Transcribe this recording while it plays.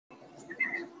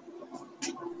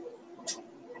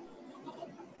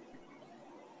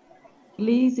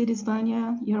Please, it is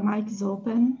Vanya. Your mic is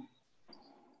open.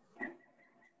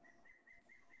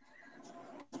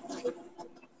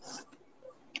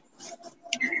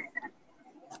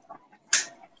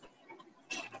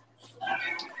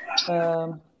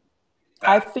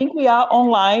 I think we are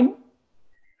online.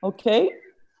 Okay.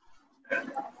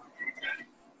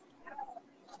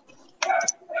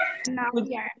 Now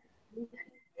we are.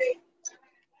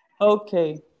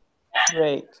 Okay,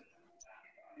 great.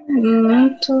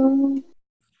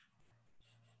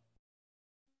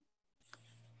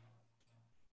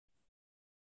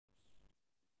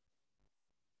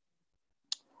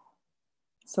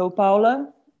 So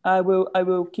Paula, I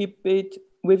will keep it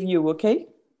with you, okay?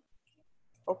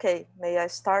 Okay, may I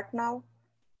start now?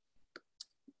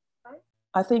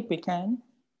 I think we can.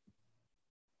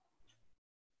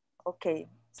 Okay,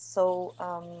 so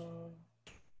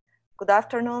good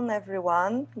afternoon,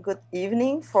 everyone. Good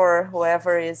evening for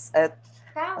whoever is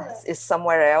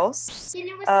somewhere else.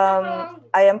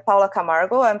 I am Paula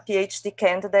Camargo. I'm PhD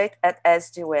candidate at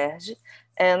SDUERJ,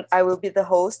 and I will be the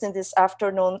host in this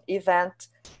afternoon event,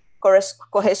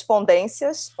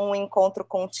 Correspondências, encontro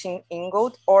com Tim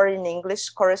Ingold, or in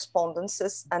English,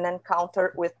 Correspondências, an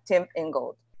encounter with Tim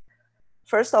Ingold.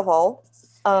 First of all,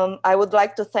 I would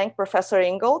like to thank Professor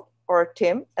Ingold, or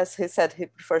Tim, as he said he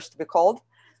prefers to be called,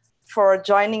 for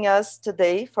joining us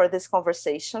today for this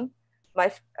conversation.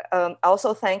 I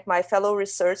also thank my fellow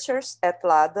researchers at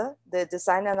LADA, the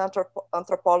Design and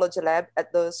Anthropology Lab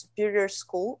at the Superior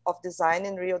School of Design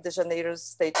in Rio de Janeiro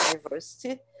State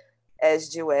University,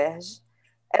 SDUERJ,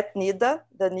 at NIDA,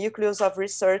 the Nucleus of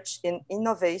Research in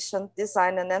Innovation,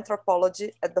 Design and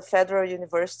Anthropology at the Federal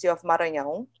University of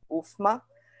Maranhão, UFMA,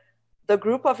 the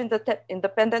Group of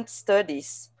Independent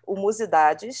Studies,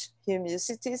 Humusidades,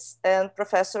 Humusities, and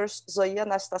Professors Zoe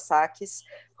Anastasakis,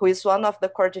 who is one of the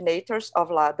coordinators of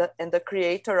LADA and the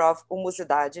creator of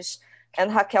Humusidades,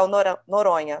 and Raquel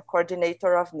Noronha,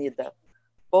 coordinator of NIDA.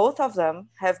 Both of them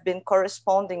have been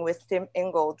corresponding with Tim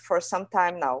Ingold for some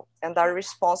time now and are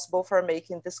responsible for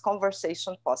making this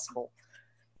conversation possible.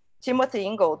 Timothy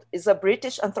Ingold is a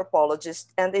British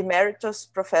anthropologist and emeritus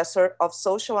professor of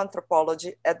social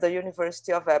anthropology at the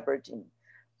University of Aberdeen.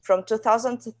 From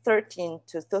 2013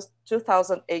 to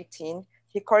 2018,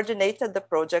 he coordinated the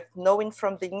project Knowing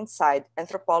from the Inside,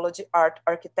 Anthropology, Art,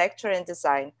 Architecture, and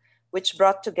Design, which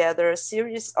brought together a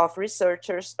series of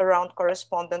researchers around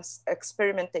correspondence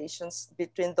experimentations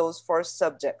between those four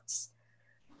subjects.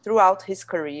 Throughout his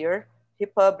career, he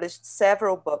published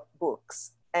several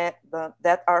books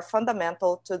that are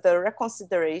fundamental to the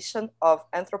reconsideration of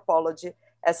anthropology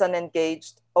as an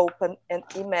engaged, open, and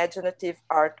imaginative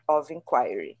art of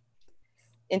inquiry.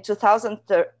 In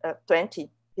 2020,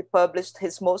 he published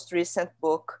his most recent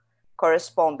book,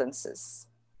 Correspondências.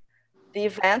 The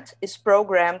event is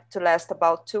programmed to last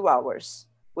about 2 hours.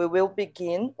 We will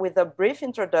begin with a brief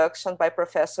introduction by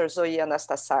Professor Zoe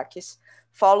Anastasakis,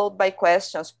 followed by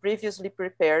questions previously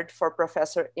prepared for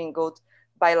Professor Ingold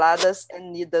by LADA's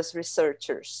and NIDA's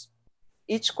researchers.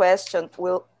 Each question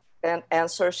and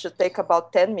answer should take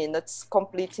about 10 minutes,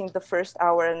 completing the first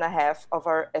hour and a half of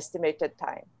our estimated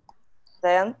time.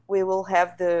 Then we will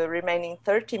have the remaining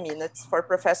 30 minutes for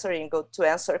Professor Ingold to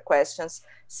answer questions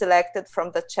selected from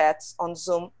the chats on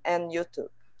Zoom and YouTube.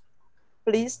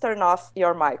 Please turn off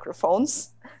your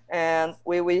microphones, and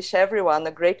we wish everyone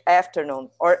a great afternoon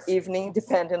or evening,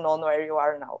 depending on where you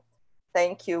are now.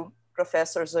 Thank you,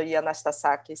 Professor Zoe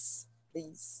Anastasakis,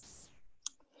 please.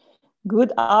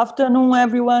 Good afternoon,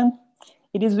 everyone.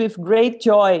 It is with great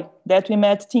joy that we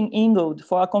met Tim Ingold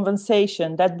for a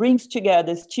conversation that brings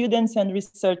together students and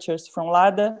researchers from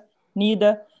LADA,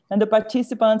 NIDA, and the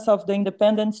participants of the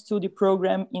Independent Study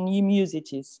Program in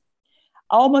Humusities.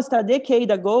 Almost a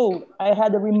decade ago, I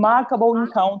had a remarkable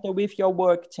encounter with your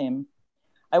work, Tim.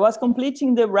 I was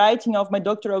completing the writing of my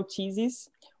doctoral thesis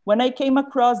when I came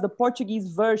across the Portuguese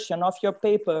version of your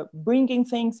paper, Bringing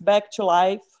Things Back to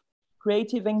Life,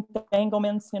 Creative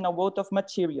Entanglements in a World of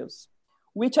Materials,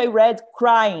 which I read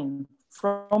crying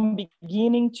from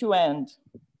beginning to end.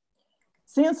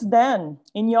 Since then,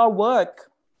 in your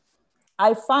work,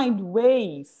 I find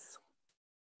ways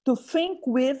to think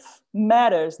with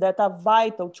matters that are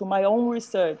vital to my own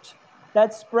research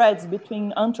that spreads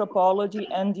between anthropology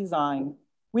and design.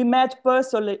 We met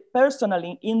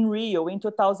personally in Rio in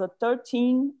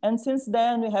 2013, and since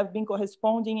then we have been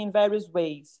corresponding in various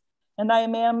ways. And I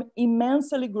am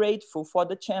immensely grateful for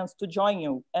the chance to join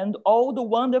you and all the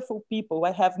wonderful people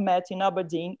I have met in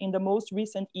Aberdeen in the most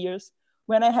recent years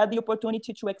when I had the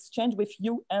opportunity to exchange with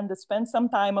you and spend some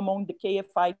time among the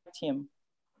KFI team.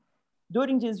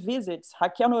 During these visits,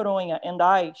 Raquel Noronha and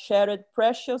I shared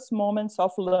precious moments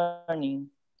of learning.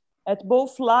 At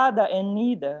both LADA and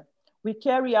NIDA, we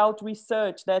carry out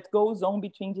research that goes on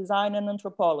between design and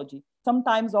anthropology,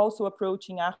 sometimes also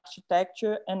approaching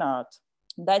architecture and art.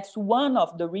 That's one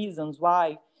of the reasons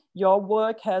why your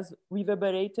work has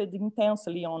reverberated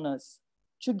intensely on us.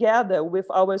 Together with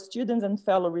our students and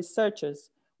fellow researchers,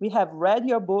 we have read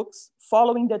your books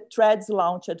following the threads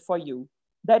launched for you.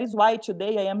 That is why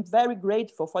today I am very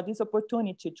grateful for this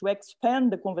opportunity to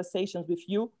expand the conversations with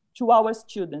you to our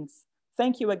students.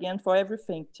 Thank you again for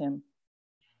everything, Tim.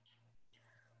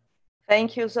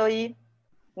 Thank you, Zoe.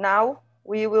 Now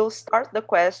we will start the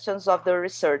questions of the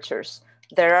researchers.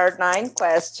 There are 9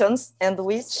 questions and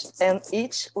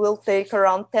each will take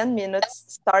around 10 minutes,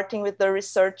 starting with the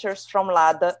researchers from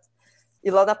LADA.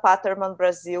 Ilona Paterman,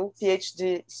 Brazil,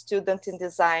 PhD student in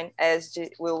design, ESG,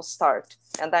 will start.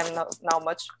 And I'm now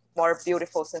much more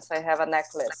beautiful since I have a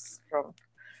necklace from.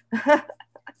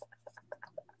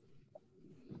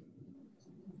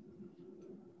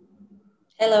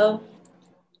 Hello,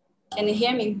 can you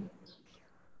hear me?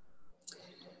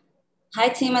 Hi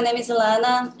team, my name is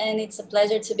Ilana and it's a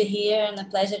pleasure to be here and a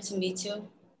pleasure to meet you.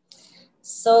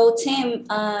 So Tim,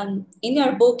 in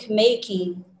your book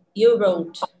Making, you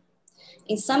wrote,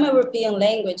 in some European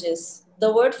languages,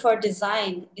 the word for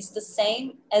design is the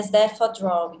same as that for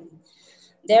drawing.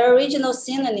 Their original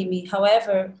synonym,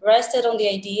 however, rested on the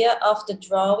idea of the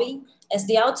drawing as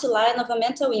the outline of a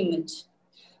mental image.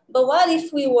 But what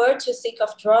if we were to think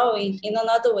of drawing in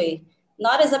another way,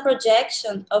 not as a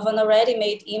projection of an already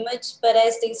made image, but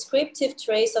as the inscriptive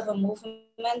trace of a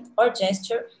movement or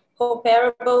gesture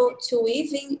comparable to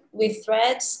weaving with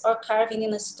threads or carving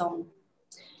in a stone?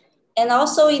 And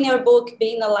also in your book,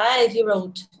 Being Alive, you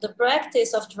wrote, the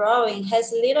practice of drawing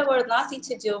has little or nothing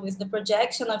to do with the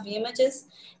projection of images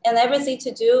and everything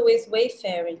to do with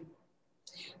wayfaring.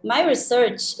 My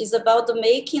research is about the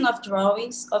making of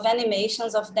drawings, of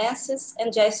animations, of dances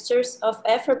and gestures of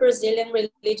Afro-Brazilian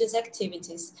religious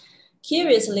activities.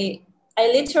 Curiously, I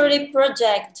literally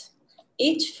project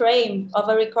each frame of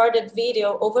a recorded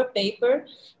video over paper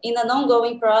in an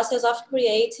ongoing process of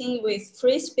creating with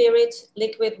free spirit,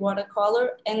 liquid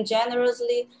watercolor, and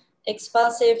generously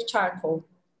expansive charcoal.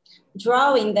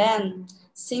 Drawing then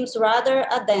seems rather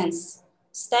a dance,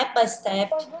 step by step,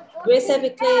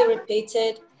 rhythmically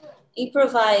repeated,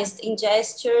 improvised in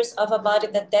gestures of a body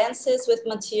that dances with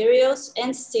materials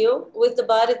and still with the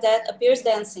body that appears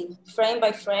dancing, frame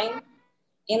by frame,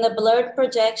 in a blurred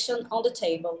projection on the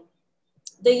table.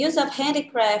 The use of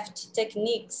handicraft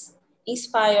techniques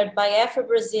inspired by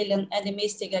Afro-Brazilian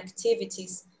animistic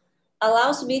activities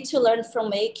allows me to learn from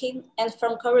making and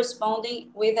from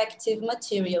corresponding with active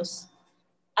materials.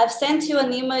 I've sent you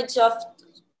an image of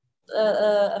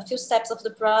a few steps of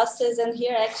the process, and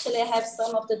here actually I have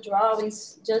some of the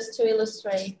drawings just to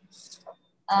illustrate.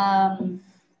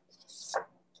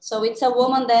 So it's a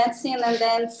woman dancing, and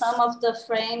then some of the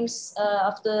frames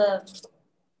of the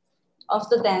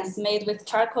dance made with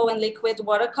charcoal and liquid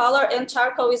watercolor, and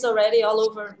charcoal is already all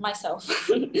over myself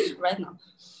right now.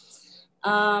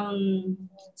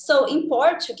 So in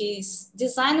Portuguese,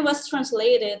 design was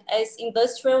translated as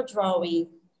industrial drawing.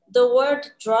 The word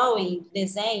drawing,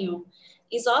 desenho,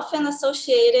 is often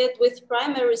associated with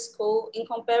primary school in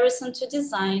comparison to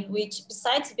design, which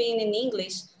besides being in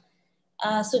English,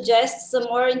 suggests a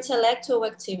more intellectual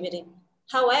activity.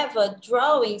 However,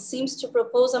 drawing seems to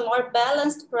propose a more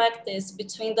balanced practice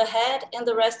between the head and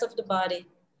the rest of the body.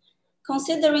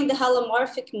 Considering the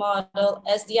holomorphic model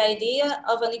as the idea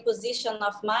of an imposition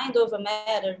of mind over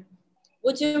matter,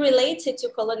 would you relate it to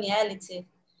coloniality?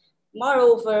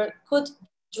 Moreover, could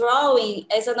drawing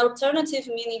as an alternative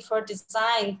meaning for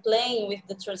design, playing with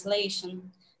the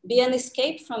translation, be an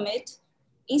escape from it,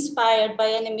 inspired by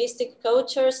animistic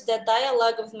cultures that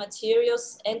dialogue with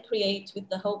materials and create with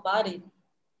the whole body?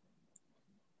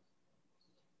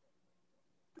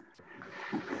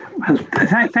 Well,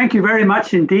 thank you very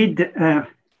much indeed,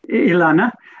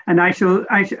 Ilana. And I shall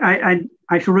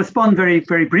respond very,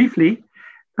 very briefly.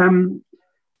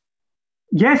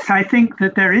 Yes, I think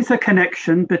that there is a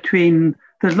connection between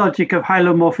the logic of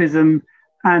hylomorphism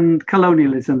and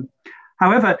colonialism.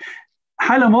 However,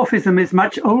 hylomorphism is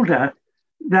much older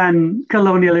than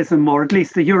colonialism, or at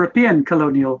least the European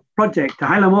colonial project. The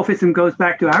hylomorphism goes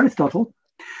back to Aristotle.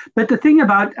 But the thing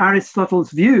about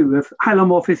Aristotle's view of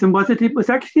hylomorphism was that it was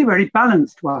actually a very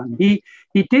balanced one. He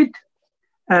did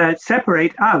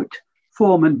separate out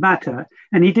form and matter,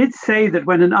 and he did say that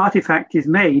when an artifact is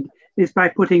made, is by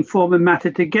putting form and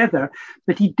matter together.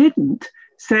 But he didn't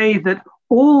say that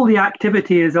all the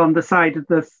activity is on the side of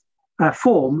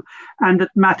form, and that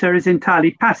matter is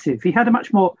entirely passive. He had a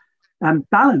much more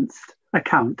balanced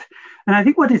account. And I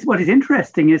think what is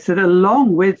interesting is that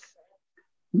along with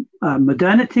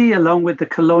modernity, along with the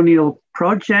colonial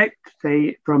project,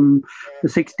 say from the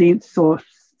 16th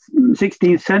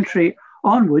century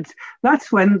onwards,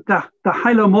 that's when the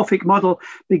hylomorphic model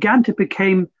began to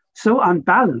become so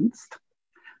unbalanced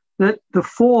that the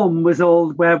form was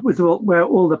all where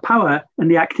all the power and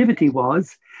the activity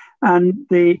was, and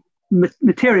the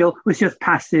material was just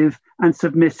passive and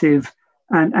submissive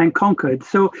and conquered.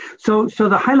 So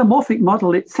the hylomorphic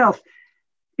model itself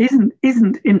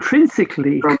isn't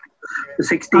intrinsically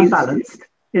unbalanced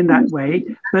in that way,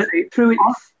 but through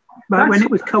its when it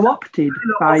was co-opted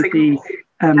by the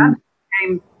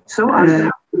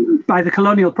by the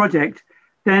colonial project,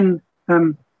 then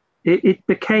it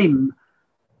became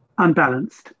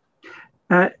unbalanced.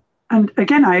 And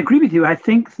again, I agree with you. I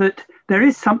think that there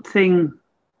is something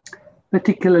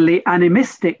particularly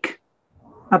animistic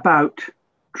about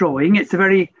drawing. It's a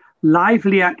very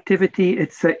lively activity.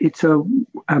 It's an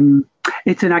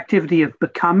activity of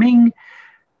becoming,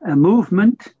 a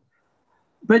movement.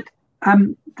 But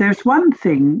there's one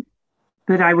thing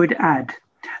that I would add,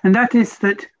 and that is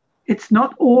that it's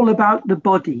not all about the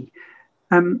body.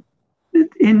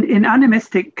 In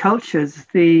animistic cultures,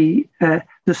 the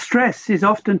stress is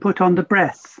often put on the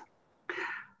breath.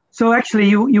 So actually,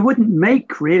 you wouldn't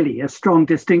make really a strong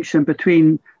distinction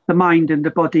between the mind and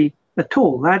the body at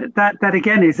all. That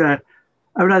again is a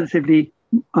relatively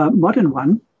modern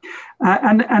one,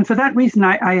 and for that reason,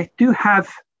 I do have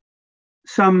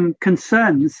some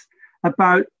concerns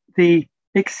about the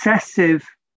excessive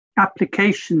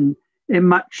application in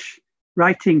much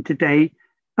writing today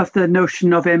of the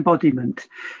notion of embodiment,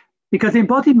 because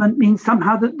embodiment means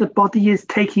somehow that the body is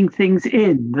taking things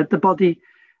in, that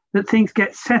things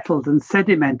get settled and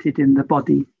sedimented in the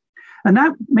body. And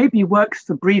that maybe works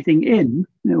for breathing in.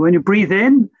 When you breathe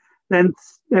in, then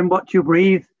what you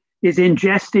breathe is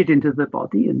ingested into the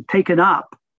body and taken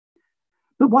up.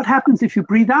 But what happens if you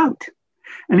breathe out?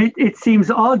 And it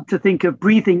seems odd to think of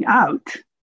breathing out,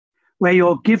 where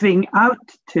you're giving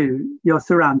out to your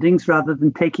surroundings rather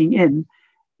than taking in.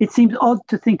 It seems odd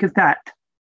to think of that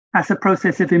as a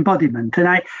process of embodiment. And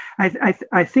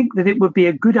I think that it would be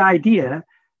a good idea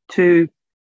to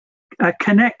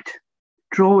connect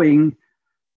drawing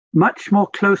much more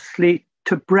closely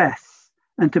to breath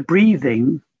and to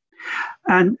breathing,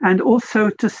 and also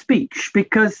to speech,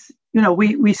 because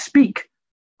we speak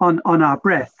on our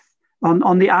breath,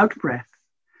 on the out breath,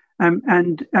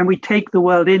 and we take the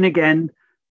world in again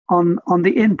on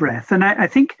the in breath. And I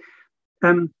think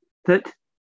that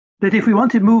if we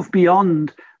want to move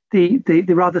beyond the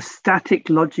rather static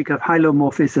logic of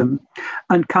hylomorphism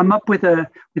and come up with a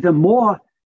more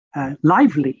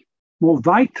lively, more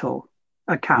vital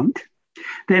account,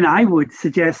 then I would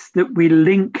suggest that we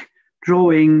link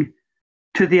drawing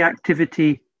to the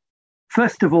activity,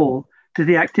 first of all, to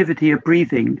the activity of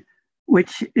breathing,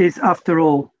 which is, after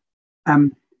all,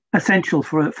 essential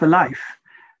for life.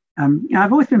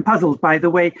 I've always been puzzled by the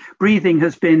way breathing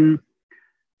has been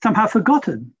somehow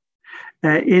forgotten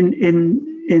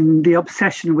in the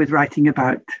obsession with writing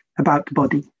about the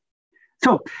body.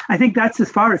 So I think that's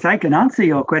as far as I can answer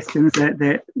your questions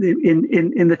in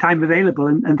the time available.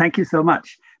 And thank you so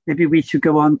much. Maybe we should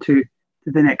go on to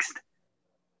the next.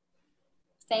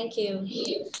 Thank you.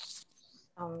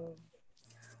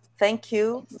 Thank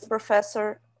you,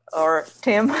 Professor, or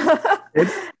Tim.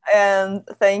 And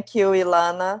thank you,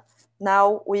 Ilana.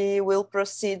 Now we will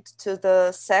proceed to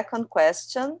the second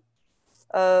question,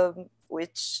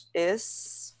 which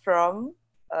is from,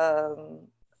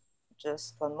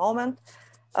 just one moment,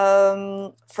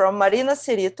 from Marina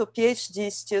Cirito,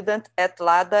 PhD student at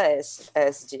LADA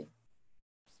SD.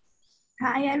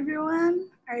 Hi, everyone.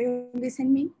 Are you listening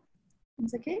to me?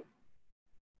 It's okay?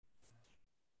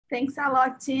 Thanks a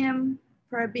lot, Tim,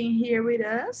 for being here with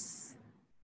us.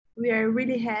 We are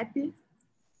really happy.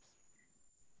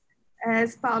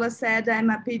 As Paula said,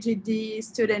 I'm a PhD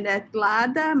student at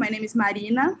LADA. My name is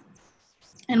Marina,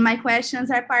 and my questions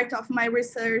are part of my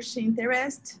research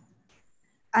interest.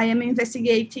 I am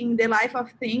investigating the life of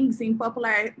things in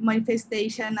popular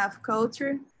manifestation of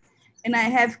culture, and I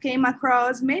have came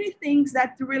across many things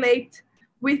that relate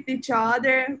with each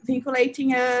other,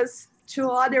 vinculating us to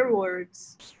other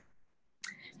worlds.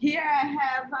 Here I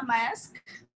have a mask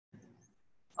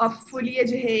of Folia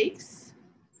de Reis.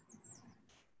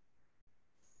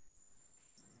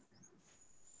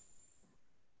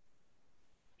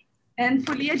 And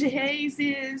Folia de Reis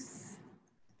is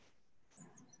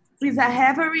a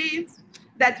reverie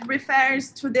that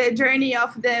refers to the journey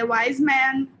of the wise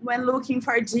man when looking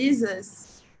for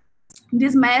Jesus.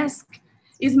 This mask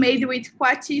is made with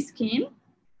quachi skin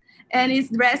and is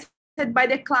dressed by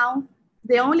the clown,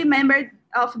 the only member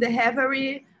of the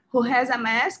revelry who has a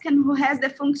mask and who has the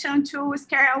function to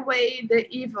scare away the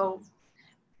evil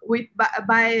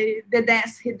by the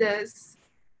dance he does.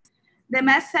 The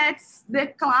mask sets the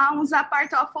clowns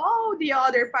apart of all the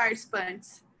other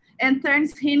participants and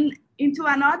turns him into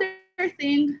another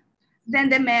thing than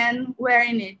the man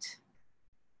wearing it.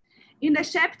 In the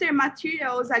chapter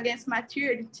Materials Against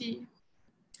Maturity,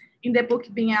 in the book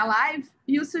Being Alive,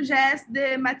 you suggest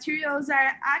the materials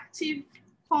are active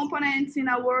components in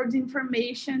a world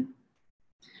information,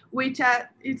 which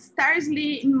is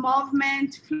scarcely in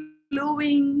movement,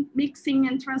 flowing, mixing,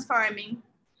 and transforming.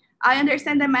 I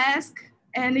understand the mask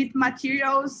and its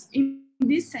materials in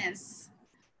this sense.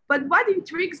 But what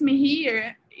intrigues me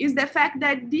here is the fact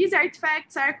that these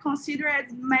artifacts are considered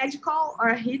magical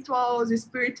or rituals,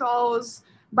 spirituals,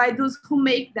 by those who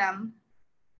make them.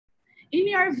 In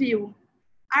your view,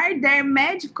 are there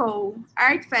magical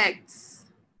artifacts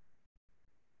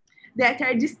that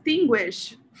are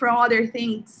distinguished from other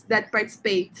things that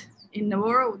participate in the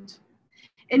world?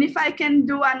 And if I can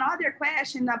do another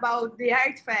question about the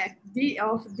artifact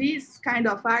of this kind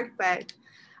of artifact,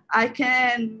 I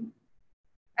can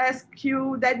ask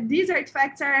you that these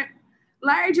artifacts are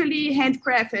largely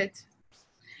handcrafted.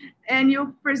 And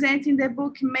you present in the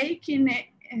book Making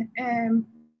and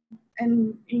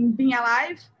in Being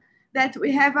Alive that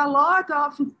we have a lot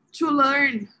to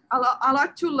learn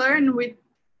with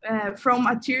from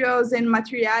materials and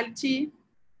materiality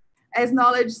as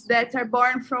knowledge that are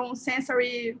born from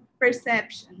sensory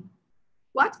perception.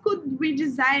 What could we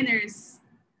designers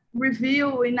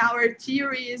reveal in our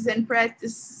theories and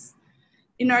practice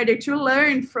in order to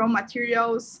learn from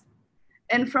materials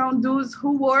and from those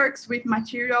who works with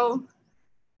material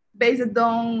based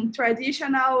on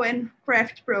traditional and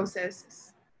craft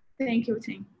processes? Thank you,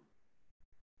 Tim.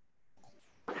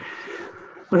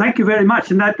 Well, thank you very much.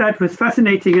 And that was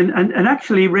fascinating and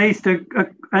actually raised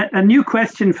a new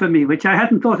question for me, which I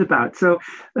hadn't thought about. So,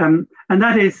 and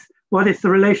that is, what is the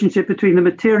relationship between the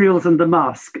materials and the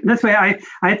mask? And this way, I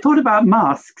had thought about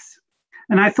masks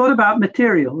and I thought about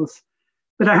materials,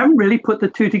 but I haven't really put the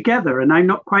two together. And I'm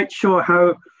not quite sure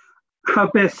how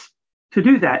best to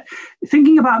do that.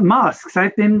 Thinking about masks,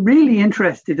 I've been really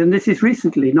interested, and this is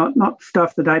recently, not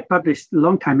stuff that I published a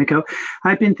long time ago.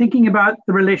 I've been thinking about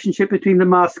the relationship between the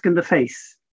mask and the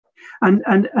face, and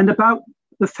about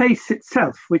the face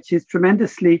itself, which is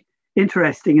tremendously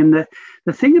interesting. And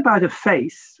the thing about a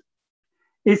face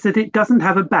is that it doesn't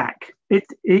have a back.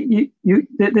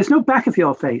 There's no back of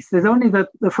your face. There's only the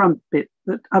front bit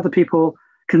that other people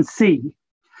can see.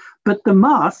 But the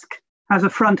mask has a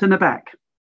front and a back.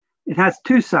 It has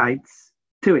two sides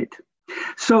to it.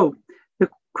 So the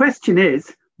question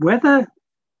is whether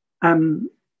the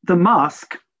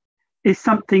mask is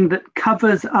something that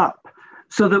covers up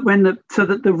so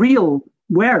that the real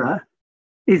wearer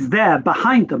is there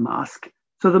behind the mask.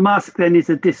 So the mask then is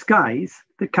a disguise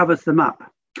that covers them up.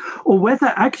 Or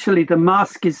whether actually the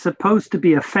mask is supposed to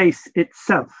be a face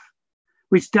itself,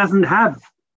 which doesn't have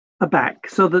a back,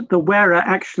 so that the wearer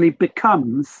actually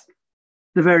becomes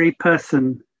the very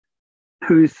person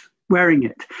who's wearing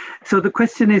it. So the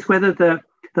question is whether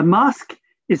the mask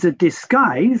is a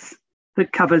disguise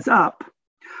that covers up,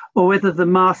 or whether the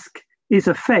mask is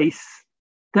a face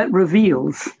that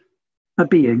reveals a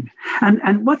being.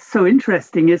 And what's so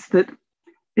interesting is that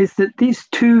these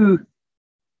two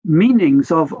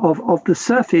meanings of the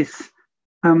surface,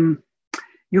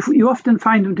 you often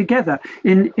find them together.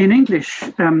 In English,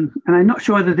 and I'm not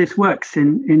sure whether this works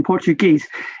in Portuguese,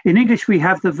 in English we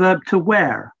have the verb to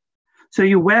wear. So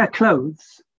you wear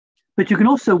clothes, but you can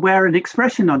also wear an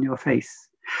expression on your face.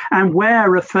 And wear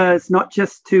refers not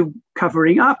just to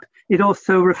covering up, it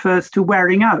also refers to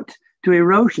wearing out, to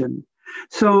erosion.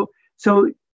 So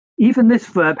even this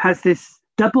verb has this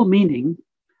double meaning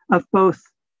of both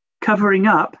covering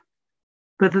up,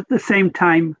 but at the same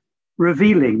time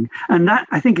revealing. And that,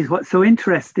 I think, is what's so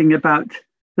interesting about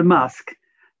the mask,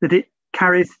 that it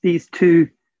carries these two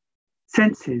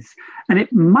senses. And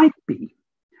it might be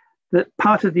that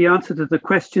part of the answer to the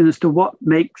question as to what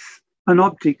makes an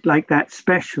object like that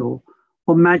special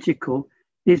or magical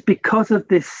is because of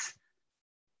this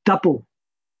double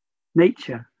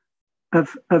nature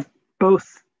of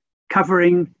both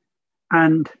covering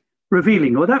and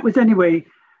revealing. Or that was anyway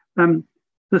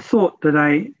the thought that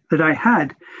I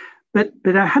had, but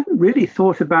I hadn't really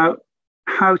thought about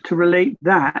how to relate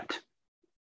that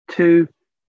to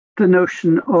the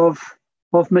notion of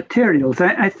materials.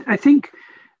 I think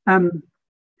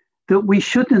that we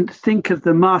shouldn't think of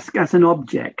the mask as an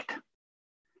object,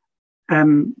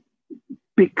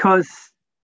 because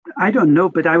I don't know,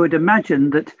 but I would imagine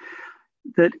that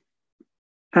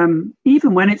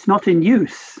even when it's not in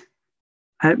use,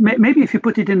 maybe if you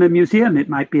put it in a museum, it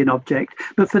might be an object,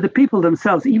 but for the people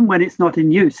themselves, even when it's not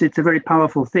in use, it's a very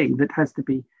powerful thing that has to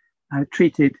be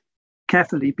treated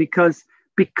carefully, because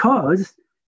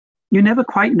you never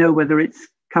quite know whether it's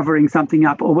covering something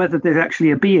up or whether there's actually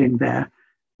a being there,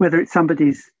 whether it's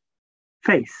somebody's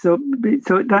face. So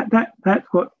that's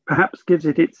what perhaps gives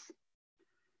it its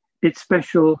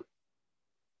special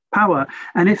power.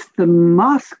 And if the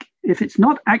mask, if it's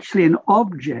not actually an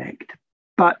object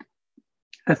but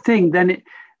a thing, then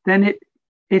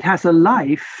it has a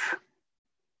life.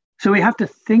 So we have to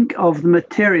think of the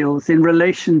materials in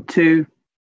relation to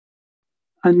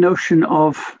a notion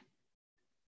of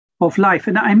life.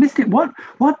 And I missed it. What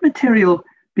material?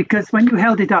 Because when you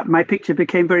held it up, my picture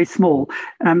became very small.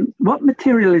 What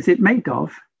material is it made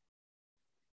of?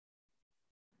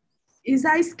 Is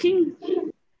a skin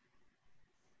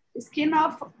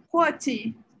of quote.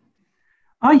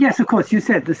 Oh yes, of course. You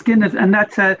said the skin of, and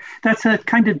that's a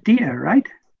kind of deer, right?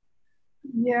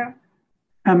 Yeah.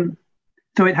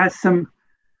 So it has some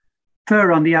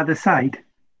fur on the other side.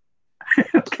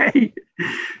 Okay.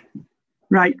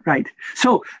 Right.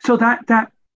 So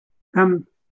that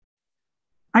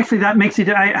actually that makes it.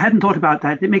 I hadn't thought about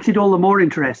that. It makes it all the more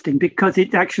interesting because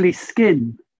it's actually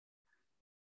skin,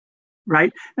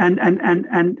 right? And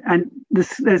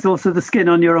there's also the skin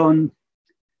on your own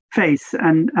face,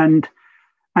 and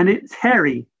it's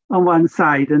hairy on one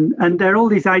side, and there are all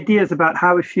these ideas about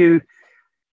how if you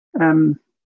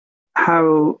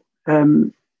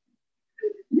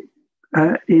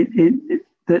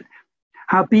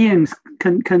how beings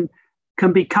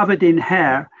can be covered in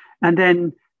hair, and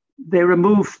then they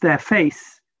remove their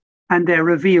face and they're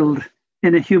revealed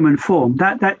in a human form.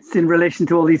 That's in relation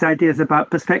to all these ideas about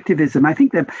perspectivism. I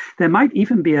think there might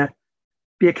even be a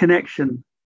connection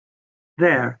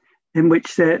there, in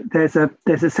which there's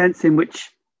a sense in which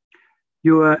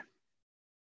you're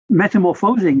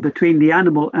metamorphosing between the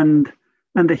animal and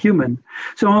the human.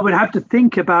 So I would have to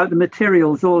think about the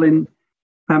materials all in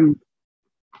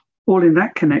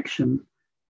that connection,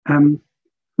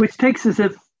 which takes us a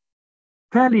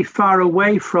fairly far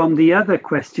away from the other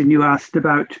question you asked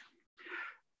about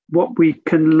what we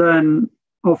can learn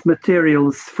of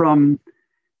materials from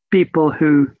people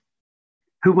who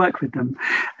work with them.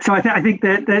 So I think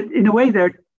that in a way there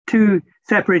are two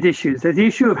separate issues. There's the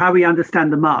issue of how we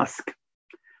understand the mask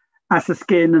as the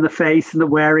skin and the face and the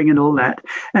wearing and all that.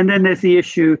 And then there's the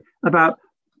issue about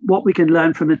what we can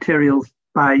learn from materials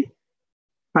by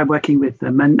working with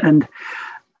them. And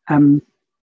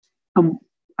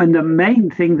the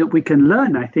main thing that we can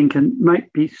learn, I think, and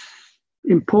might be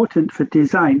important for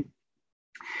design,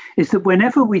 is that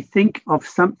whenever we think of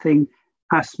something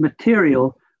as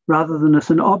material rather than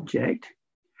as an object,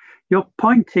 you're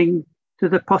pointing to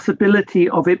the possibility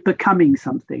of it becoming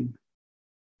something.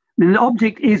 I mean, the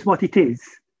object is what it is,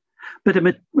 but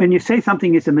when you say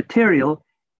something is a material,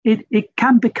 it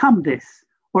can become this,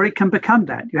 or it can become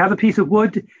that. You have a piece of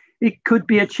wood, it could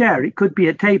be a chair, it could be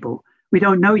a table. We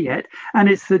don't know yet, and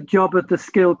it's the job of the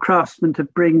skilled craftsman to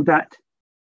bring that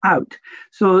out.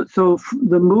 So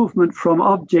the movement from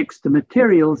objects to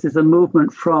materials is a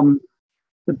movement from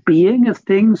the being of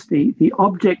things, the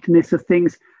objectness of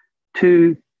things,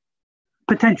 to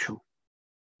potential,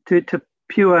 to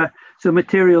pure. So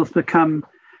materials become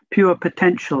pure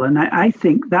potential, and I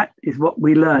think that is what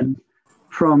we learn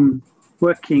from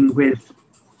working with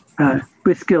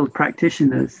skilled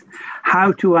practitioners,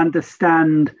 how to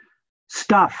understand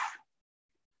stuff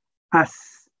as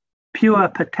pure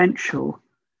potential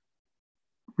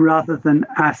rather than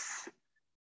as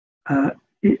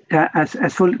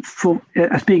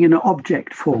being in an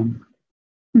object form.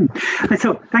 And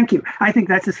so, thank you. I think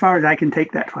that's as far as I can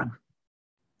take that one.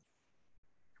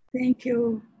 Thank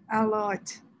you a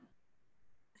lot.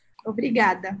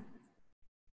 Obrigada.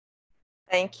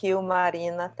 Thank you,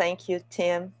 Marina. Thank you,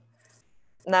 Tim.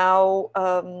 Now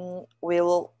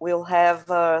we'll have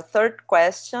a third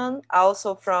question,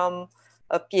 also from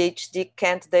a PhD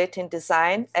candidate in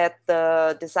design at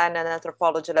the Design and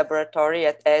Anthropology Laboratory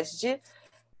at ESG,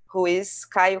 who is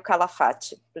Caio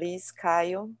Calafate. Please,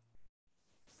 Caio.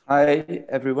 Hi,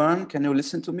 everyone. Can you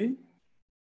listen to me?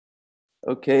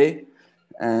 Okay.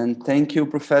 And thank you,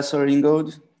 Professor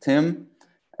Ingold, Tim.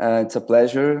 It's a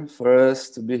pleasure for us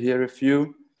to be here with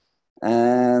you.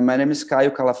 And my name is Caio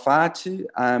Calafate.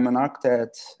 I'm an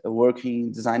architect working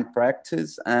in design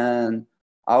practice and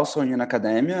also in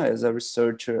academia as a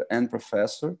researcher and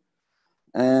professor.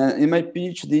 In my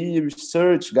PhD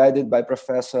research guided by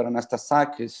Professor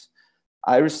Anastasakis,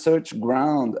 I researched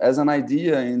ground as an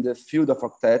idea in the field of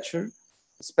architecture,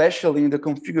 especially in the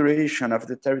configuration of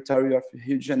the territory of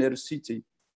Rio de Janeiro city.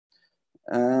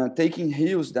 Taking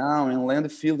hills down and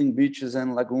land filling beaches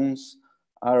and lagoons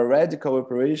are radical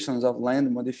operations of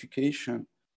land modification,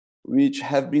 which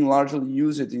have been largely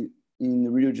used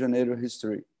in Rio de Janeiro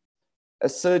history.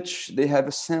 As such, they have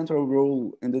a central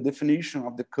role in the definition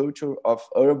of the culture of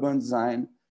urban design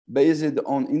based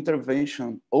on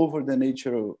intervention over the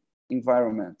natural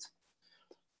environment.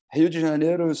 Rio de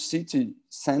Janeiro city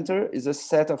center is a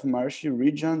set of marshy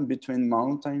region between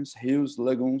mountains, hills,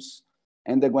 lagoons,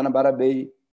 and the Guanabara Bay,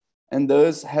 and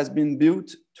thus has been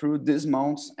built through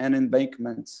dismounts and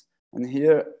embankments. And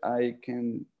here I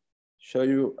can show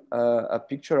you a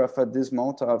picture of a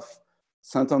dismount of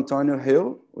Sant Antonio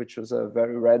Hill, which was a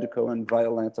very radical and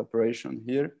violent operation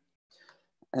here.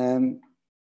 And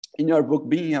in your book,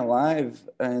 Being Alive,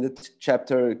 in the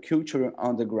chapter Culture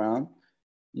on the Ground,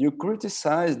 you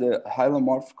criticize the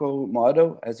hylomorphical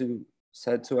model, as you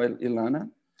said to Ilana,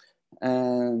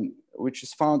 and which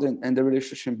is found in the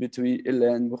relationship between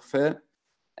Hélène Bourfet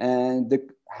and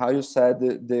how you said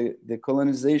the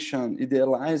colonization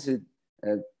idealized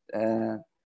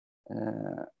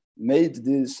made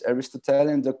this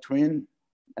Aristotelian doctrine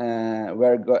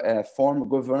where form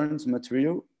governs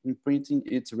material, imprinting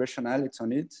its rationality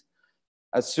on it,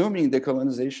 assuming the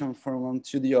colonization from one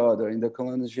to the other in the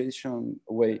colonization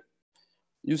way.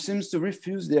 You seem to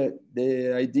refuse the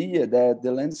idea that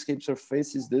the landscape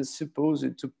surface is thus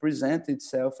supposed to present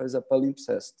itself as a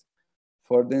palimpsest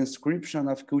for the inscription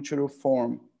of cultural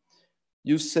form.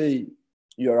 You say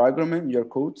your argument, your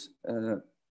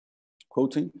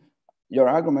quoting, your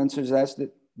argument suggests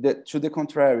that to the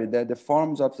contrary, that the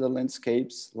forms of the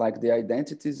landscapes, like the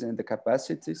identities and the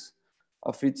capacities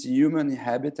of its human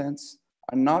inhabitants,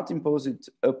 are not imposed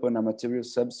upon a material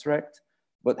substrate,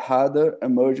 but rather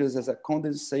emerges as a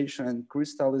condensation and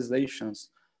crystallizations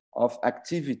of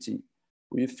activity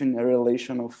within a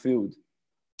relational field.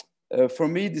 For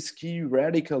me, this key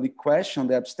radically questioned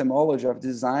the epistemology of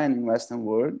design in Western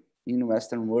world,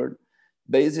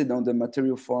 based on the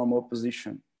material form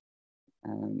opposition.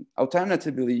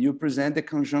 Alternatively, you present the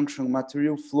conjunction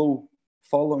material flow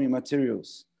following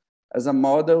materials as a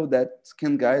model that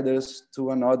can guide us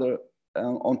to another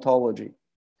ontology.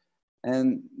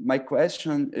 And my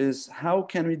question is, how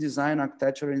can we design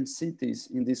architecture in cities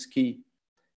in this key?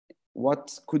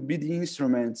 What could be the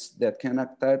instruments that can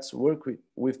architects work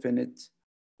within?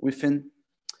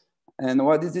 And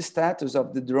what is the status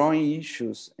of the drawing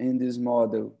issues in this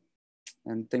model?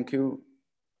 And thank you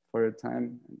for your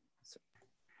time.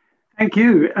 Thank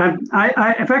you.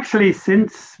 I've actually,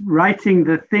 since writing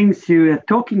the things you are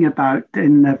talking about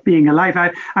in Being Alive,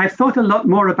 I've thought a lot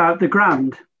more about the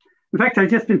ground. In fact, I've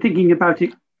just been thinking about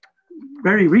it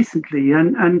very recently,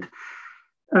 and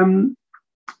the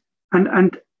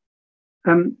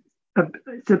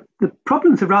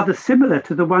problems are rather similar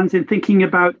to the ones in thinking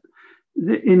about,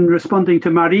 in responding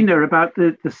to Marina about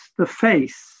the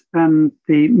face and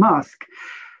the mask.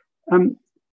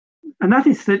 And that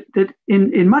is that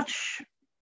in much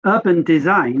urban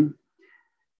design,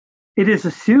 it is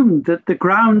assumed that the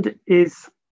ground is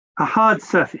a hard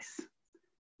surface.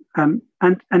 And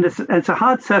as a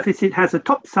hard surface, it has a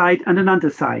top side and an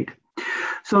underside.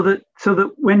 So that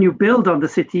when you build on the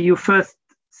city, you first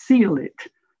seal it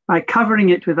by covering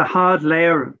it with a hard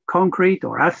layer of concrete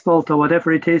or asphalt or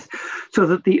whatever it is, so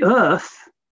that the earth,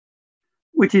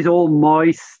 which is all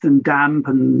moist and damp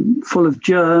and full of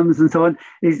germs and so on,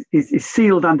 is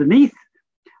sealed underneath,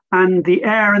 and the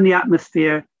air and the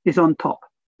atmosphere is on top.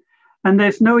 And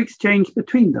there's no exchange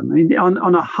between them. I mean,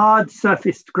 on a hard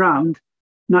surfaced ground,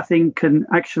 nothing can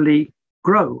actually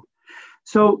grow.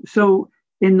 So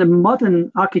in the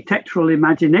modern architectural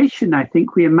imagination, I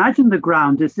think we imagine the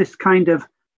ground as this kind of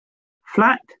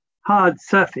flat, hard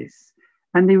surface,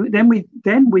 and then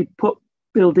we put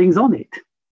buildings on it.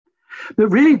 But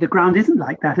really, the ground isn't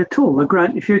like that at all. The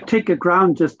ground, if you take a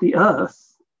ground, just the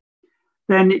earth,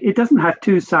 then it doesn't have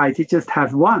two sides. It just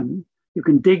has one. You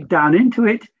can dig down into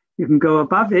it. You can go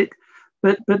above it.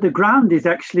 But the ground is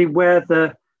actually where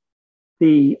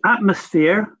the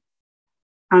atmosphere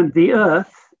and the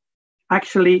earth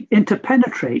actually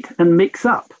interpenetrate and mix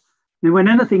up. And when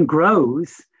anything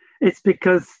grows, it's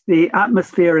because the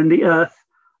atmosphere and the earth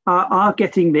are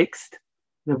getting mixed.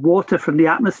 The water from the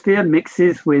atmosphere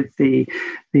mixes with the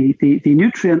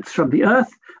nutrients from the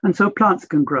earth, and so plants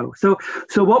can grow. So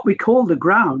what we call the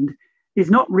ground is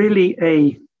not really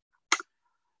a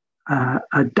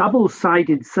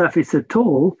double-sided surface at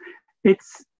all.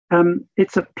 It's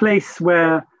it's a place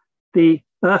where the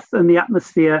earth and the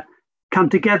atmosphere come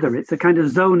together. It's a kind of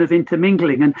zone of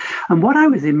intermingling. And what I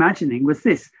was imagining was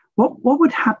this: what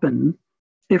would happen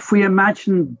if we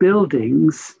imagine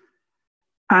buildings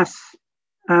as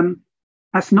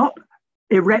not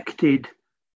erected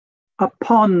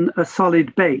upon a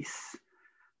solid base,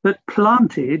 but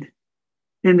planted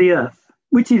in the earth,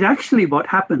 which is actually what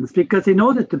happens, because in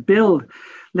order to build,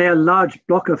 lay a large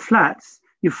block of flats,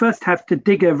 you first have to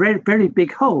dig a very, very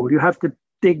big hole. You have to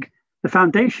dig the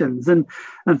foundations, and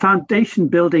foundation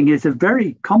building is a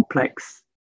very complex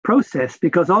process,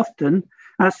 because often,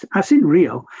 as in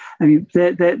Rio, I mean,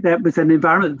 there was an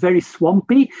environment very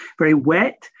swampy, very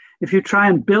wet. If you try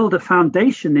and build a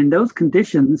foundation in those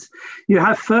conditions, you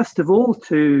have first of all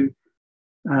to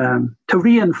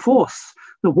reinforce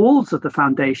the walls of the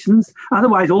foundations.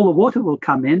 Otherwise, all the water will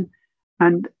come in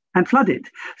and flood it.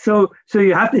 So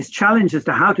you have this challenge as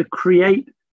to how to create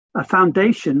a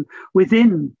foundation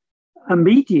within a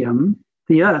medium,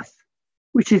 the earth,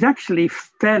 which is actually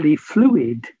fairly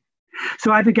fluid.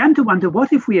 So I began to wonder,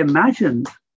 what if we imagined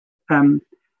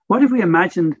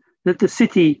that the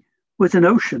city was an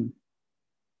ocean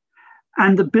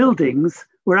and the buildings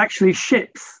were actually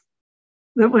ships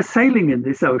that were sailing in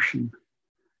this ocean?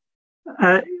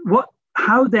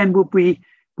 How then would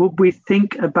we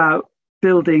think about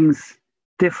buildings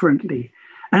differently?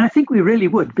 And I think we really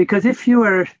would, because if you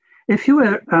were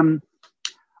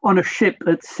on a ship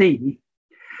at sea,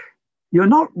 you're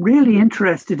not really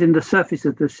interested in the surface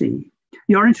of the sea.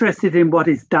 You're interested in what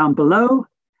is down below,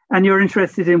 and you're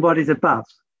interested in what is above.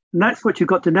 And that's what you've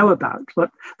got to know about.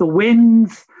 What the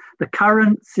winds, the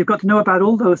currents, you've got to know about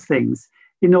all those things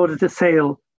in order to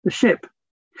sail the ship.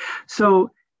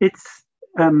 So it's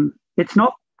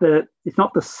not the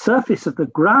surface of the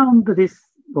ground that is,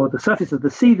 or the surface of the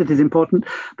sea that is important,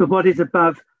 but what is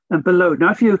above and below.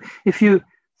 Now, if you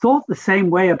thought the same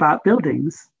way about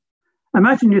buildings,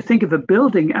 imagine you think of a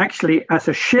building actually as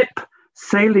a ship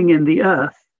sailing in the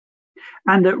earth,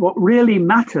 and that what really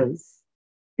matters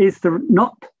is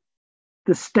not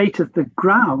the state of the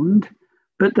ground,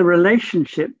 but the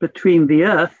relationship between the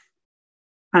earth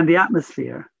and the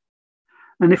atmosphere.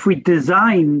 And if we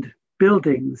designed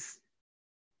buildings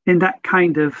in that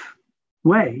kind of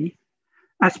way,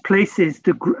 as places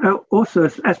to also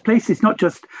as places not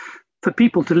just for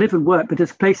people to live and work, but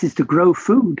as places to grow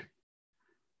food,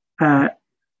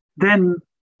 then,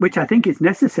 which I think is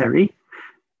necessary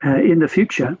in the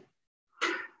future,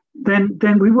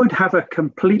 then we would have a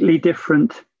completely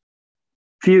different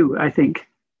view, I think,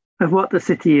 of what the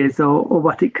city is or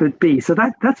what it could be. So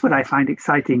that's what I find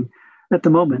exciting at the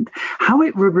moment. How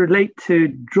it would relate to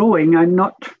drawing, I'm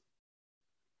not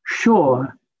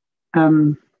sure,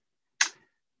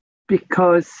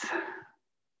 because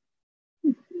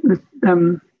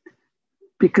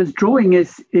drawing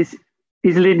is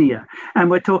linear, and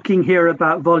we're talking here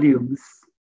about volumes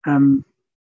and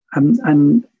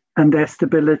their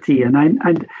stability,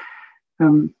 and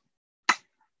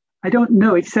I don't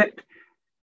know, except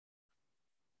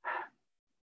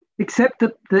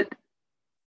that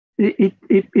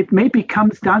it maybe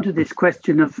comes down to this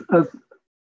question of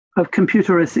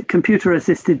computer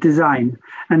assisted design,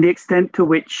 and the extent to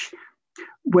which,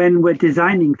 when we're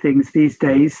designing things these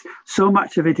days, so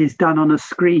much of it is done on a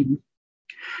screen,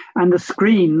 and the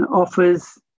screen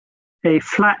offers a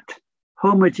flat,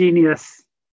 homogeneous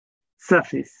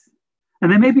surface.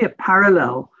 And there may be a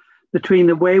parallel between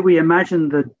the way we imagine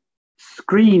the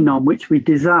screen on which we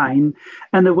design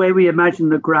and the way we imagine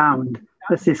the ground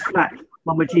as this flat,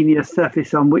 homogeneous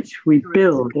surface on which we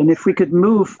build. And if we could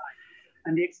move,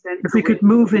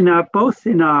 both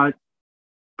in our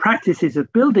practices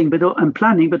of building and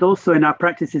planning, but also in our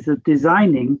practices of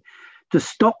designing, to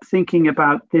stop thinking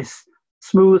about this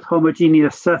smooth,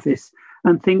 homogeneous surface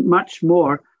and think much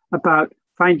more about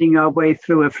finding our way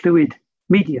through a fluid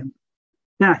medium,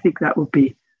 then I think that would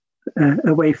be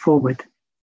a way forward.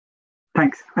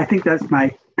 Thanks. I think that's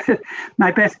my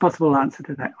my best possible answer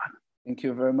to that one. Thank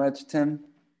you very much, Tim.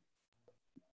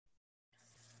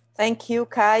 Thank you,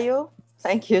 Caio.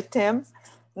 Thank you, Tim.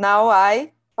 Now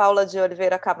I, Paula de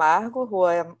Oliveira Camargo, who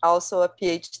am also a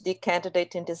PhD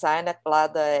candidate in design at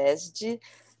LADA ESG,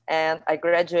 and I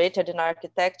graduated in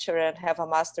architecture and have a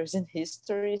master's in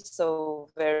history, so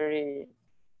very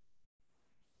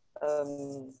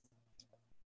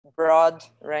broad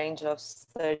range of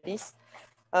studies.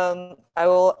 I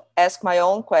will ask my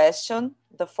own question,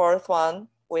 the fourth one.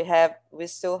 We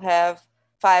still have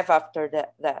 5 after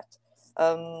that.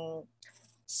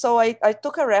 So I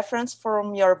took a reference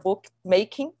from your book,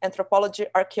 Making, Anthropology,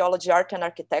 Archaeology, Art and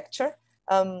Architecture.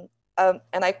 And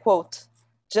I quote,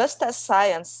 Just as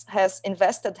science has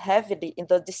invested heavily in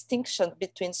the distinction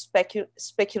between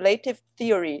speculative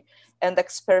theory and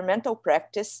experimental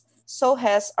practice, so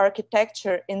has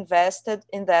architecture invested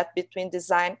in that between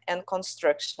design and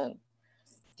construction.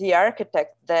 The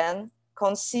architect then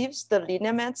conceives the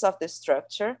lineaments of the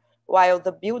structure, while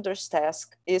the builder's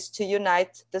task is to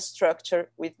unite the structure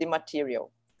with the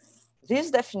material.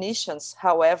 These definitions,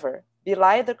 however,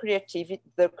 belie the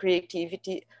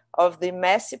creativity of the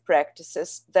messy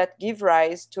practices that give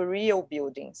rise to real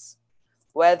buildings.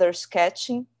 Whether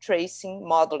sketching, tracing,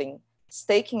 modeling,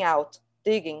 staking out,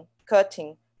 digging,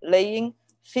 cutting, laying,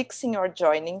 fixing, or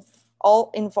joining,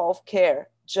 all involve care,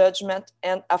 judgment,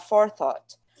 and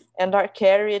aforethought, and are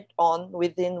carried on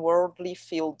within worldly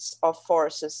fields of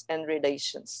forces and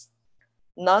relations.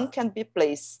 None can be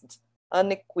placed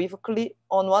unequivocally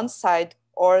on one side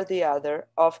or the other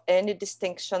of any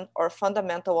distinction or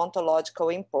fundamental ontological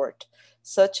import,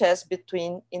 such as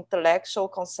between intellectual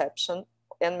conception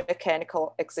and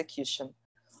mechanical execution.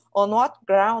 On what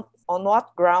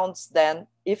grounds then,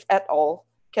 if at all,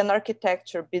 can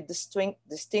architecture be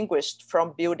distinguished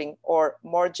from building, or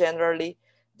more generally,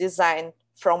 design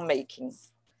from making?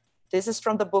 This is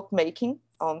from the book Making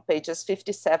on pages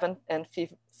 57 and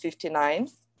 59,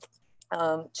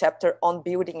 chapter on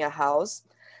building a house.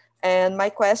 And my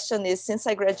question is, since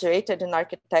I graduated in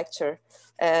architecture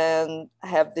and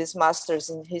have this master's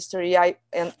in history,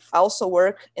 and also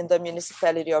work in the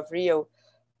municipality of Rio,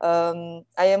 I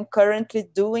am currently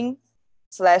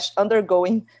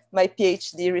undergoing my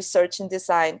PhD research in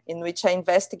design, in which I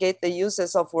investigate the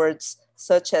uses of words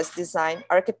such as design,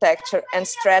 architecture, and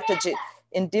strategy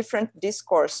in different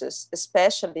discourses,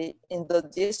 especially in the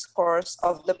discourse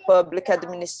of the public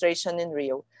administration in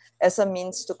Rio, as a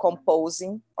means to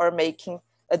composing or making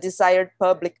a desired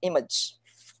public image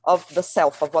of the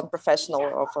self, of one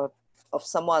professional, of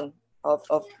someone,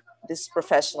 of this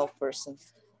professional person.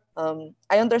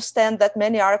 I understand that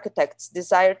many architects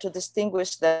desire to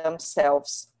distinguish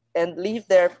themselves and leave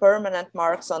their permanent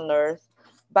marks on earth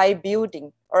by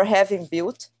building or having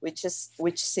built, which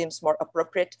seems more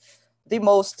appropriate, the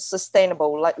most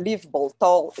sustainable, livable,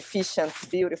 tall, efficient,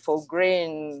 beautiful,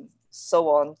 green, so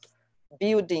on,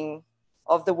 building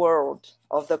of the world,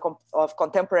 of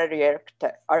contemporary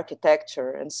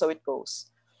architecture, and so it goes.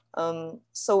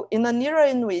 So in an era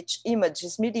in which image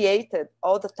is mediated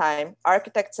all the time,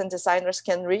 architects and designers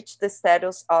can reach the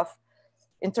status of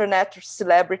internet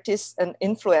celebrities and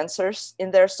influencers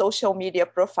in their social media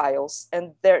profiles,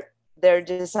 and their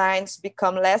designs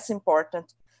become less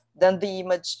important than the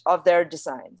image of their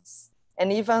designs,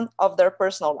 and even of their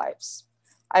personal lives.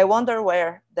 I wonder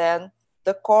where, then,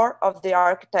 the core of the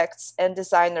architects and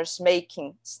designers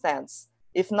making stands,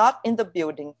 if not in the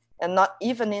building, and not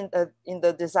even in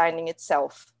the designing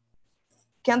itself.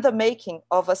 Can the making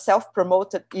of a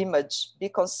self-promoted image be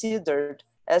considered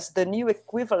as the new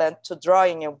equivalent to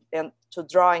drawing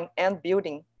and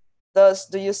building? Thus,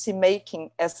 do you see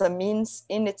making as a means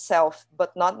in itself,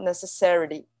 but not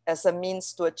necessarily as a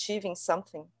means to achieving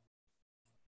something?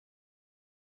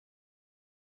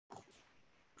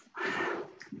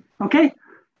 Okay,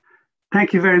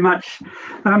 thank you very much.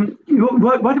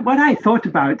 What I thought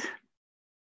about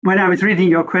when I was reading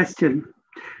your question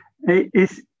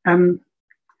is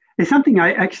something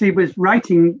I actually was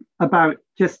writing about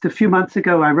just a few months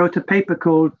ago. I wrote a paper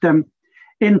called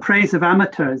In Praise of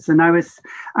Amateurs, and I was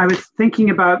thinking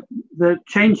about the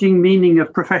changing meaning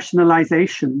of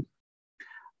professionalization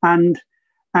and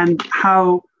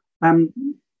how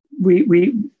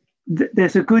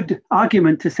there's a good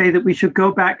argument to say that we should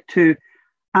go back to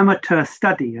amateur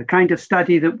study, a kind of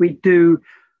study that we do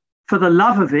for the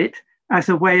love of it as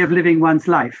a way of living one's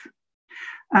life.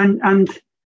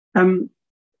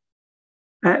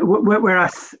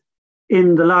 Whereas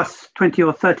in the last 20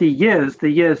 or 30 years, the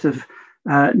years of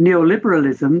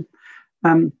neoliberalism,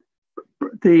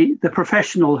 the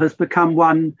professional has become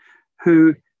one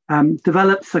who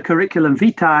develops a curriculum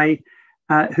vitae,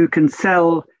 who can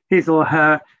sell his or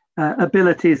her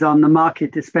abilities on the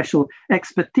market, his special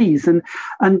expertise, and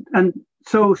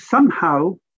so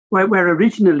somehow, where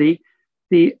originally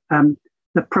the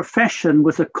profession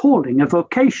was a calling, a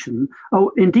vocation,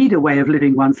 or indeed a way of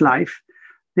living one's life,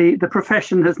 the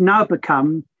profession has now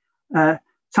become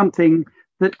something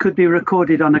that could be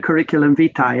recorded on a curriculum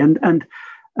vitae, and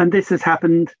this has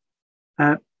happened,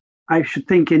 I should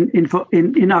think,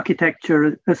 in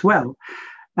architecture as well.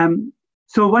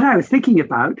 So what I was thinking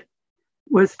about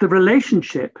was the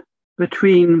relationship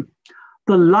between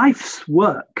the life's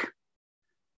work,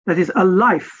 that is a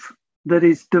life that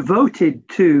is devoted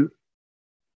to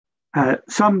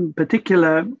some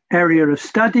particular area of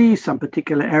study, some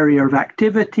particular area of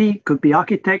activity. It could be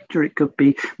architecture, it could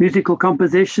be musical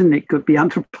composition, it could be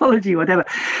anthropology, whatever.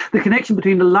 The connection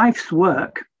between the life's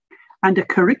work and a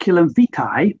curriculum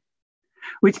vitae,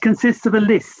 which consists of a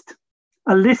list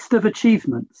of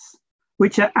achievements,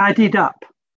 which are added up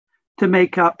to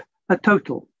make up a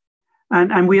total.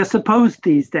 And we are supposed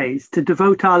these days to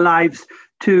devote our lives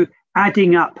to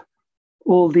adding up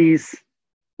all these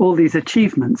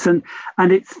achievements, and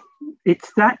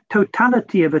it's that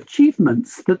totality of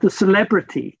achievements that the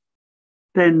celebrity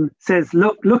then says,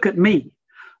 look at me,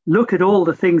 look at all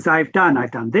the things I've done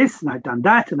this and I've done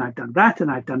that and I've done that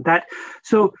and I've done that.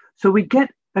 So we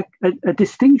get a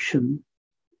distinction,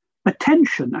 a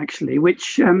tension actually,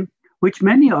 which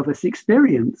many of us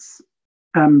experience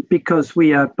because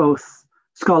we are both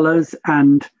scholars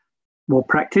and more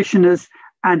practitioners,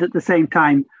 and at the same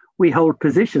time we hold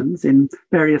positions in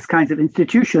various kinds of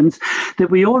institutions,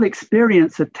 that we all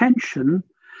experience a tension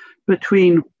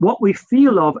between what we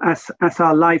feel of as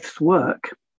our life's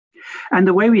work and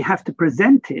the way we have to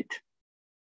present it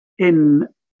in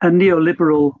a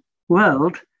neoliberal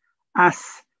world as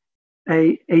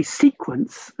a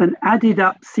sequence, an added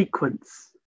up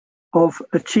sequence of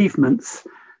achievements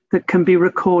that can be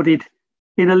recorded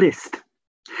in a list.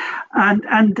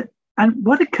 And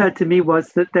what occurred to me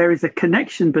was that there is a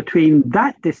connection between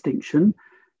that distinction,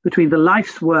 between the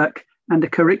life's work and the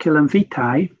curriculum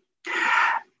vitae,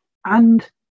 and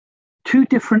two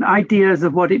different ideas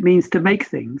of what it means to make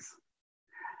things.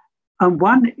 And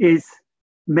one is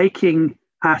making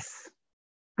as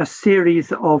a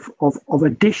series of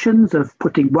additions, of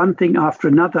putting one thing after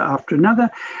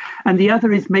another, and the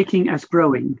other is making as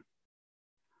growing.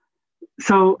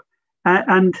 So,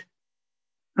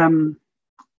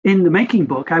 in the making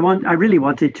book, I really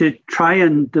wanted to try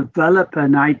and develop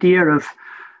an idea of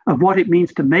what it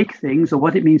means to make things or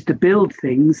what it means to build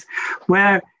things,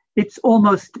 where it's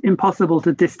almost impossible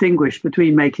to distinguish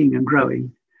between making and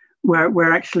growing,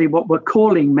 where actually what we're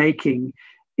calling making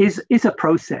is a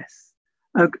process,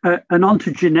 an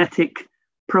ontogenetic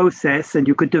process, and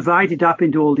you could divide it up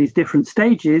into all these different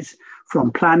stages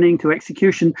from planning to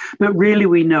execution, but really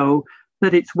we know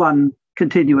that it's one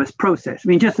continuous process. I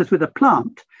mean, just as with a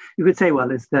plant, you could say, well,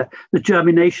 there's the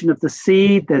germination of the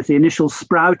seed, there's the initial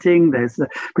sprouting, there's the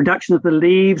production of the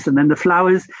leaves, and then the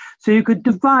flowers. So you could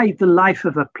divide the life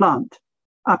of a plant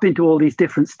up into all these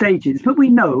different stages. But we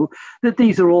know that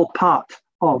these are all part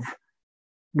of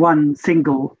one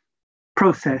single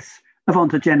process of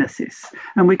ontogenesis.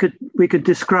 And we could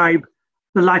describe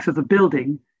the life of a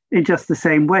building in just the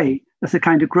same way as a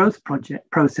kind of growth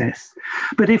process.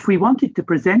 But if we wanted to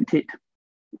present it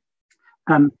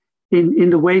in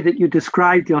the way that you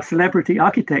described your celebrity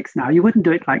architects now, you wouldn't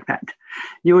do it like that.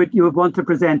 You would want to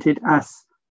present it as,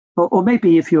 or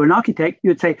maybe if you're an architect,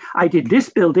 you'd say, I did this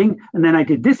building, and then I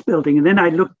did this building, and then I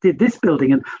did this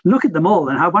building, and look at them all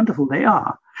and how wonderful they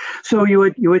are. So you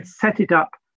would set it up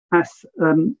as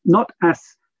not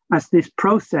as this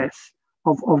process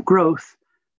of growth,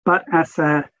 but as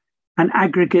an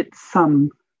aggregate sum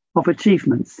of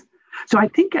achievements. So I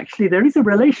think actually there is a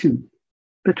relation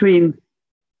between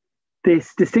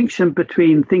this distinction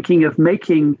between thinking of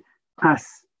making as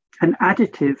an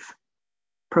additive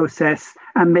process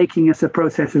and making as a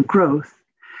process of growth,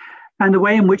 and the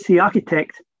way in which the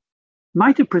architect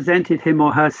might have presented him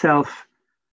or herself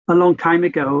a long time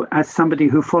ago as somebody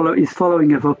who is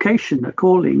following a vocation, a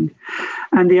calling,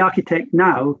 and the architect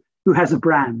now who has a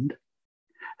brand,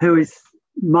 who is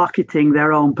marketing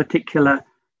their own particular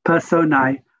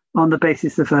personae on the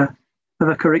basis of a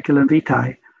curriculum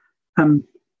vitae.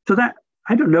 So that,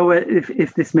 I don't know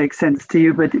if this makes sense to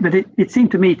you, but it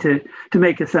seemed to me to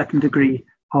make a certain degree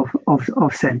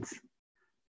of sense.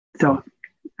 So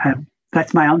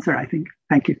that's my answer, I think.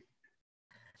 Thank you.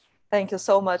 Thank you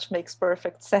so much. Makes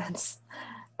perfect sense.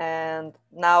 And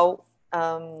now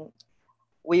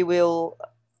we will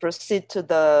proceed to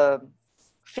the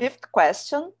fifth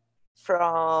question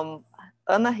from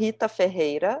Ana Rita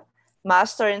Ferreira,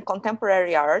 Master in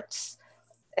Contemporary Arts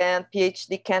and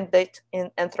PhD candidate in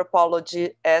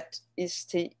Anthropology at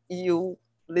STU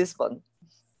Lisbon.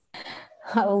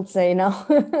 I will say now.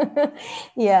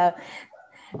 Yeah.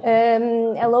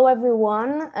 Hello,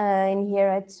 everyone in here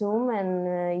at Zoom and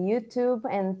YouTube,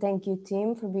 and thank you,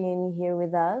 Tim, for being here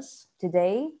with us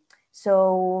today.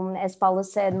 So, as Paulo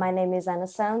said, my name is Ana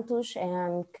Santos,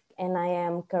 and I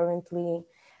am currently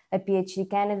a PhD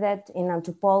candidate in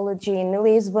Anthropology in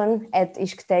Lisbon at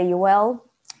STU,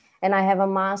 and I have a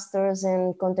master's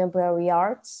in Contemporary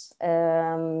Arts.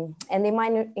 And in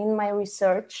my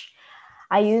research,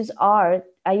 I use art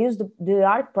the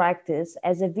art practice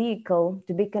as a vehicle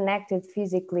to be connected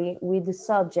physically with the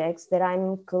subjects that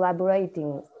I'm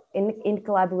collaborating in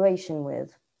collaboration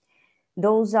with.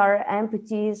 Those are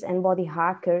amputees and body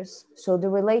hackers. So the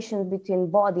relation between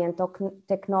body and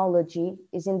technology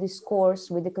is in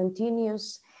discourse with the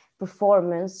continuous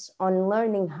performance on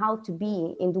learning how to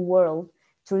be in the world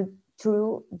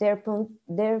through their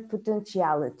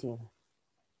potentiality.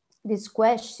 This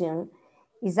question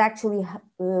is actually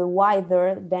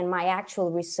wider than my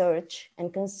actual research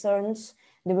and concerns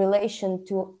the relation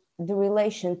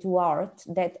to art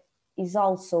that is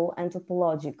also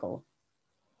anthropological.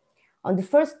 On the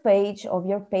first page of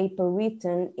your paper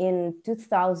written in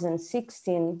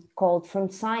 2016 called From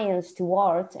Science to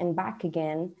Art and Back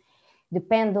Again, the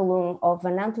pendulum of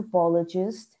an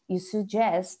anthropologist, you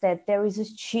suggest that there is a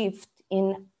shift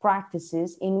in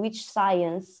practices in which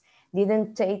science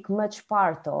didn't take much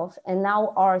part of, and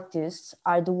now artists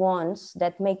are the ones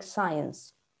that make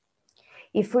science.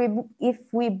 If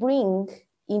we bring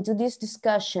into this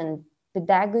discussion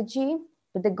pedagogy,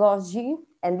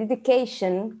 and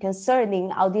dedication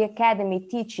concerning how the academy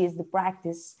teaches the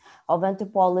practice of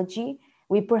anthropology,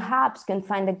 we perhaps can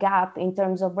find a gap in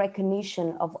terms of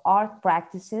recognition of art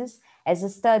practices as a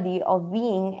study of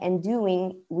being and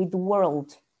doing with the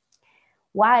world.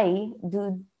 Why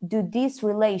do these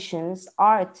relations,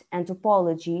 art,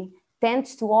 anthropology, tend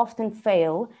to often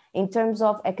fail in terms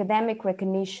of academic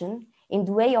recognition in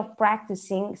the way of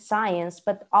practicing science,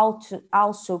 but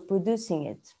also producing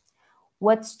it?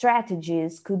 What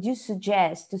strategies could you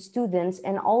suggest to students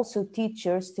and also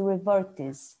teachers to revert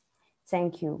this?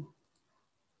 Thank you.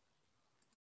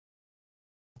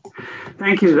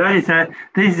 Thank you.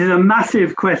 This is a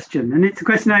massive question, and it's a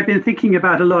question I've been thinking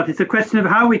about a lot. It's a question of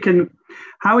how we can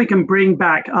bring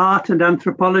back art and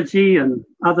anthropology and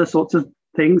other sorts of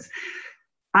things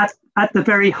at the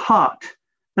very heart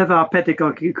of our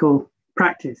pedagogical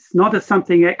practice, not as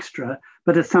something extra,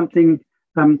 but as something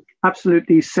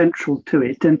absolutely central to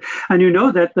it. And you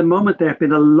know that at the moment there have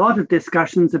been a lot of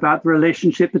discussions about the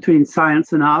relationship between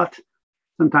science and art.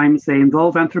 Sometimes they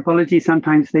involve anthropology,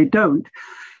 sometimes they don't.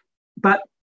 But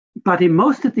in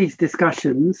most of these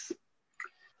discussions,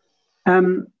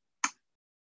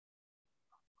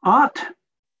 art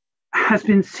has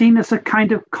been seen as a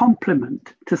kind of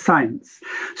complement to science,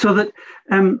 so that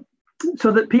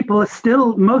people are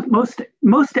still,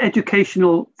 most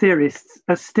educational theorists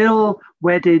are still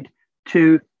wedded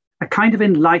to a kind of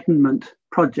enlightenment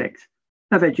project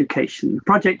of education, a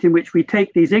project in which we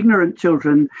take these ignorant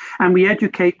children and we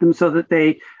educate them so that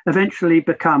they eventually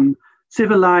become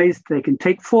civilized, they can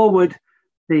take forward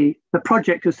the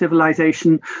project of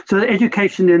civilization. So that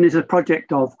education then is a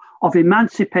project of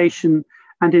emancipation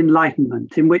and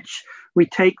enlightenment, in which we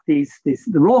take the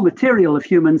raw material of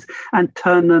humans and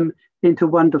turn them into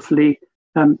wonderfully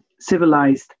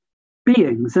civilized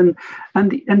beings. And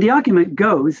the argument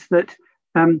goes that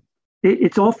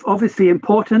it's obviously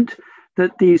important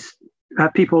that these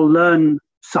people learn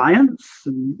science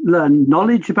and learn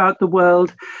knowledge about the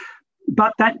world,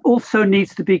 but that also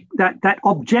needs to be that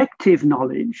objective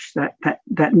knowledge,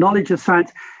 that knowledge of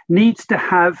science needs to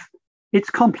have its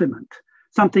complement,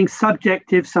 something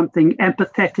subjective, something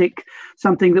empathetic,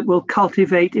 something that will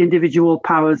cultivate individual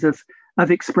powers of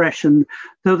expression,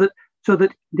 so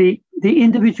that the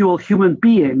individual human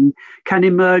being can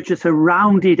emerge as a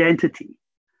rounded entity,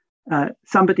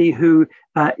 somebody who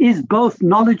is both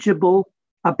knowledgeable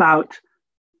about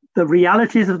the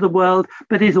realities of the world,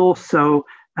 but is also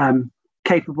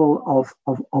capable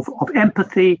of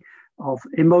empathy, of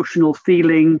emotional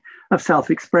feeling, of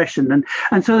self-expression.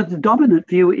 And so the dominant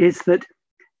view is that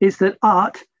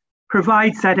art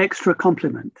provides that extra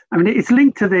complement. I mean, it's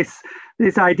linked to this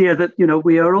idea that, you know,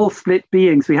 we are all split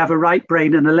beings. We have a right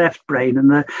brain and a left brain, and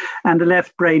the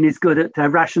left brain is good at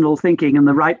rational thinking, and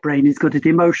the right brain is good at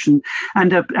emotion.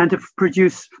 And to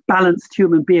produce balanced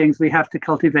human beings, we have to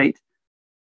cultivate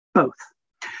both.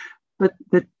 But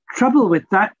the trouble with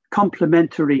that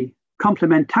complementarity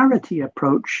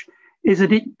approach is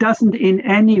that it doesn't in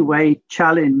any way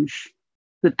challenge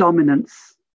the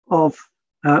dominance of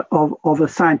a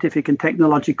scientific and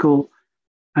technological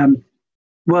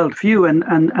worldview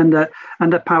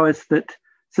and the powers that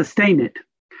sustain it.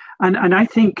 And I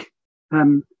think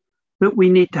that we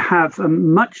need to have a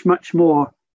much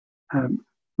more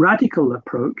radical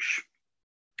approach,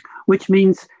 which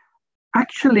means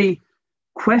actually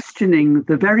questioning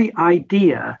the very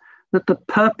idea that the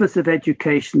purpose of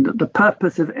education, that the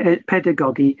purpose of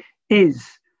pedagogy is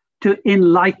to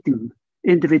enlighten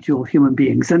individual human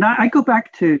beings. And I go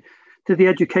back to to the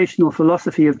educational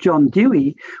philosophy of John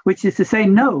Dewey, which is to say,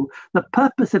 no, the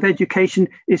purpose of education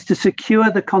is to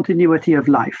secure the continuity of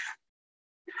life.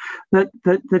 That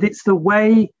it's the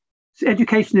way,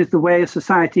 education is the way a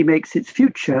society makes its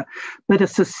future, but a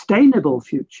sustainable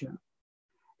future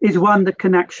is one that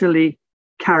can actually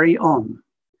carry on.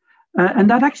 And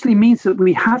that actually means that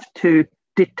we have to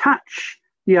detach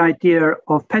the idea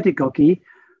of pedagogy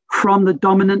from the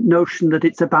dominant notion that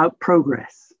it's about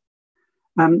progress.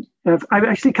 I've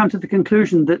actually come to the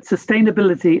conclusion that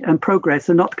sustainability and progress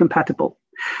are not compatible.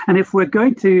 And if we're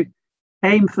going to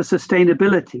aim for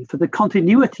sustainability, for the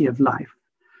continuity of life,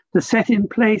 to set in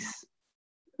place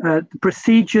the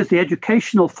procedures, the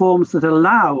educational forms that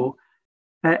allow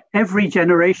every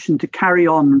generation to carry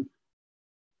on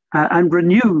and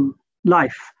renew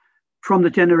life from the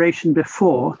generation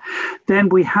before, then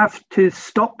we have to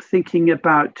stop thinking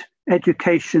about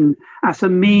education as a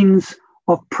means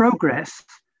of progress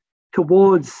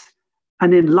towards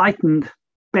an enlightened,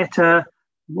 better,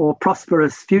 more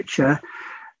prosperous future,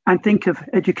 and think of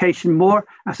education more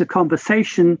as a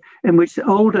conversation in which the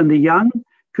old and the young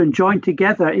can join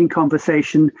together in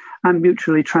conversation and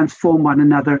mutually transform one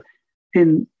another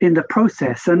in the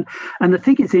process. And the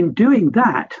thing is, in doing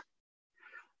that,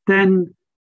 then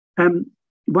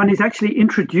one is actually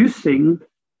introducing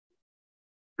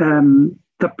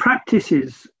the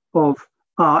practices of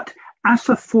art as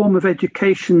a form of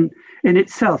education in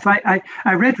itself. I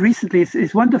read recently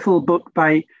this wonderful book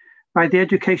by the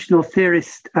educational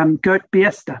theorist Gert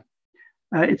Biester.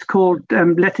 It's called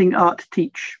Letting Art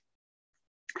Teach.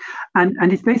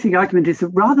 And his basic argument is that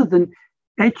rather than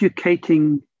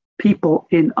educating people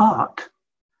in art,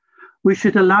 we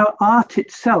should allow art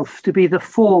itself to be the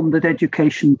form that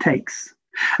education takes.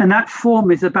 And that form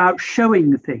is about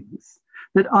showing things,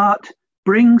 that art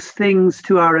brings things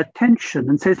to our attention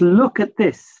and says, look at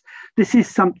this. This is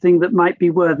something that might be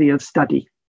worthy of study.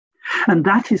 And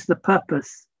that is the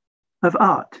purpose of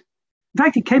art. In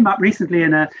fact, it came up recently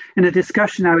in a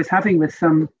discussion I was having with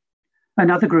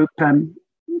another group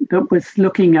that was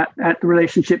looking at the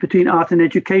relationship between art and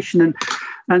education.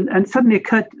 And suddenly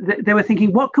occurred that they were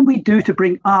thinking, what can we do to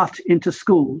bring art into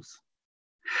schools?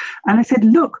 And I said,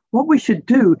 look, what we should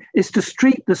do is to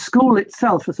treat the school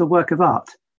itself as a work of art,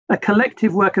 a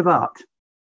collective work of art.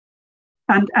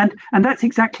 And that's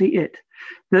exactly it.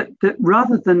 That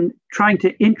rather than trying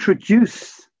to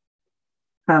introduce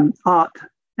art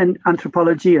and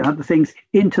anthropology and other things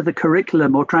into the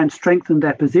curriculum or try and strengthen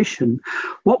their position,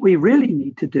 what we really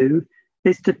need to do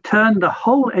is to turn the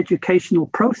whole educational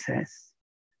process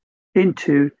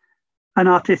into an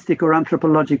artistic or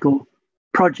anthropological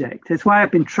project. It's why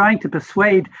I've been trying to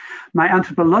persuade my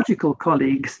anthropological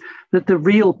colleagues that the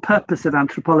real purpose of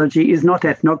anthropology is not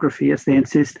ethnography, as they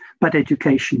insist, but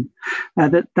education.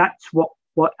 That's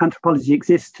what anthropology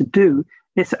exists to do.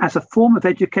 It's as a form of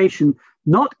education,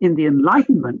 not in the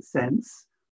Enlightenment sense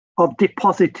of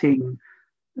depositing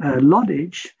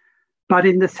knowledge, but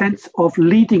in the sense of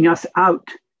leading us out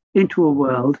into a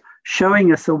world,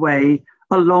 showing us a way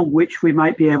along which we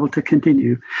might be able to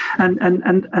continue.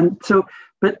 And so,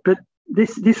 but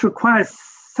this requires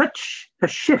such a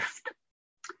shift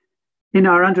in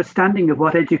our understanding of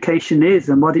what education is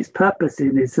and what its purpose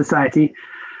in society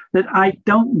that I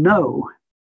don't know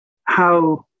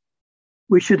how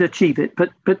we should achieve it.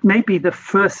 But maybe the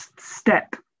first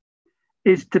step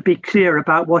is to be clear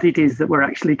about what it is that we're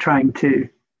actually trying to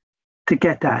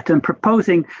get at, and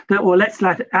proposing that, well, let's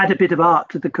add a bit of art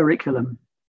to the curriculum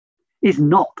is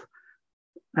not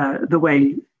the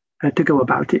way to go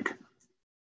about it.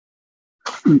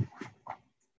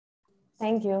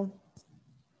 Thank you.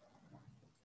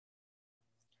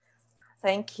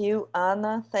 Thank you,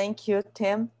 Anna. Thank you,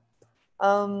 Tim.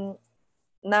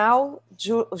 Now,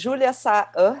 Julia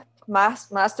Saar,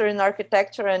 Master in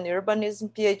Architecture and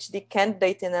Urbanism, PhD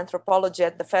candidate in Anthropology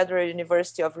at the Federal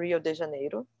University of Rio de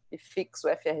Janeiro, IFIX,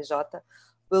 UFRJ,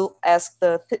 will ask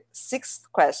the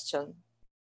sixth question.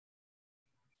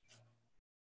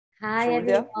 Hi,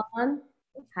 Julia. everyone.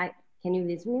 Hi, can you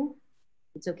listen me?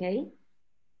 It's okay?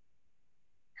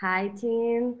 Hi,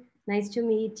 Tim. Nice to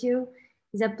meet you.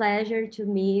 It's a pleasure to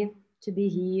me to be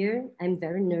here. I'm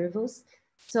very nervous.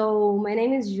 So my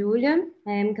name is Julia.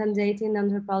 I am candidate in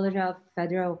Anthropology of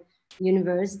Federal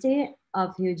University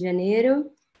of Rio de Janeiro,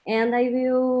 and I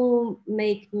will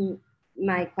make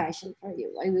my question for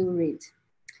you. I will read.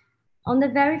 On the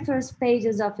very first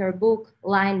pages of your book,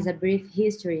 Lines, A Brief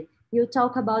History, you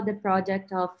talk about the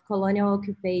project of colonial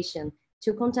occupation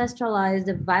to contextualize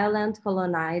the violent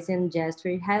colonizing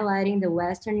gesture, highlighting the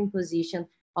Western imposition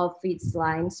of its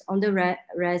lines on the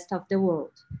rest of the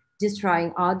world,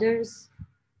 destroying others,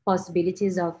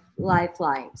 possibilities of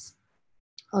lifelines.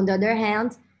 On the other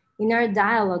hand, in our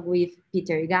dialogue with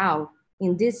Peter Gao,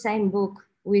 in this same book,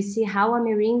 we see how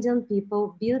Amerindian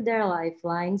people build their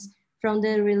lifelines from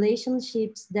the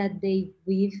relationships that they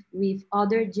weave with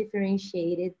other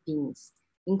differentiated beings,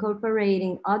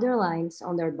 incorporating other lines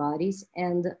on their bodies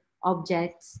and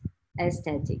objects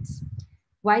aesthetics.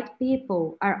 White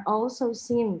people are also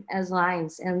seen as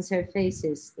lines and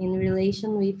surfaces in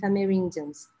relation with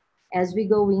Amerindians, as we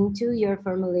go into your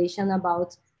formulation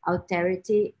about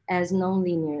alterity as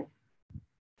nonlinear.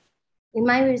 In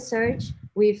my research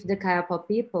with the Kayapo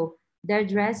people, their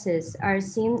dresses are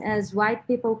seen as white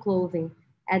people clothing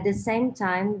at the same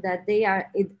time that they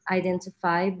are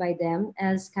identified by them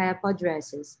as Kayapo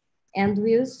dresses, and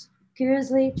was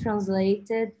curiously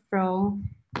translated from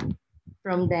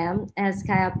them as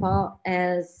Kayapo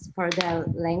as for their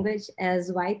language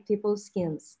as white people's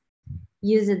skins,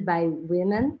 used by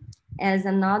women as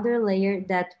another layer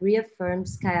that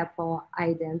reaffirms Kayapo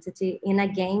identity in a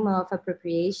game of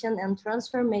appropriation and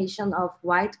transformation of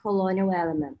white colonial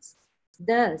elements.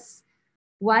 Thus,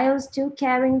 while still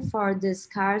caring for the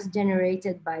scars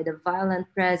generated by the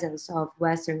violent presence of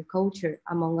Western culture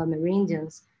among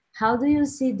Amerindians, how do you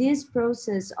see this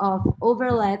process of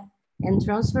overlap and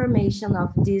transformation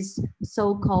of these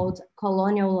so-called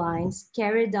colonial lines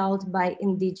carried out by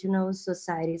indigenous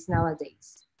societies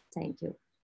nowadays? Thank you.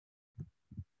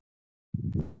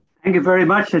 Thank you very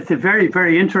much. It's a very,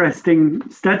 very interesting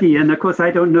study. And of course, I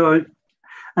don't know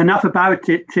enough about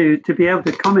it to be able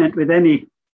to comment with any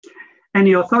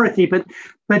authority, but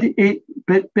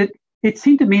it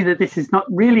seemed to me that this is not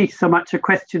really so much a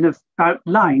question about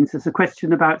lines as a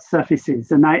question about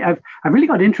surfaces. And I've really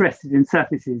got interested in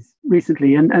surfaces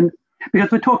recently, and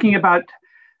because we're talking about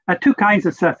two kinds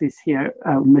of surface here,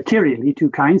 materially, two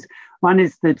kinds. One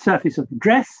is the surface of the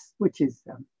dress, which is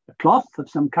a cloth of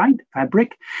some kind,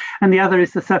 fabric, and the other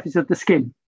is the surface of the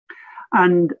skin.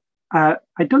 And I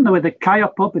don't know whether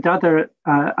Kayapo, but other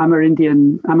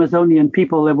Amazonian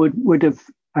people would have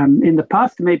in the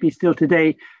past, maybe still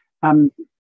today,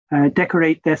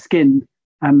 decorate their skin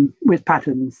with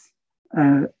patterns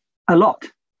a lot.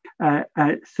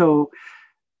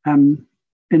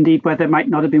 Indeed, where they might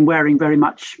not have been wearing very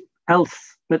much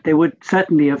else, but they would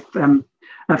certainly have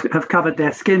covered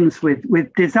their skins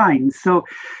with designs. So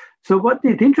what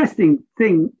the interesting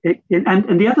thing,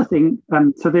 and the other thing,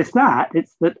 so there's that,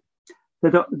 it's that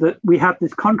we have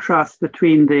this contrast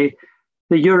between the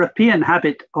European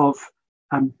habit of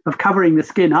covering the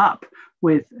skin up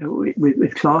with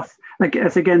cloth,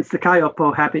 as against the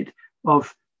Kayapo habit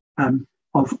of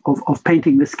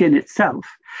painting the skin itself.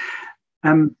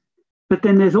 But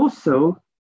then there's also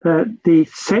the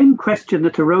same question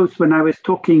that arose when I was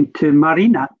talking to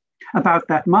Marina about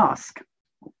that mask,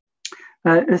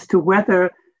 as to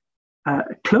whether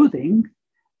clothing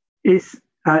is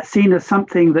seen as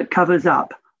something that covers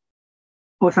up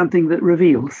or something that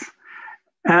reveals.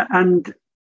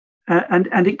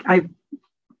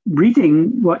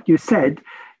 Reading what you said,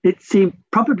 it seemed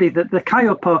probably that the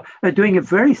Kayapo are doing a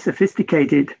very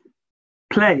sophisticated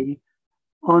play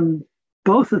on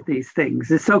both of these things.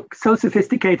 It's so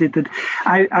sophisticated that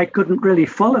I couldn't really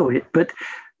follow it, but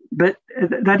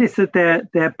that is that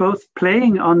they're both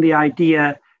playing on the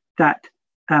idea that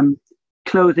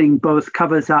clothing both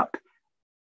covers up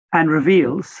and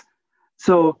reveals.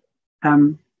 So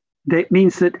that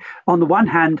means that on the one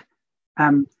hand,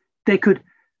 they could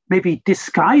maybe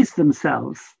disguise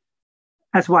themselves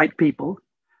as white people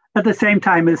at the same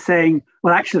time as saying,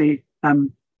 well, actually,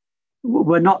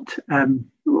 we're not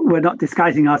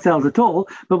disguising ourselves at all,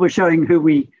 but we're showing who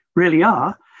we really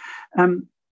are.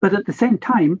 But at the same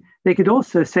time, they could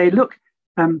also say, look,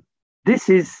 this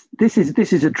is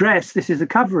a dress, this is a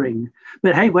covering.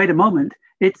 But hey, wait a moment,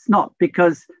 it's not,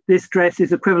 because this dress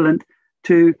is equivalent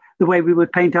to the way we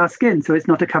would paint our skin, so it's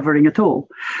not a covering at all.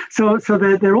 So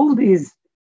there are all these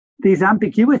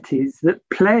ambiguities that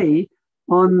play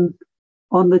on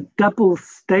the double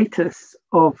status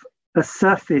of a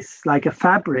surface like a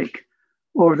fabric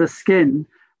or the skin,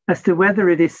 as to whether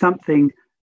it is something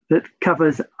that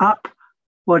covers up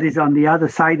what is on the other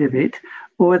side of it,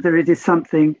 or whether it is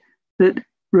something that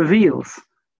reveals,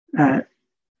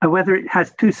 whether it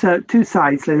has two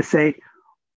sides, let us say,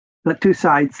 two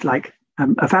sides like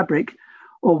a fabric,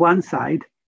 or one side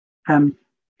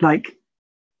like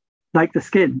the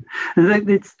skin. And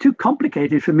it's too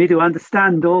complicated for me to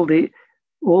understand all the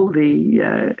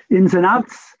ins and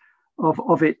outs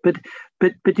of it. But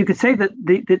you could say that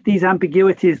these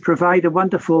ambiguities provide a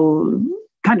wonderful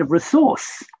kind of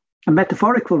resource, a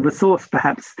metaphorical resource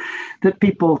perhaps, that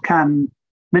people can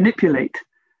manipulate,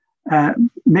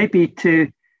 maybe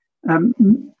to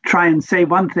try and say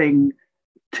one thing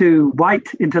to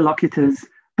white interlocutors,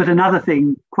 but another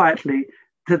thing quietly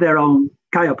to their own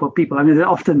Kayapa people. I mean,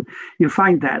 often you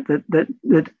find that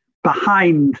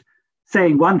behind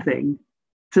saying one thing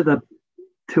to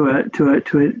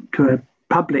a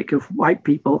public of white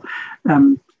people,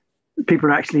 people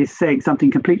are actually saying something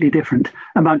completely different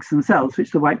amongst themselves,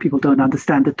 which the white people don't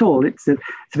understand at all. It's a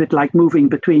bit like moving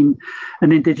between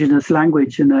an indigenous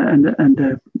language and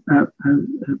the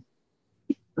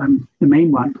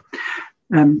main one.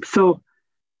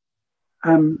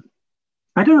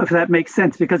 I don't know if that makes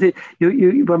sense, because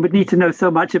one would need to know so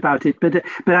much about it. But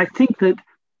I think that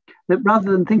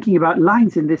rather than thinking about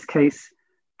lines in this case,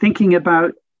 thinking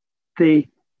about the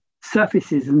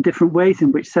surfaces and different ways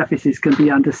in which surfaces can be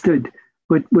understood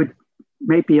would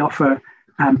maybe offer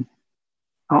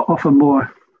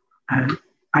more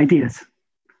ideas.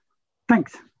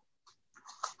 Thanks.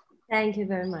 Thank you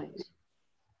very much.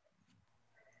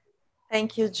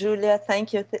 Thank you, Julia.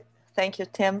 Thank you,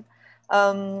 Tim.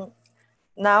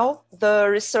 Now, the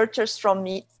researchers from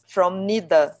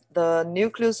NIDA, the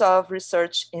Nucleus of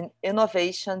Research in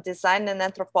Innovation, Design and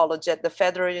Anthropology at the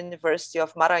Federal University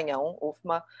of Maranhão,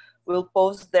 UFMA, will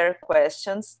pose their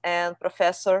questions, and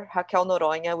Professor Raquel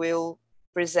Noronha will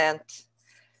present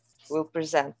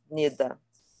NIDA.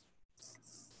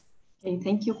 Okay,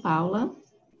 thank you, Paula.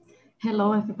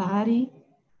 Hello, everybody.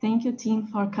 Thank you, Tim,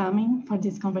 for coming for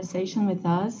this conversation with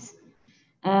us.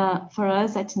 For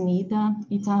us at NIDA,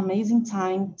 it's an amazing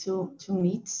time to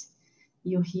meet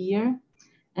you here.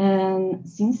 And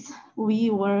since we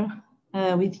were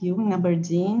with you in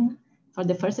Aberdeen for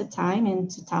the first time in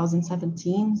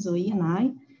 2017, Zoe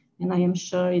and I am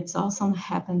sure it's also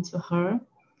happened to her,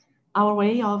 our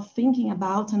way of thinking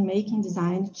about and making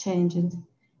design changed.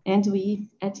 And we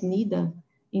at NIDA,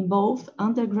 in both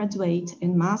undergraduate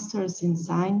and masters in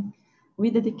design, we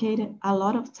dedicated a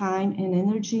lot of time and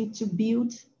energy to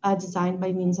build a design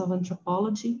by means of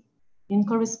anthropology in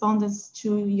correspondence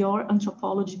to your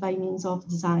anthropology by means of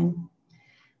design.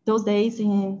 Those days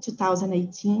in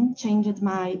 2018 changed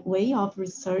my way of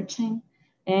researching,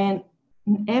 and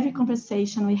in every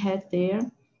conversation we had there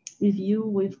with you,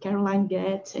 with Caroline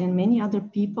Gett and many other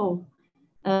people,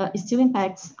 it still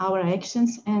impacts our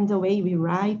actions and the way we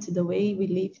write, the way we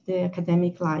live the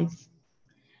academic life.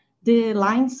 The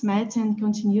lines met and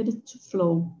continued to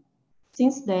flow.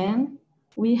 Since then,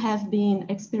 we have been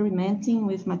experimenting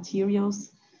with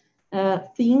materials,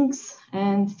 things,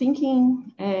 and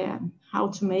thinking how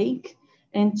to make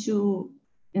and to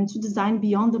design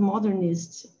beyond the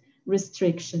modernist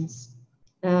restrictions,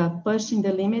 pushing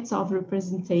the limits of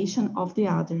representation of the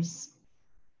others,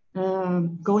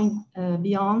 going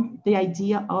beyond the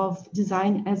idea of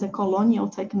design as a colonial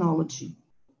technology.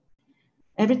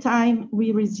 Every time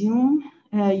we resume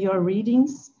your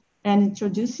readings and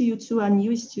introduce you to a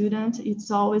new student,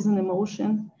 it's always an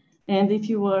emotion, and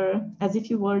as if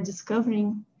you were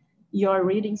discovering your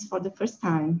readings for the first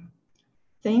time.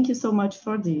 Thank you so much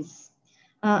for this.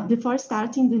 Before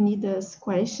starting the NIDA's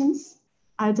questions,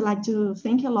 I'd like to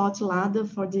thank a lot Lada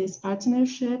for this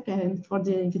partnership and for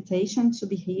the invitation to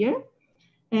be here,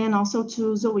 and also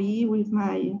to Zoe with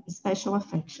my special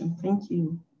affection. Thank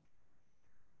you.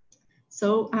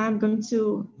 So I'm going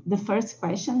to the first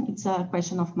question. It's a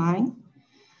question of mine.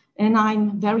 And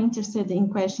I'm very interested in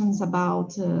questions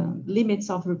about limits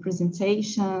of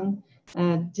representation,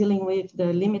 dealing with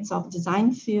the limits of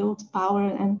design field, power,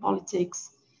 and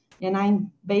politics. And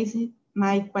I'm basing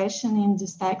my question in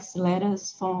this text,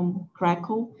 letters from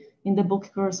Krakow, in the book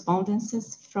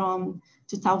Correspondências from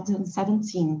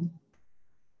 2017.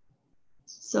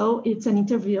 So it's an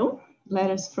interview,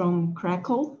 letters from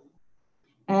Krakow.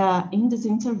 In this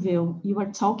interview, you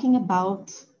are talking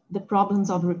about the problems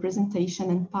of representation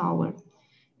and power.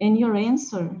 And your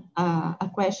answer, a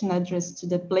question addressed to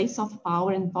the place of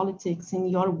power and politics in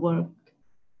your work.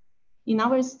 In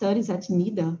our studies at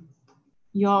NIDA,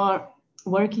 your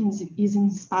work is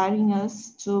inspiring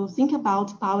us to think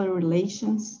about power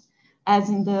relations as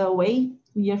in the way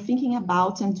we are thinking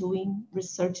about and doing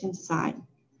research in design.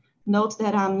 Note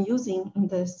that I'm using in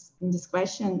this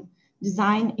question,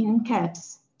 design in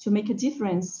caps, to make a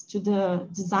difference to the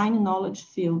design knowledge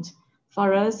field.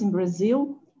 For us in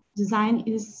Brazil, design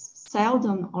is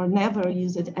seldom or never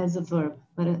used as a verb,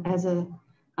 but as a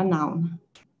noun.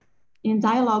 In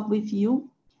dialogue with you,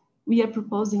 we are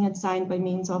proposing a design by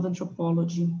means of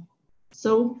anthropology.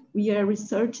 So we are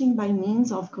researching by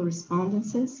means of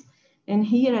correspondences. And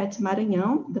here at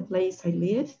Maranhão, the place I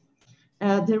live,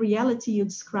 the reality you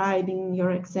describe in your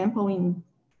example in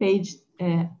page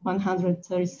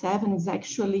 137 is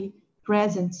actually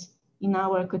present in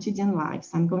our quotidian lives.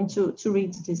 I'm going to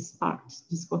read this part,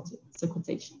 this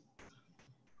quotation.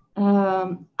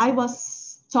 I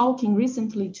was talking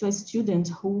recently to a student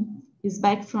who is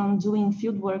back from doing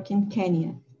fieldwork in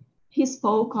Kenya. He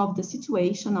spoke of the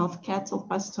situation of cattle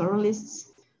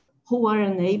pastoralists who were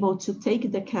unable to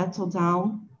take the cattle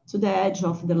down to the edge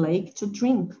of the lake to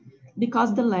drink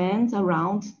because the land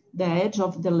around the edge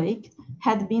of the lake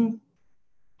had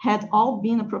all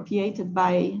been appropriated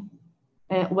by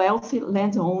wealthy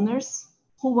landowners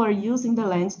who were using the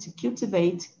land to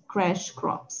cultivate cash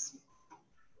crops.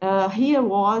 Here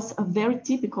was a very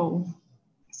typical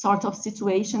sort of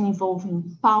situation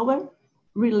involving power,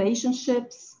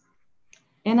 relationships,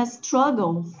 and a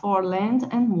struggle for land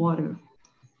and water.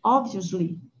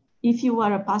 Obviously, if you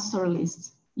are a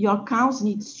pastoralist, your cows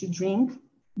need to drink,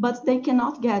 but they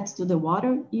cannot get to the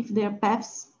water if their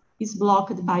paths is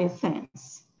blocked by a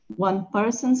fence. One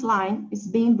person's line is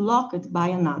being blocked by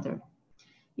another.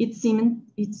 It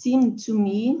seemed to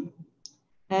me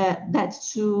that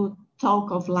to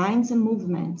talk of lines and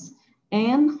movements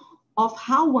and of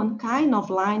how one kind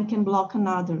of line can block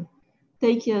another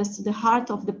take us to the heart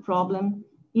of the problem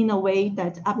in a way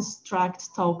that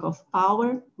abstract talk of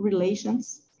power,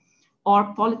 relations,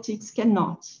 or politics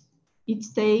cannot. It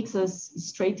takes us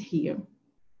straight here.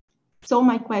 So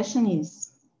my question is,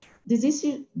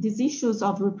 these issues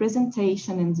of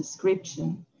representation and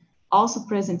description, also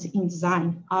present in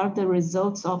design, are the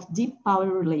results of deep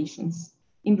power relations.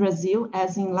 In Brazil,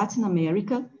 as in Latin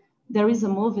America, there is a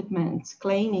movement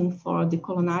claiming for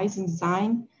decolonizing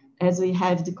design, as we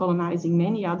have decolonizing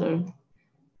many other,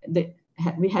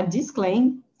 we have this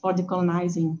claim for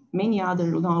decolonizing many other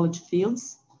knowledge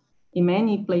fields in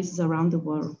many places around the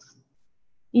world.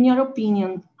 In your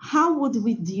opinion, how would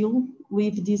we deal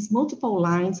with these multiple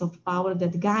lines of power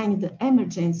that guide the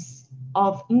emergence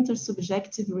of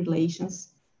intersubjective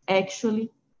relations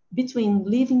actually between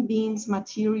living beings,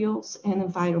 materials, and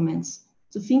environments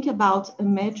to think about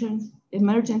emergent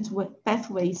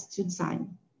pathways to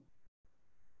design?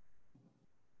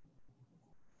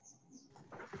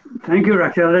 Thank you,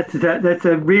 Raquel. That's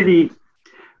a really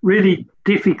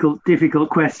difficult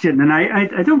question, and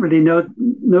I don't really know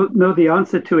the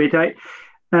answer to it.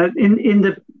 In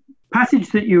the passage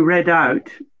that you read out,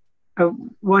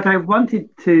 what I wanted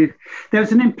to, there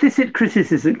was an implicit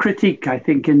critique, I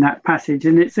think, in that passage,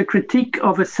 and it's a critique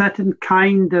of a certain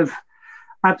kind of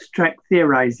abstract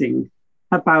theorizing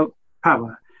about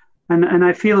power, and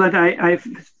I feel that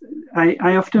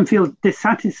I often feel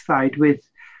dissatisfied with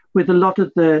a lot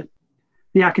of the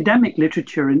academic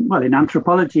literature, in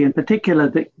anthropology in particular,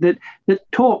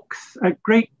 that talks a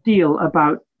great deal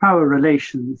about power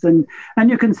relations, and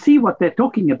you can see what they're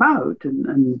talking about,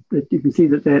 and you can see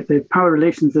that the power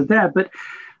relations are there.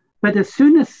 But as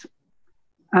soon as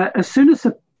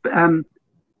a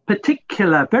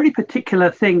very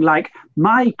particular thing like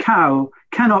my cow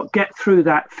cannot get through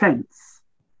that fence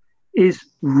is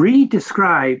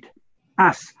re-described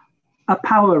as a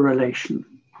power relation,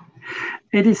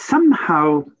 it is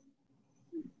somehow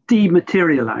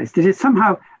dematerialized. It is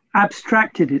somehow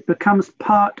abstracted. It becomes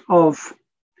part of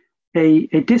a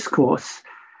discourse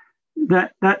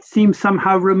that seems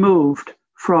somehow removed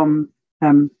from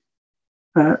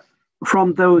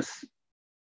those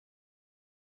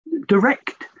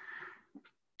direct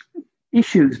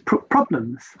issues,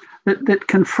 problems that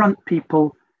confront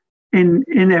people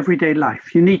in everyday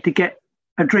life. You need to get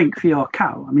a drink for your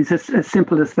cow. I mean, it's as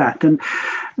simple as that. And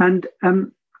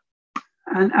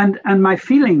my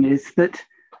feeling is that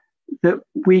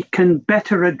we can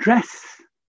better address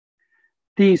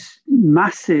these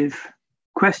massive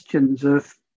questions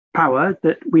of power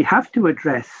that we have to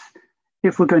address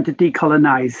if we're going to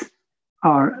decolonize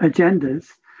our agendas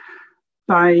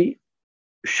by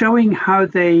showing how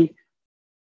they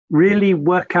really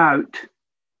work out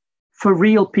for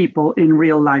real people in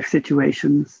real life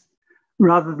situations,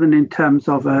 rather than in terms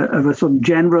of a sort of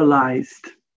generalized,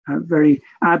 very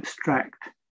abstract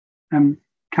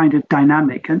kind of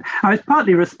dynamic. And I was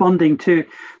partly responding to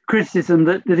criticism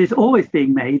that is always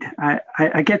being made.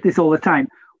 I get this all the time.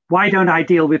 Why don't I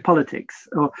deal with politics?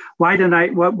 Or why don't I,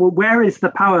 where is the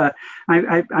power?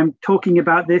 I'm talking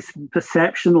about this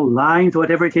perceptional lines,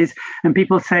 whatever it is, and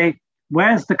people say,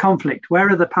 where's the conflict? Where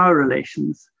are the power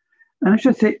relations? And I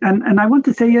should say, and I want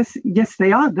to say, yes,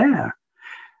 they are there.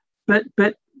 But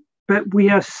we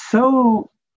are so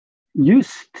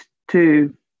used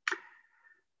to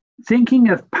thinking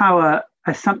of power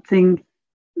as something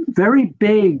very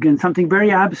big and something very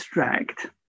abstract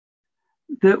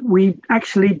that we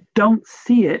actually don't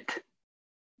see it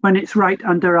when it's right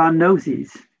under our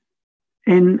noses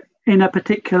in a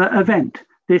particular event.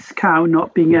 this cow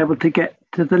not being able to get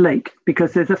to the lake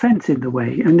because there's a fence in the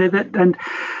way, and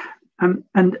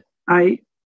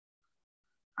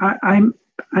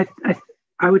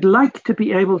I would like to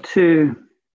be able to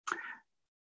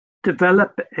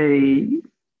develop a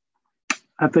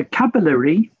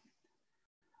vocabulary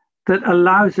that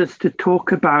allows us to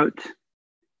talk about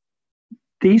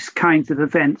these kinds of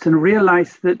events and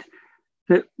realize that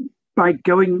by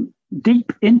going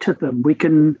deep into them, we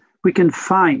can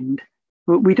find.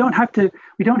 We don't have to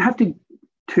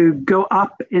go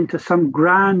up into some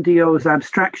grandiose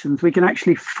abstractions. We can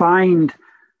actually find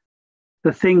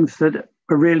the things that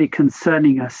are really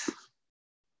concerning us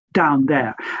down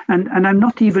there. And I'm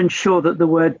not even sure that the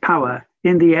word power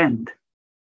in the end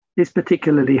is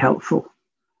particularly helpful,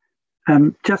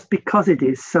 just because it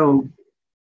is so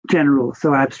general,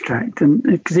 so abstract, and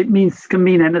because it can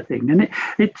mean anything. And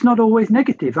it's not always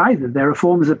negative either. There are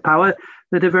forms of power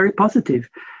that are very positive.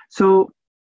 So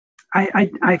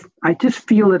I just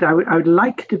feel that I would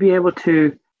like to be able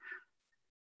to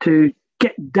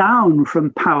get down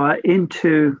from power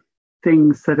into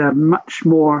things that are much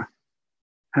more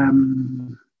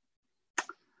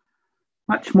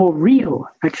real,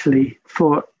 actually,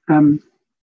 for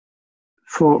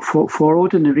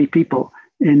ordinary people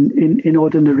in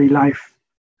ordinary life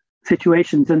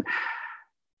situations, and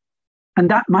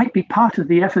that might be part of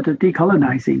the effort of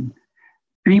decolonizing.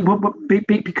 I mean,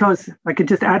 because I could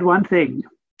just add one thing.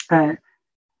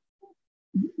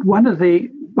 One of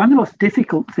the most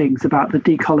difficult things about the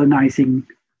decolonizing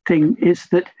thing is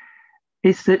that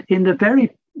in the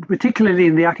very, particularly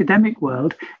in the academic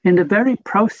world, in the very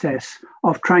process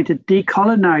of trying to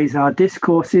decolonize our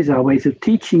discourses, our ways of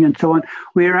teaching and so on,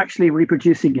 we're actually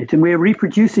reproducing it. And we're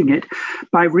reproducing it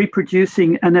by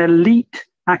reproducing an elite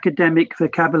academic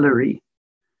vocabulary,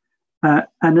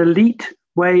 an elite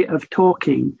way of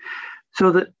talking,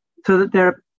 so that there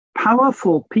are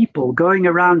powerful people going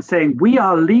around saying, we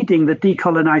are leading the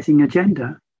decolonizing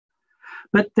agenda,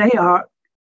 but they are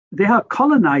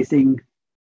colonizing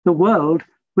the world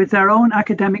with their own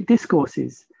academic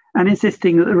discourses and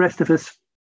insisting that the rest of us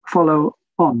follow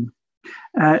on.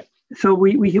 So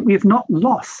we've not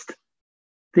lost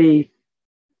the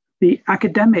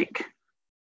academic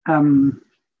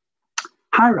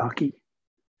hierarchy,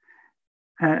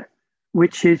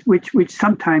 which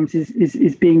sometimes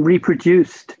is being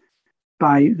reproduced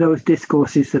by those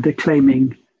discourses that are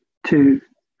claiming to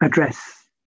address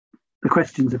the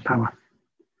questions of power.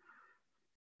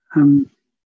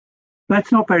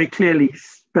 That's not very clearly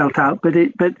spelt out, but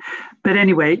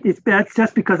anyway, that's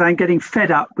just because I'm getting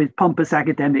fed up with pompous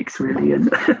academics, really, and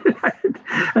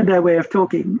and their way of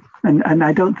talking, and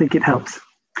I don't think it helps.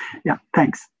 Yeah,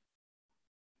 thanks.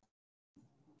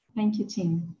 Thank you,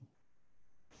 Tim.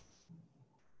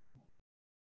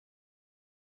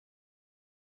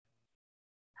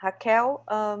 Raquel,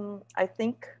 I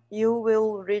think you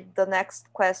will read the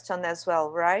next question as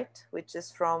well, right? Which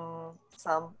is from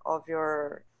some of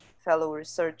your fellow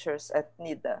researchers at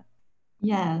NIDA.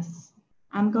 Yes,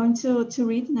 I'm going to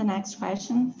read the next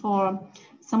question for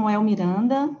Samuel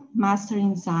Miranda, Master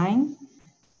in Design,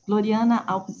 Gloriana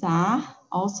Alpizar,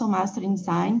 also Master in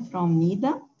Design from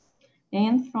NIDA,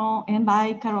 and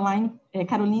by Caroline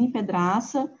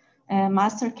Pedraça,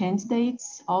 Master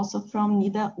Candidates, also from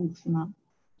NIDA UFMA.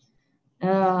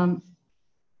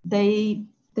 They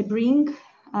bring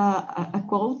a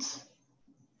quote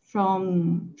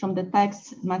from the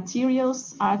text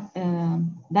Materials are,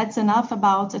 That's Enough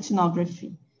About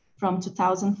Ethnography from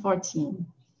 2014.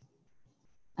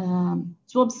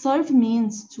 To observe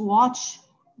means to watch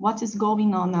what is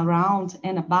going on around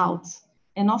and about,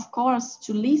 and of course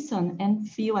to listen and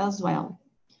feel as well.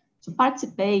 To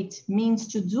participate means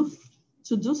to do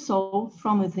so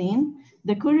from within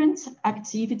the current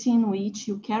activity in which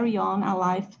you carry on a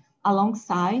life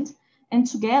alongside and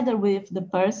together with the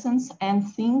persons and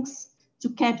things to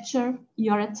capture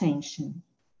your attention.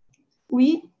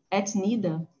 We at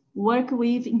NIDA work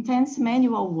with intense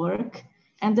manual work,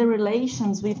 and the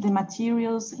relations with the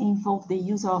materials involve the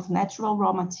use of natural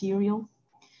raw material.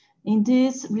 In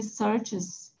these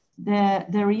researches,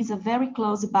 there is a very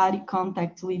close body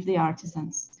contact with the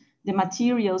artisans. The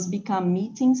materials become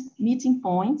meeting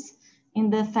points in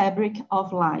the fabric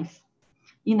of life,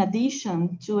 in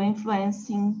addition to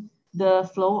influencing the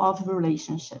flow of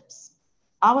relationships.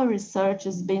 Our research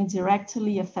has been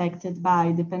directly affected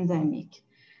by the pandemic,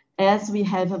 as we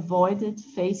have avoided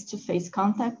face-to-face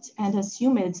contact and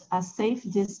assumed a safe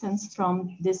distance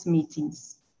from these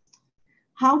meetings.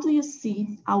 How do you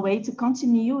see a way to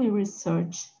continue your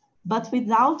research, but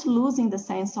without losing the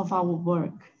sense of our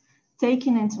work,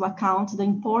 taking into account the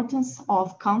importance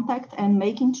of contact and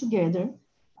making together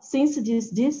since this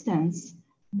distance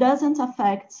doesn't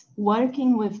affect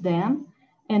working with them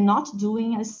and not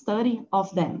doing a study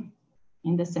of them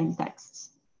in the same texts.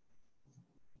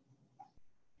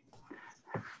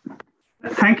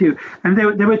 Thank you. And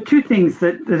there were two things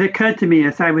that occurred to me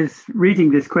as I was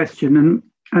reading this question.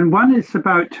 And one is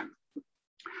about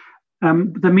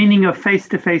the meaning of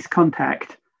face-to-face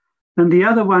contact. And the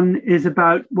other one is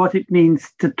about what it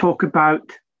means to talk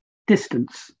about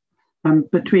distance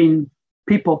between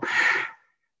people.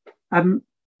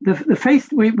 The face,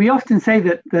 we often say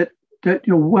that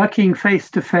you're working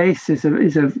face-to-face is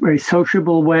a very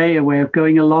sociable way, a way of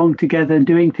going along together and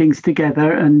doing things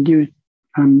together. And you,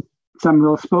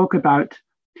 Samuel, spoke about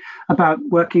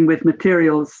working with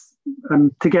materials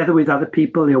together with other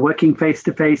people. You're working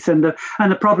face-to-face, and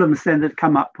the problems then that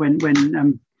come up when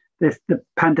the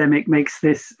pandemic makes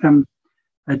this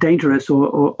dangerous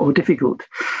or difficult.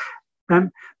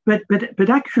 But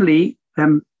actually,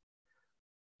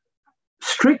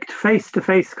 strict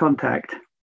face-to-face contact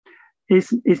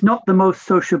is not the most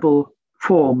sociable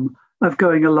form of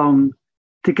going along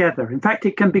together. In fact,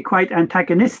 it can be quite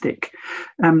antagonistic.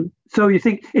 So you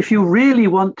think, if you really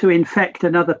want to infect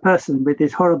another person with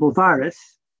this horrible virus,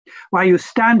 why, you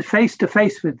stand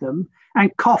face-to-face with them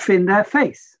and cough in their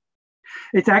face.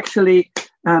 It's actually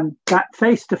that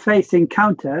face-to-face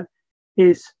encounter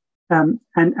is, and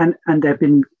there have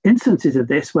been instances of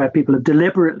this where people have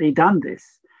deliberately done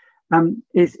this,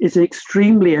 is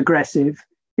extremely aggressive,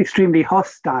 extremely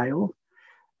hostile,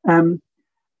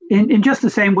 in just the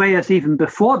same way as even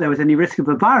before there was any risk of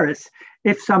a virus.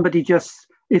 If somebody just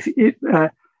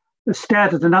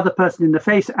stared at another person in the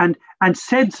face and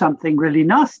said something really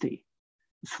nasty,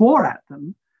 swore at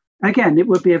them, again, it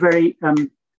would be a very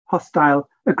hostile,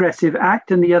 aggressive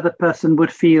act, and the other person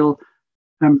would feel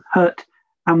hurt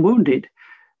and wounded.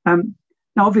 Now,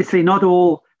 obviously, not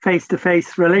all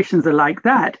face-to-face relations are like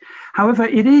that. However,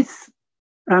 it is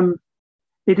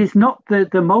not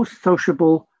the most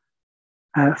sociable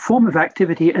form of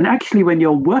activity. And actually, when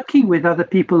you're working with other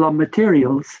people on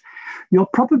materials, you're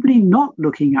probably not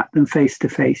looking at them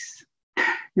face-to-face.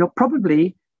 You're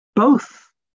probably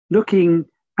both looking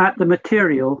at the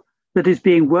material that is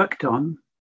being worked on,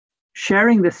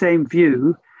 sharing the same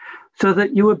view, so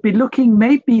that you would be looking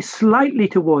maybe slightly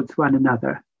towards one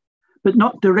another, but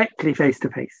not directly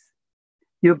face-to-face.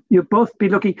 You'll both be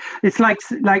looking. It's like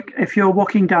if you're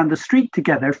walking down the street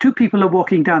together, if two people are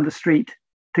walking down the street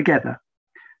together,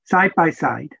 side by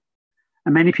side,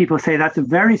 and many people say that's a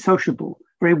very sociable,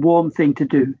 very warm thing to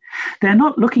do. They're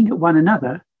not looking at one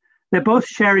another. They're both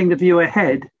sharing the view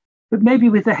ahead, but maybe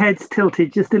with the heads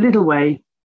tilted just a little way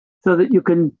so that you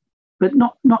can, but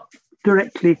not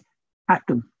directly at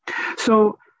them.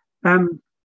 So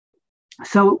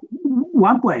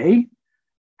one way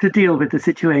to deal with the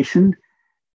situation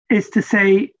is to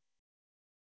say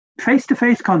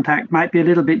face-to-face contact might be a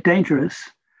little bit dangerous,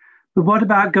 but what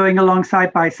about going along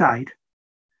side by side,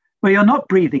 where you're not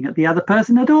breathing at the other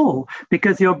person at all,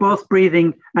 because you're both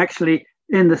breathing actually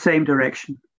in the same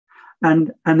direction.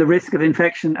 And the risk of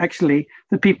infection, actually,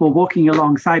 for people walking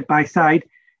along side by side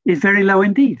is very low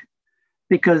indeed,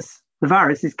 because the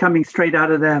virus is coming straight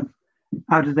out of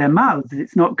their mouths.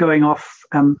 It's not going off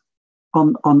on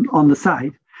the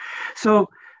side. So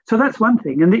that's one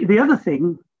thing. And the other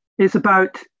thing is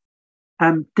about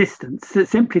distance. So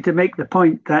simply to make the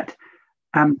point that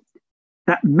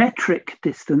that metric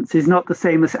distance is not the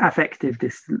same as affective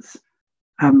distance.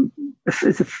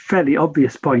 It's a fairly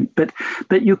obvious point, but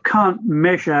you can't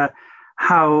measure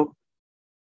how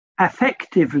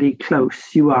affectively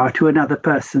close you are to another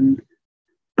person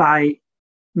by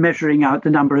measuring out the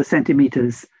number of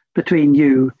centimeters between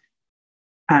you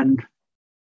and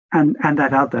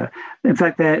that other. In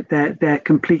fact, they're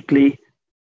completely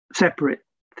separate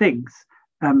things.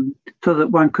 So that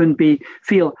one can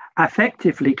feel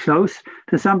affectively close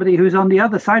to somebody who's on the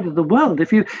other side of the world.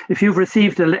 If you've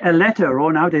received a letter,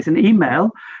 or nowadays an email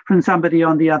from somebody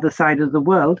on the other side of the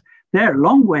world, they're a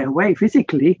long way away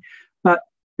physically, but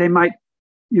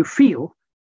you feel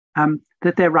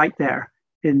that they're right there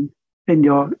in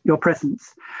your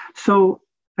presence. So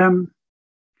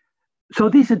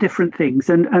these are different things,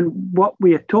 and what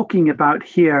we are talking about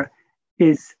here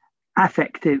is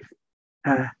affective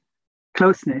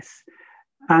closeness,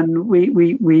 and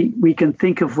we can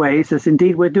think of ways, as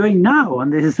indeed we're doing now on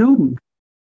this Zoom,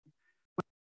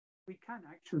 we can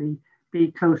actually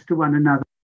be close to one another,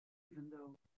 even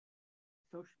though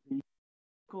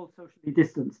socially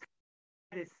distanced.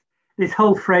 This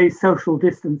whole phrase social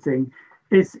distancing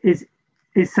is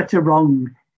such a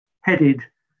wrong-headed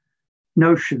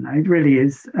notion. It really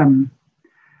is.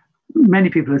 many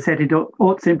people have said it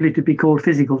ought simply to be called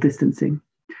physical distancing,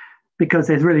 because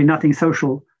there's really nothing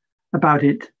social about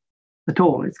it at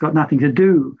all. It's got nothing to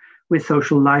do with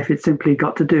social life. It's simply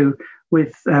got to do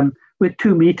with 2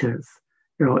 meters.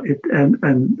 You know,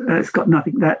 it's got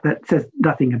nothing that says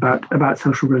nothing about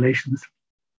social relations.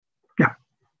 Yeah.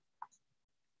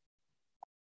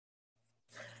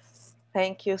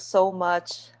 Thank you so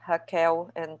much,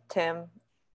 Raquel and Tim.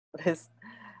 This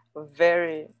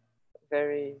very,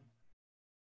 very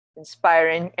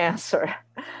inspiring answer.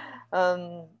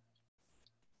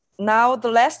 Now, the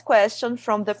last question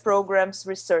from the program's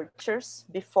researchers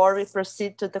before we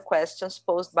proceed to the questions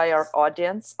posed by our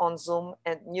audience on Zoom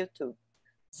and YouTube.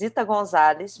 Zita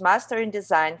Gonzalez, Master in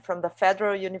Design from the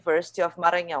Federal University of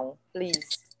Maranhão,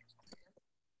 please.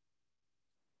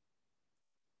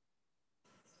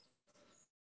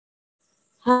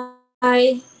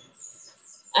 Hi,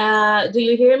 do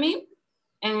you hear me?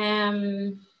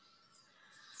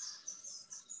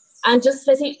 I'm just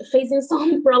facing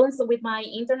some problems with my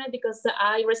internet because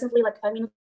I recently, like 5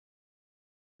 minutes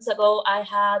ago, I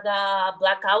had a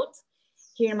blackout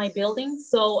here in my building.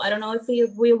 So I don't know if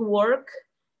it will work,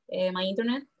 my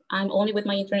internet. I'm only with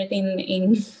my internet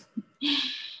in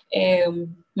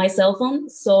my cell phone.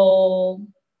 So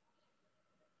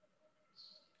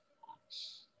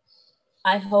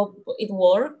I hope it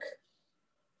works.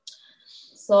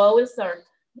 So I will start.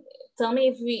 Tell me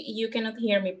if you cannot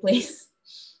hear me, please.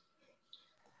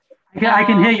 I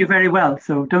can hear you very well,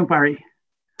 so don't worry.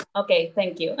 Okay,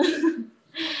 thank you.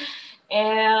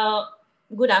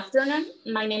 Good afternoon.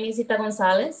 My name is Zita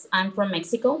Gonzalez. I'm from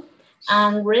Mexico.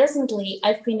 And recently,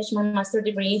 I finished my master's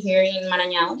degree here in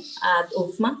Maranhão at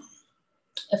UFMA.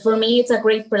 For me, it's a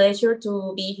great pleasure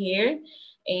to be here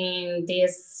in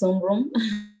this Zoom room.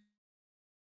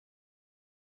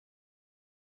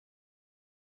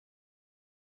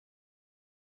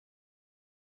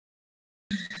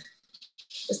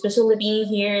 Especially being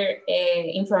here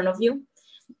in front of you,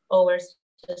 our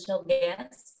special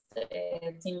guest,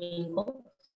 Tim Ingold.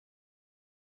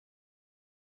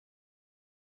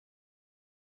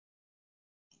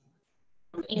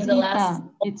 Zita,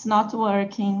 it's not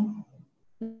working.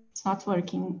 It's not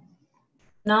working.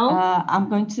 No? I'm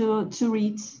going to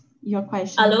read your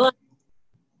question. Hello?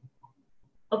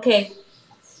 Okay.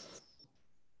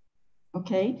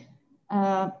 Okay.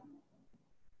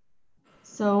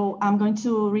 So I'm going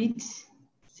to read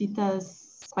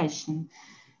Zita's question.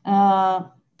 I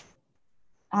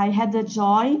had the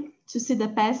joy to see the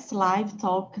past live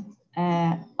talk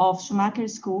of Schumacher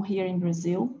School here in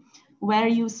Brazil, where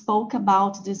you spoke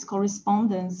about this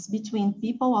correspondence between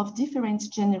people of different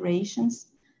generations,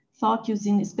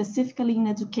 focusing specifically in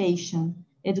education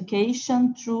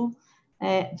through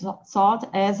thought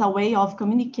as a way of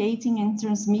communicating and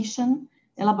transmission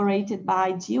elaborated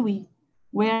by Dewey,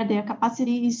 where their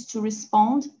capacity is to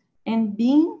respond and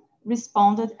being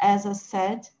responded as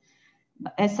said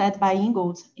by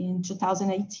Ingold in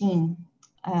 2018,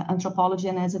 Anthropology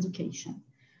and as Education,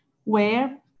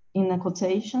 where, in a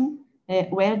quotation,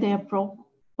 where their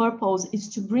purpose is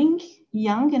to bring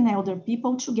young and elder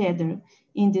people together.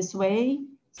 In this way,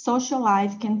 social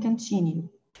life can continue.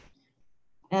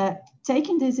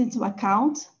 Taking this into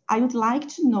account, I would like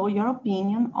to know your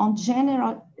opinion on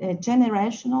generational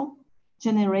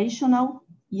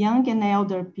young and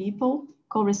elder people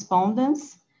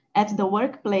correspondence at the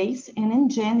workplace and in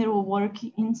general work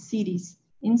in cities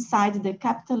inside the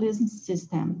capitalism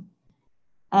system.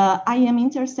 I am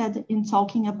interested in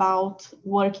talking about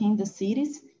work in the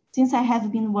cities since I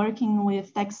have been working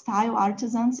with textile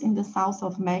artisans in the south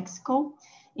of Mexico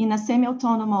in a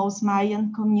semi-autonomous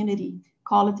Mayan community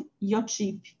called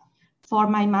Yochip for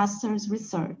my master's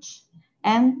research.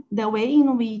 And the way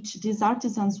in which these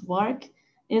artisans work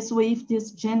is with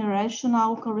this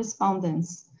generational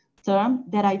correspondence term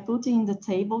that I put in the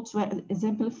table to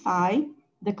exemplify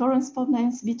the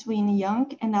correspondence between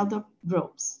young and elder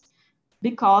groups,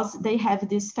 because they have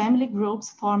these family groups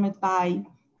formed by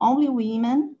only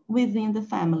women within the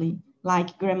family,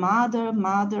 like grandmother,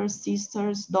 mother,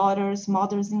 sisters, daughters,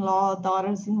 mothers-in-law,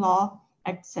 daughters-in-law,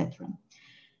 etc.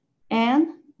 And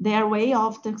their way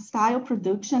of textile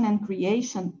production and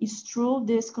creation is through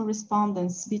this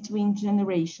correspondence between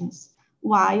generations,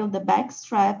 while the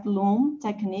backstrap loom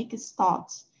technique is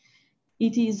taught.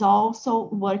 It is also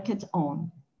worked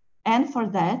on. And for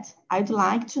that, I'd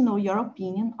like to know your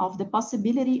opinion of the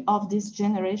possibility of this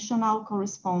generational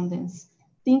correspondence,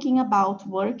 thinking about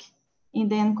work in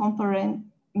the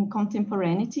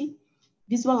contemporaneity,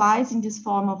 visualizing this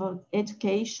form of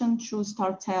education through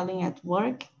storytelling at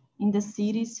work in the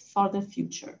cities for the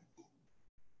future.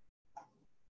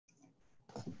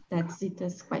 That's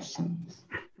Zita's question.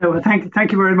 So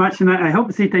thank you very much, and I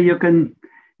hope, Zita, you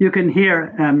can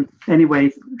hear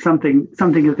anyway something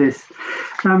of this.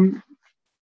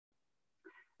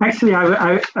 Actually,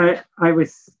 I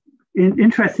was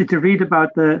interested to read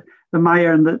about the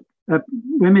Maya and the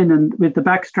women and with the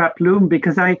backstrap loom,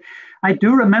 because I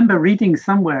do remember reading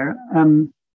somewhere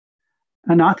an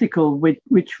article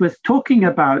which was talking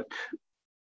about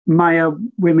Maya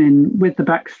women with the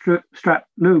backstrap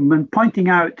loom and pointing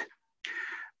out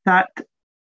that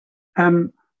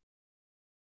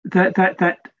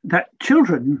that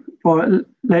children or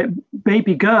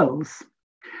baby girls,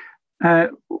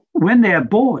 when they are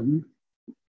born,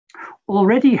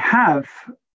 already have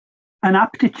an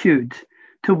aptitude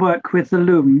to work with the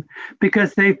loom,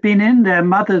 because they've been in their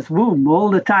mother's womb all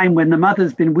the time when the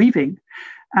mother's been weaving,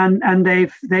 and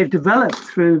they've developed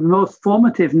through the most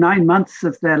formative 9 months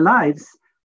of their lives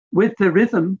with the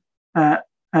rhythm of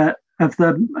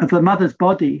the mother's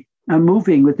body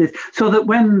moving with this, so that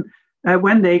when they're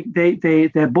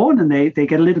born and they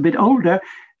get a little bit older,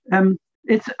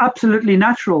 it's absolutely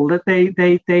natural that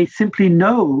they simply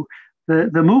know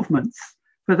the movements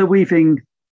for the weaving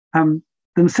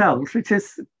themselves, which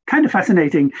is kind of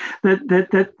fascinating. That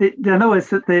there knows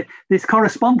that this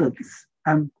correspondence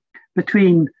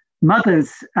between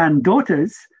mothers and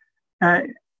daughters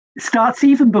starts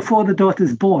even before the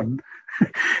daughter's born,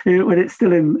 when it's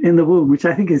still in the womb, which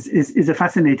I think is a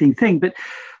fascinating thing. But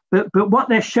what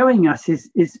they're showing us is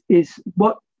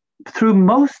what, through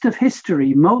most of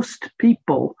history, most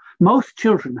people, most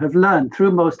children have learned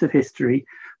through most of history,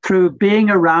 through being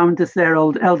around as their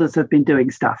old elders have been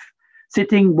doing stuff,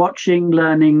 sitting, watching,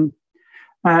 learning,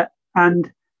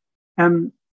 and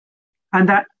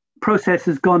that process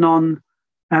has gone on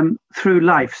through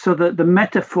life. So that the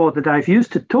metaphor that I've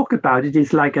used to talk about it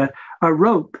is like a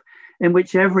rope, in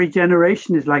which every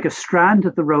generation is like a strand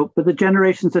of the rope, but the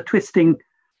generations are twisting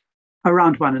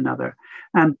around one another.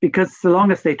 And because so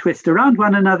long as they twist around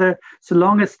one another, so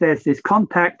long as there's this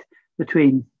contact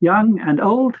between young and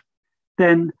old,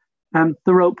 then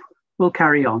the rope will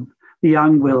carry on. The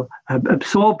young will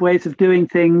absorb ways of doing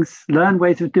things, learn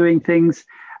ways of doing things,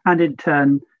 and in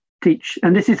turn teach.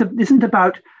 And this isn't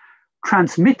about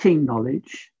transmitting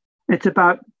knowledge. It's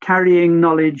about carrying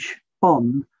knowledge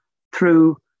on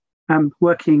through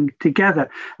working together.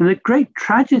 And the great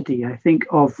tragedy, I think,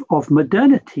 of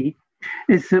modernity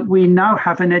is that we now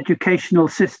have an educational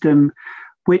system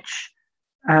which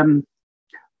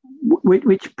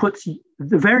puts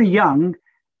the very young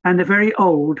and the very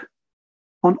old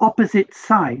on opposite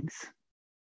sides.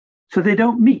 So they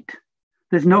don't meet.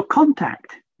 There's no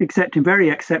contact, except in very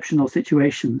exceptional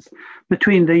situations,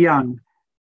 between the young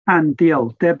and the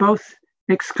old. They're both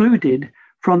excluded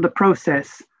from the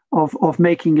process of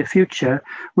making a future,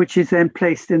 which is then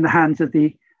placed in the hands of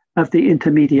the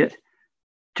intermediate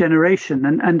generation.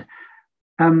 And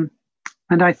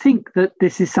I think that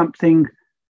this is something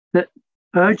that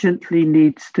urgently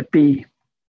needs to be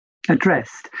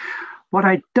addressed. What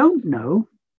I don't know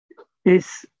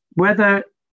is whether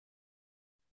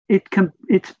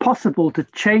it's possible to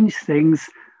change things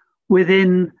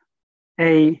within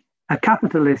a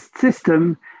capitalist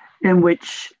system in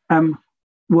which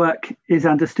work is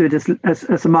understood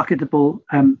as a marketable,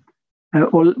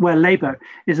 or where labor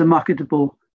is a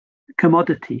marketable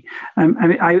commodity. I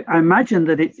mean, I imagine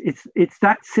that it's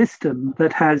that system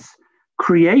that has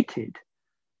created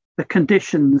the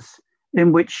conditions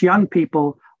in which young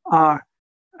people are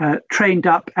trained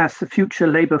up as the future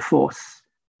labor force,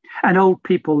 and old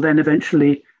people then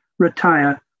eventually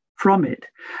retire from it.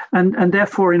 And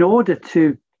therefore, in order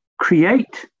to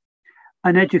create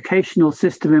an educational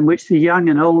system in which the young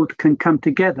and old can come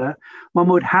together, one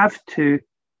would have to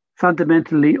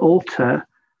fundamentally alter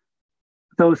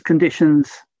those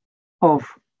conditions of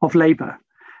labor.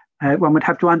 One would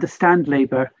have to understand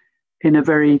labor in a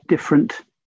very different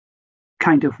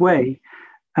kind of way.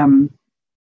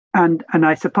 And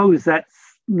I suppose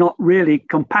that's not really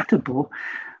compatible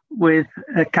with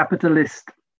a capitalist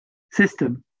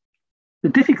system. The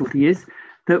difficulty is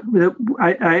that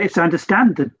I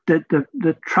understand that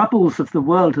the troubles of the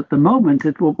world at the moment,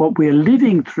 what we're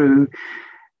living through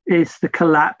is the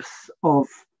collapse of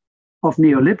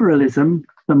neoliberalism,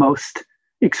 the most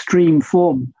extreme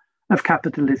form of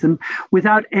capitalism,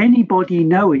 without anybody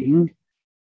knowing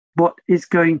what is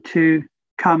going to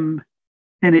come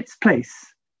in its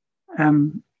place.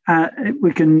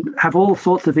 We can have all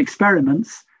sorts of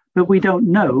experiments, but we don't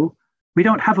know, we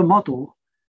don't have a model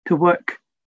to work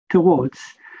towards.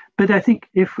 But I think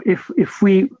if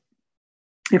we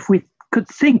could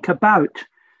think about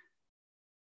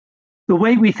the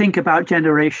way we think about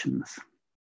generations,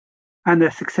 and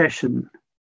their succession,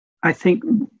 I think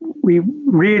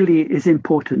really is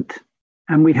important.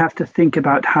 And we have to think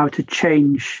about how to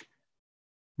change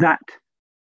that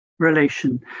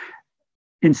relation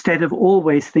instead of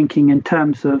always thinking in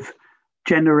terms of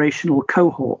generational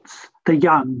cohorts, the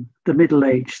young, the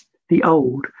middle-aged, the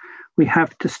old. We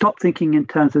have to stop thinking in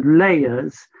terms of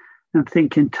layers and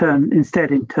think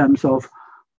instead in terms of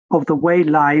the way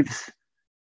lives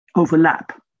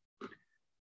overlap.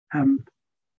 And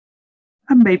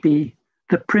maybe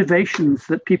the privations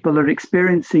that people are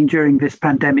experiencing during this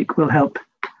pandemic will help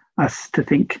us to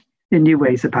think in new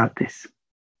ways about this.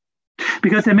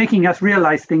 Because they're making us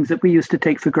realize things that we used to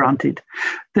take for granted,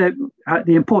 the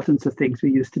importance of things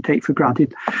we used to take for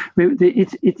granted.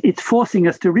 It's forcing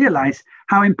us to realize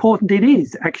how important it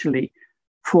is actually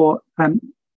for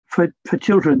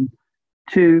children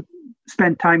to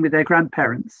spend time with their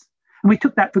grandparents. And we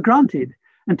took that for granted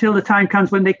until the time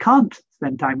comes when they can't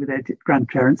spend time with their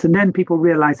grandparents, and then people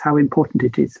realize how important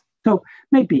it is. So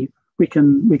maybe we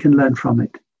can learn from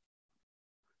it.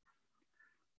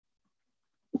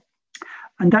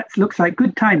 And that looks like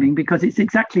good timing because it's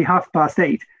exactly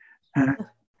 8:30.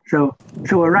 So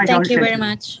we're right on. Thank you very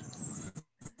much.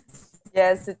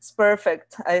 Yes, it's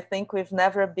perfect. I think we've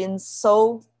never been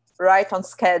so right on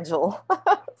schedule.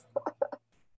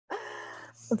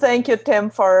 Thank you, Tim,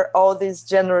 for all these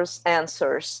generous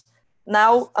answers.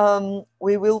 Now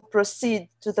we will proceed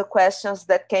to the questions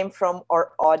that came from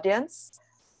our audience.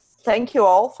 Thank you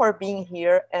all for being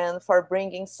here and for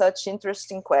bringing such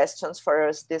interesting questions for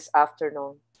us this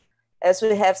afternoon. As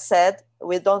we have said,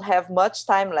 we don't have much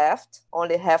time left,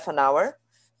 only half an hour.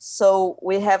 So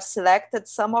we have selected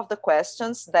some of the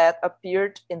questions that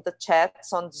appeared in the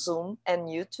chats on Zoom and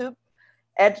YouTube,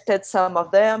 edited some of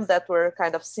them that were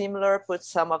kind of similar, put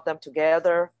some of them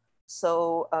together.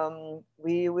 So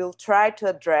we will try to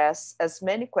address as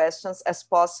many questions as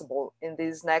possible in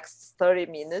these next 30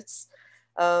 minutes.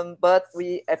 But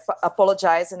we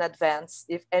apologize in advance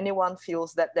if anyone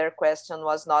feels that their question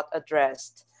was not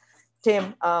addressed.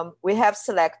 Tim, we have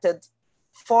selected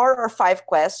 4 or 5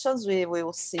 questions. We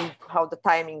will see how the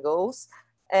timing goes.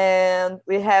 And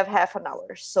we have half an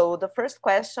hour. So the first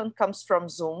question comes from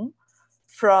Zoom,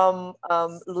 from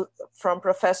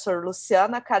Professor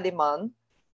Luciana Kalimann.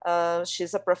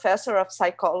 She's a professor of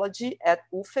psychology at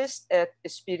UFES at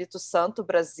Espírito Santo,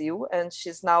 Brazil, and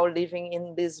she's now living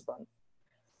in Lisbon.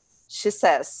 She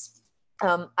says,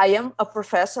 I am a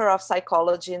professor of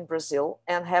psychology in Brazil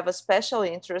and have a special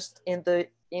interest in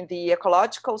the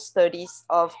ecological studies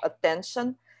of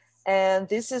attention, and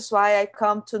this is why I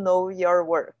come to know your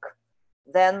work.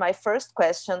 Then my first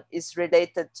question is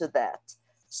related to that.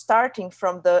 Starting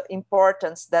from the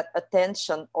importance that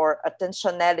attention or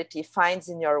attentionality finds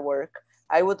in your work,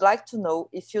 I would like to know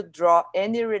if you draw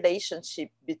any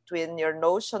relationship between your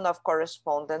notion of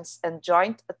correspondence and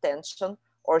joint attention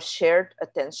or shared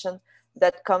attention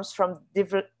that comes from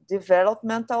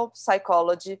developmental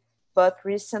psychology, but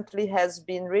recently has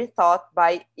been rethought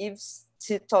by Yves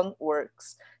Titton's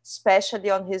works, especially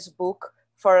on his book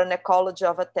For an Ecology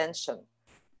of Attention.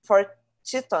 For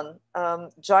Titton,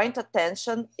 joint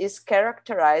attention is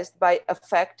characterized by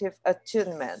affective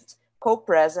attunement,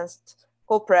 co-presence,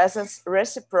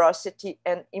 reciprocity,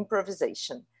 and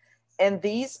improvisation. And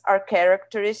these are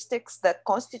characteristics that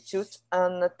constitute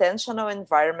an attentional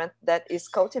environment that is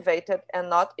cultivated and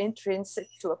not intrinsic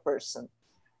to a person.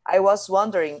 I was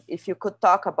wondering if you could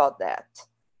talk about that,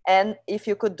 and if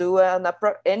you could do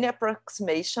any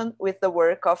approximation with the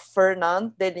work of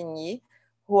Fernand Deligny,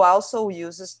 who also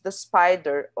uses the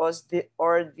spider or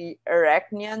the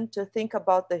arachnian to think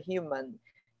about the human.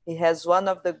 He has one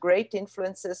of the great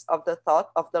influences of the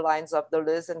thought of the lines of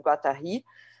Deleuze and Guattari,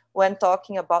 when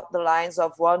talking about the lines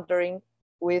of wandering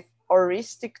with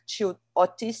autistic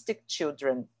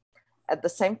children. At the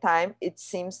same time, it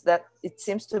seems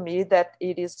to me that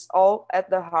it is all at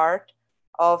the heart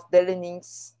of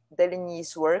Deligny's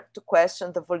work to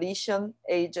question the volition,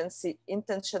 agency,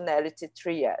 intentionality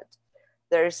triad.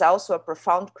 There is also a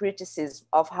profound criticism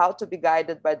of how to be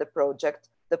guided by the project,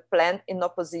 the plan in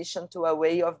opposition to a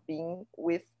way of being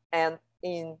with and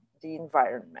in the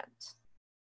environment.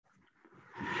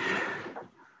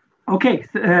 Okay,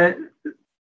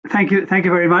 thank you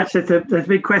very much. That's a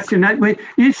big question.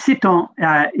 Yves Titton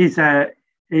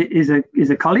is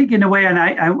a colleague in a way,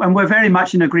 and we're very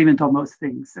much in agreement on most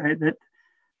things. In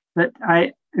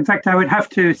fact, I would have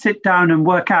to sit down and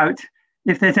work out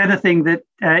if there's anything that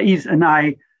Yves and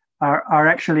I are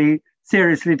actually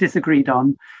seriously disagreed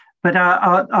on. But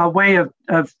our way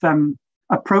of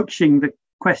approaching the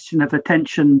question of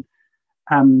attention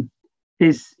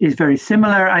is very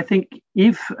similar. I think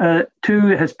Eve too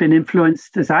has been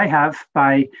influenced, as I have,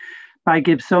 by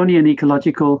Gibsonian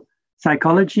ecological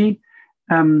psychology,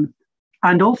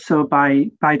 and also by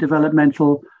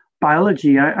developmental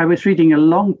biology. I was reading a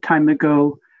long time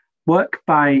ago work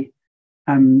by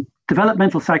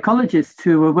developmental psychologists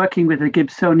who were working with a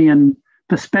Gibsonian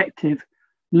perspective,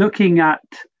 looking at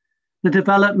the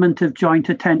development of joint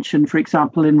attention, for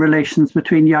example, in relations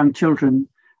between young children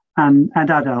and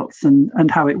adults,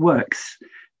 and how it works.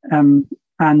 And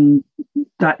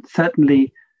that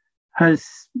certainly has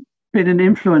been an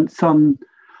influence on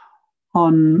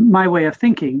my way of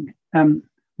thinking,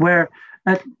 where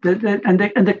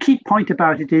the key point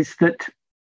about it is that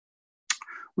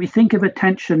we think of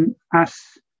attention as,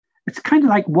 it's kind of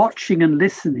like watching and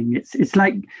listening. It's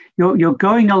like you're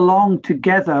going along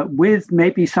together with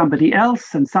maybe somebody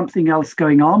else and something else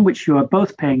going on, which you are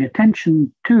both paying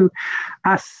attention to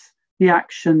as the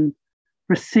action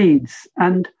proceeds.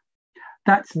 And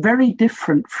that's very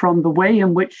different from the way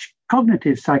in which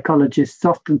cognitive psychologists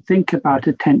often think about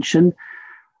attention,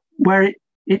 where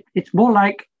it's more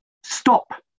like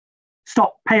stop,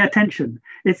 pay attention.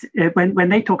 It's when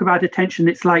they talk about attention,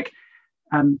 it's like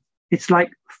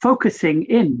focusing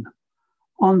in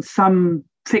on some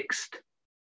fixed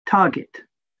target.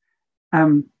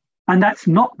 And that's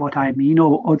not what I mean,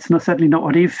 or it's certainly not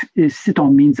what Yves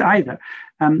Sidon means either.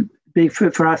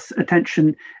 For us,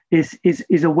 attention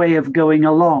is a way of going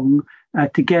along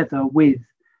together with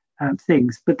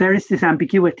things. But there is this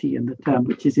ambiguity in the term,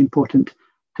 which is important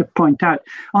to point out.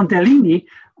 On Deligny,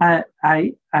 I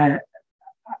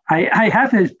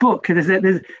have his book.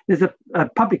 There's a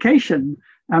publication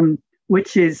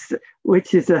which is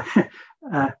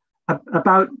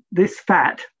about this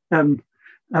fat of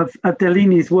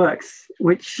Deligny's works,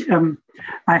 which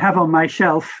I have on my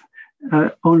shelf.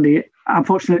 Only,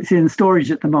 unfortunately, it's in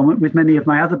storage at the moment with many of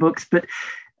my other books.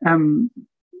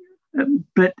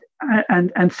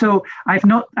 So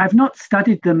I've not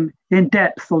studied them in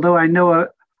depth, although I know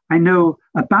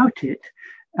about it.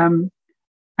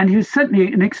 And he was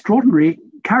certainly an extraordinary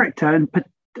character, and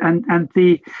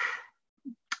the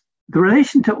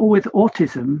relation with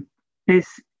autism is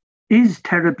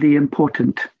terribly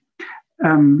important.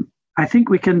 I think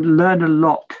we can learn a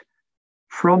lot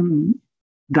from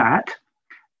that.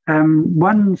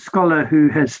 One scholar who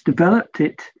has developed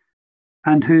it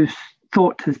and whose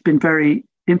thought has been very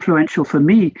influential for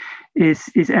me is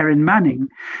Erin Manning.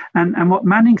 And what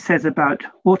Manning says about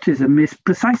autism is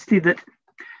precisely that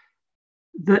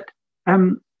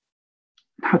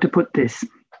how to put this,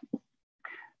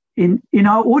 in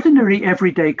our ordinary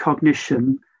everyday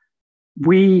cognition,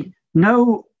 we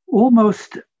know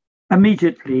almost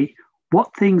immediately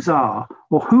what things are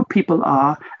or who people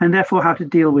are, and therefore how to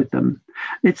deal with them.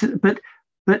 But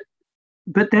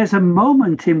there's a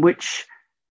moment in which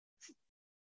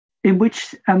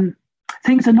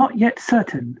things are not yet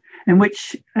certain, in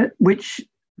which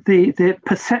the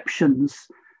perceptions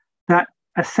that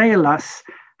assail us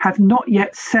have not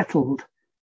yet settled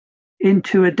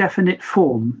into a definite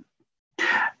form.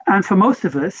 And for most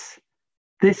of us,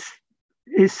 this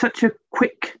is such a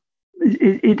quick,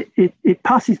 it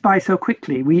passes by so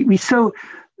quickly.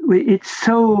 It's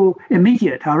so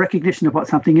immediate, our recognition of what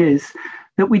something is,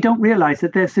 that we don't realize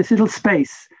that there's this little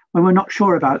space when we're not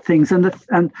sure about things.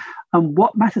 And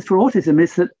what matters for autism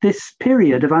is that this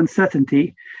period of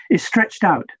uncertainty is stretched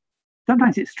out.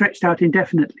 Sometimes it's stretched out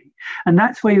indefinitely. And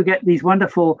that's where you get these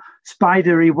wonderful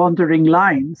spidery wandering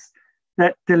lines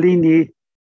that Deligny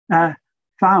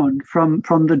found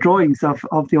from the drawings of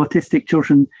the autistic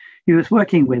children he was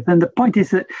working with. And the point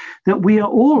is that we are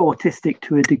all autistic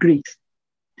to a degree.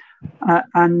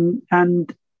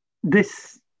 And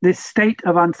this state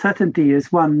of uncertainty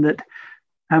is one that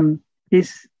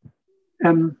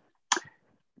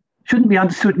shouldn't be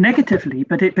understood negatively,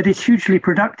 but it's hugely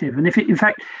productive. And in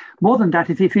fact, more than that,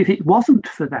 if it wasn't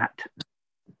for that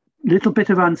little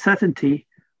bit of uncertainty,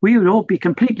 we would all be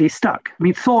completely stuck. I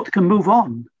mean, thought can move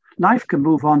on, life can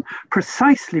move on,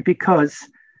 precisely because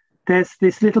there's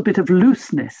this little bit of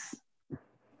looseness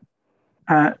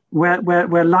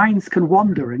where lines can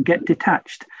wander and get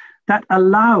detached. That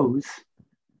allows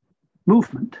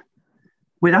movement.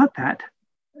 Without that,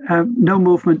 no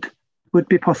movement would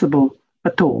be possible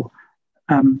at all.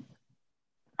 And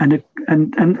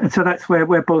so that's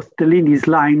where both Deligny's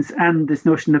lines and this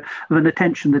notion of an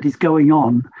attention that is going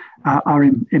on are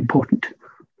important.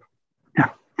 Yeah.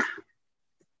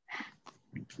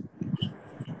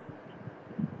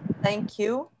 Thank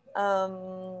you.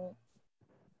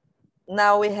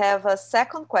 Now we have a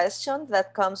second question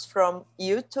that comes from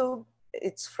YouTube.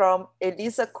 It's from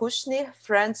Elisa Kushner,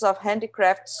 Friends of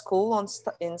Handicraft School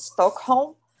in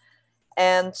Stockholm.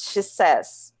 And she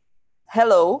says,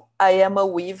 hello, I am a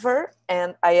weaver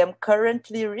and I am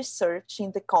currently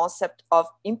researching the concept of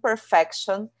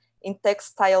imperfection in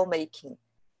textile making.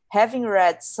 Having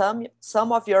read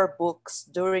some of your books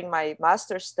during my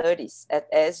master's studies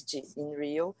at ESG in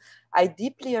Rio, I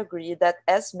deeply agree that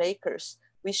as makers,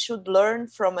 we should learn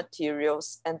from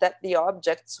materials and that the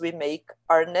objects we make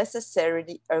are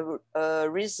necessarily a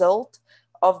result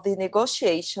of the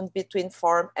negotiation between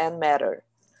form and matter.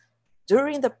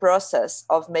 During the process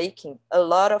of making, a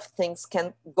lot of things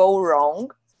can go wrong,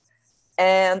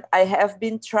 and I have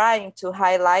been trying to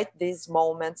highlight these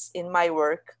moments in my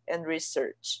work and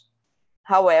research.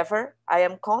 However, I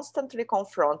am constantly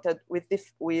confronted with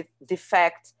the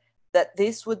fact that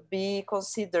this would be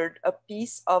considered a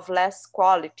piece of less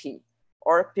quality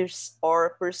or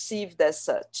perceived as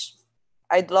such.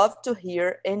 I'd love to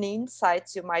hear any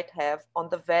insights you might have on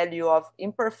the value of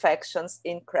imperfections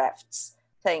in crafts.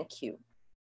 Thank you.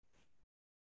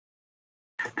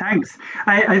 Thanks.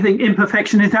 I think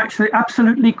imperfection is actually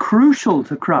absolutely crucial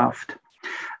to craft.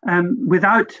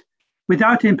 Without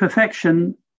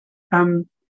imperfection,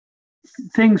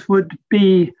 things would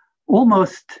be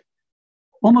almost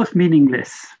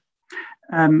meaningless.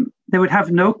 They would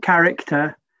have no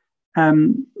character.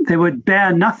 They would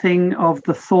bear nothing of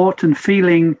the thought and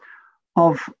feeling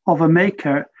of a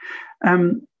maker.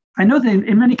 I know that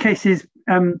in many cases,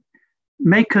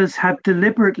 makers have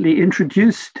deliberately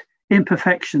introduced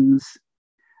imperfections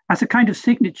as a kind of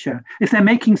signature. If they're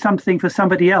making something for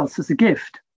somebody else as a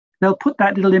gift, they'll put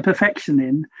that little imperfection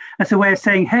in as a way of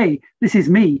saying, hey, this is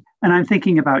me and I'm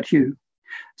thinking about you.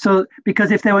 So,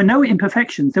 because if there were no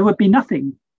imperfections, there would be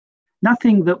nothing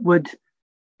that would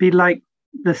be like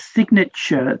the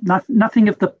signature, nothing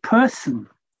of the person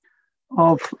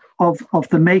of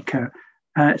the maker.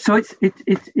 So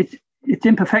it's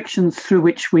imperfections through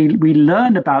which we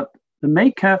learn about the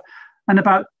maker and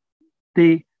about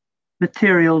the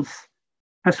materials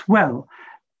as well.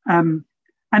 And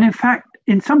in fact,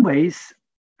 in some ways,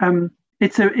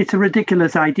 it's a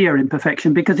ridiculous idea,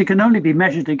 imperfection, because it can only be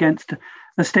measured against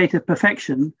a state of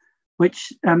perfection,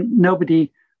 which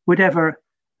nobody would ever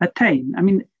attain. I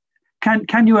mean,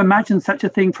 can you imagine such a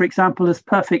thing, for example, as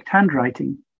perfect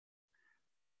handwriting?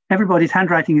 Everybody's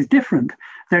handwriting is different.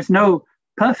 There's no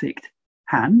perfect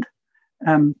hand.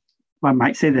 One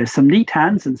might say there's some neat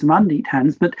hands and some unneat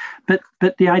hands, but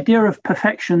the idea of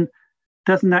perfection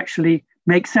doesn't actually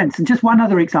make sense. And just one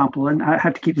other example, and I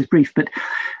have to keep this brief, but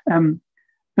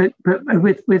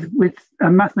with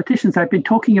mathematicians, I've been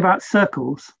talking about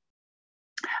circles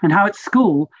and how at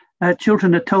school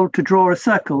children are told to draw a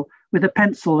circle with a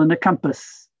pencil and a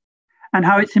compass, and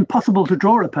how it's impossible to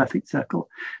draw a perfect circle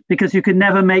because you can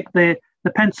never make the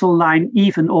pencil line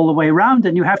even all the way around,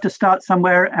 and you have to start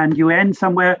somewhere and you end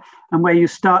somewhere, and where you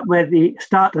start, where the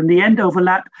start and the end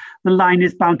overlap, the line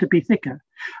is bound to be thicker.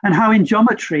 And how in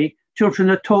geometry, children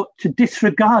are taught to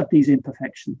disregard these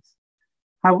imperfections,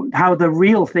 how the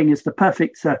real thing is the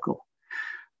perfect circle,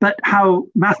 but how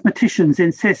mathematicians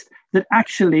insist that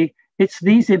actually it's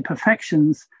these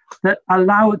imperfections that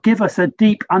give us a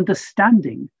deep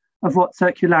understanding of what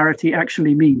circularity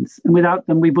actually means. And without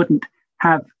them, we wouldn't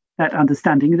have that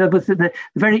understanding. The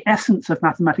very essence of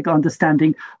mathematical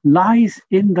understanding lies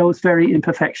in those very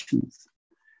imperfections.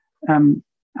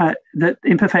 That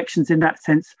imperfections in that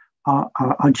sense are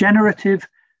generative,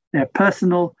 they're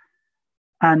personal,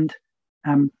 and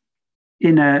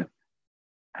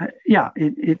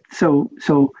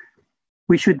so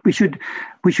we should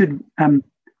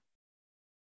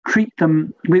treat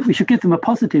them. We should give them a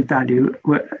positive value.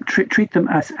 Treat them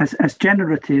as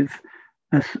generative,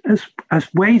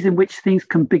 as ways in which things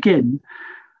can begin,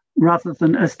 rather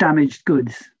than as damaged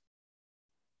goods.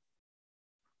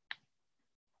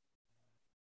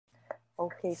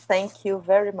 Okay, thank you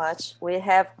very much. We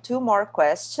have two more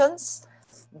questions.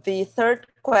 The third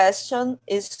question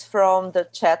is from the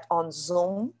chat on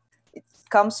Zoom. It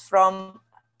comes from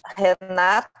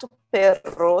Renato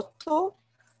Perotto,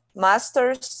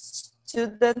 master's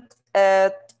student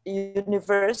at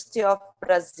University of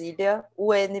Brasilia,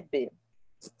 UNB.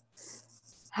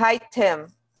 Hi,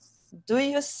 Tim. Do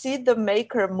you see the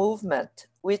maker movement,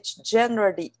 which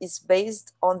generally is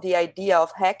based on the idea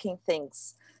of hacking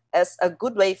things, as a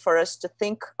good way for us to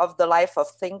think of the life of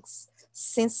things,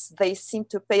 since they seem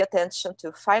to pay attention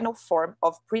to final form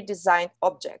of pre-designed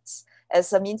objects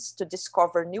as a means to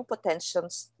discover new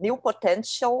potentials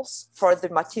for the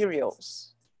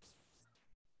materials?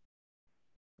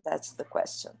 That's the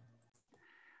question.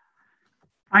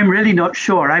 I'm really not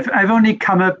sure. I've only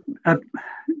come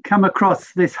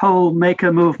across this whole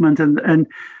maker movement and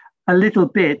a little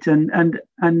bit, and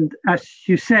as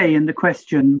you say in the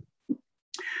question,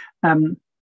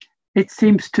 it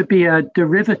seems to be a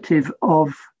derivative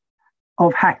of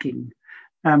hacking.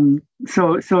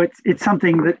 So it's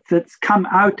something that's come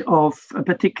out of a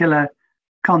particular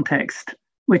context,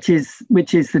 which is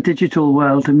the digital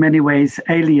world, in many ways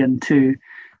alien to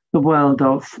the world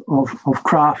of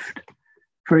craft,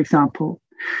 for example.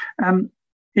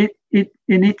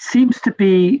 It seems to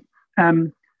be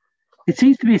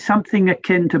something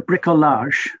akin to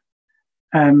bricolage,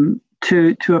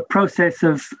 to a process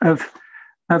of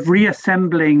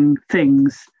reassembling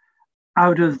things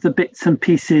out of the bits and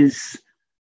pieces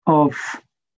of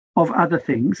other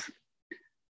things.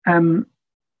 And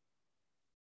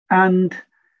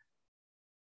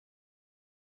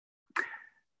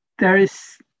there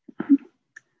is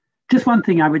just one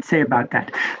thing I would say about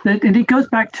that, and it goes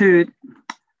back to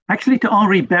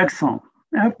Henri Bergson.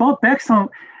 Bob Bergson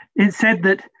said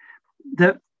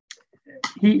that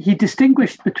he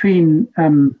distinguished between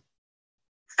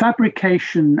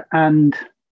fabrication and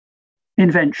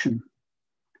invention.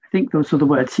 I think those are the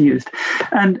words he used.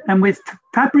 And with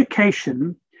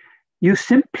fabrication, you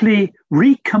simply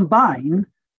recombine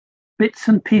bits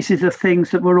and pieces of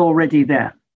things that were already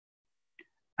there.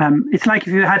 It's like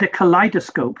if you had a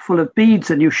kaleidoscope full of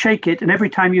beads and you shake it, and every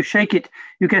time you shake it,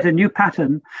 you get a new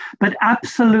pattern, but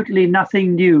absolutely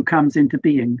nothing new comes into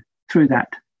being through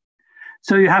that.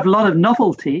 So you have a lot of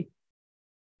novelty,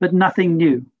 but nothing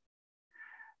new.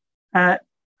 And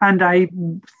I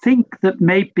think that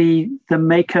maybe the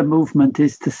maker movement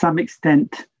is to some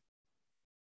extent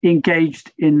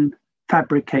engaged in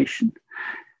fabrication.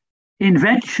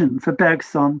 Invention for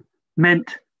Bergson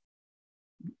meant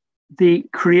the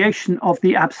creation of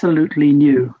the absolutely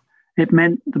new. It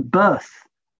meant the birth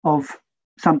of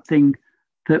something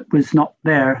that was not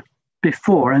there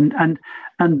before. And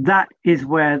that is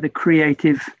where the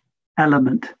creative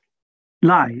element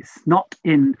lies, not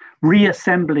in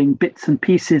reassembling bits and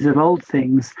pieces of old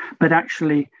things, but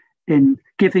actually in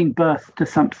giving birth to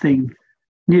something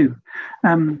new.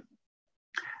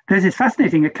 There's this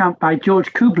fascinating account by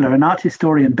George Kubler, an art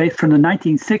historian based from the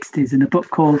 1960s, in a book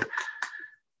called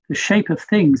The Shape of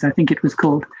Things, I think it was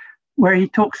called, where he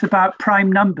talks about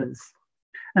prime numbers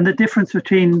and the difference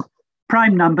between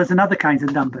prime numbers and other kinds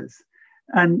of numbers.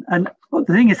 And the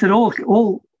thing is that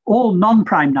all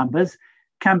non-prime numbers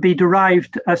can be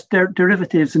derived as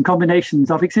derivatives and combinations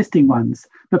of existing ones,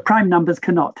 but prime numbers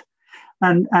cannot.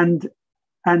 And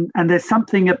there's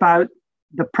something about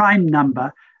the prime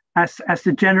number as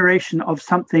the generation of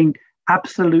something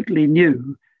absolutely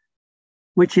new,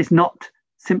 which is not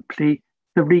simply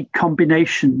the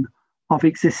recombination of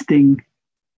existing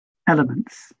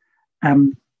elements.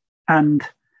 And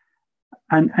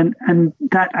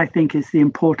that, I think, is the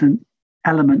important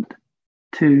element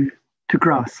to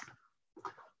grasp.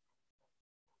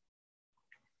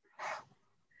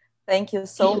 Thank you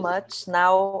so much.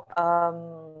 Now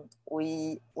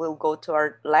we will go to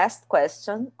our last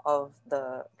question of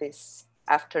this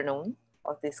afternoon,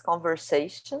 of this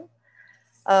conversation.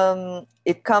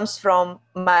 It comes from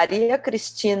Maria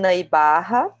Cristina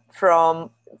Ibarra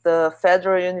from the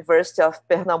Federal University of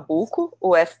Pernambuco,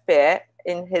 UFPE,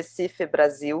 in Recife,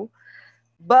 Brazil.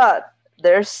 But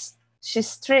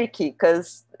she's tricky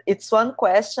because it's one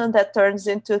question that turns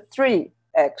into three,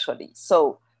 actually.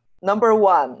 So, number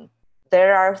one,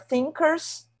 there are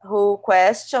thinkers who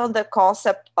question the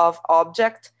concept of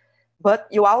object, but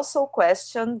you also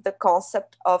question the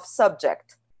concept of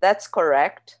subject. That's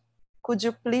correct. Could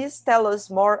you please tell us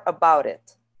more about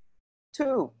it?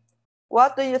 2,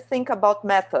 what do you think about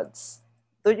methods?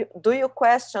 Do you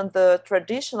question the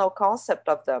traditional concept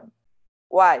of them?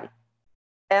 Why?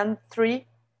 And 3,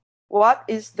 what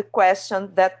is the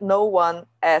question that no one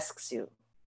asks you?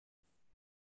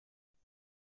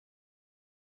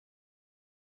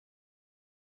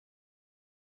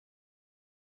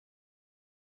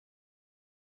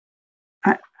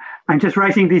 I'm just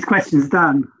writing these questions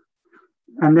down,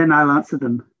 and then I'll answer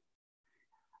them.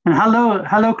 And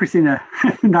hello, Christina.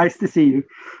 Nice to see you.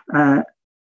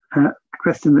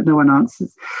 Question that no one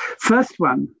answers. First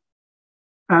one,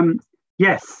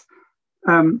 yes.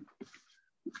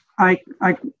 I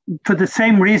for the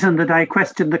same reason that I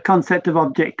question the concept of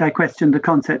object, I question the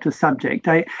concept of subject.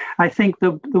 I think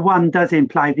the one does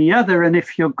imply the other, and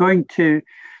if you're going to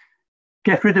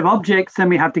get rid of objects, then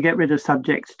we have to get rid of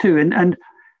subjects too. And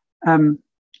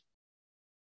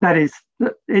that is,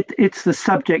 it's the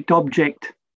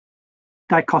subject-object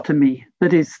dichotomy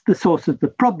that is the source of the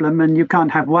problem, and you can't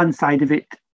have one side of it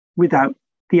without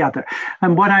the other.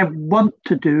 And what I want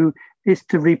to do is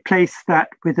to replace that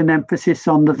with an emphasis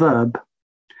on the verb.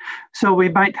 So we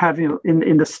might have,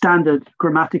 in the standard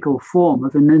grammatical form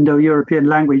of an Indo-European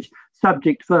language,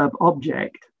 subject, verb,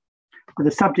 object, with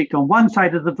the subject on one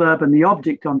side of the verb and the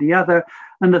object on the other,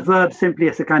 and the verb simply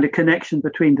as a kind of connection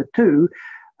between the two.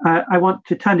 I want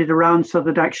to turn it around so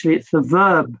that actually it's the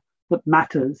verb that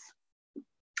matters,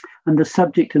 and the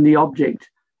subject and the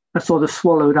object are sort of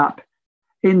swallowed up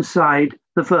inside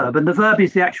the verb. And the verb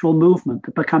is the actual movement,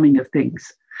 the becoming of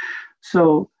things.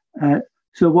 So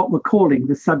what we're calling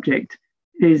the subject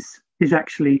is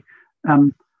actually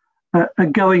a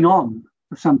going on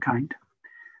of some kind,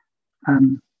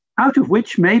 out of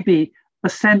which maybe a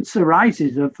sense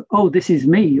arises of, oh, this is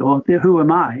me, or who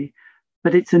am I?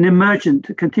 But it's an emergent,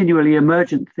 a continually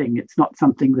emergent thing. It's not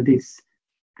something that is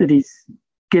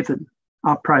given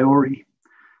a priori.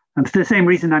 And for the same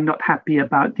reason, I'm not happy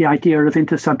about the idea of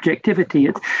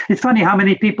intersubjectivity. It's funny how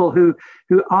many people who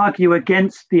argue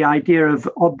against the idea of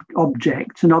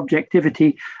objects and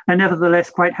objectivity are nevertheless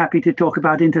quite happy to talk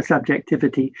about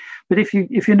intersubjectivity. But if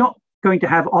you're not going to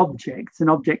have objects and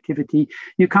objectivity,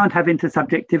 you can't have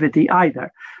intersubjectivity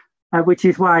either, which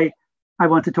is why I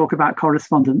want to talk about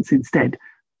correspondence instead,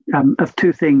 of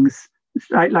two things,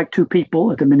 like two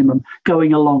people at a minimum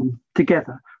going along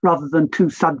together, rather than two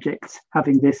subjects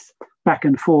having this back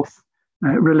and forth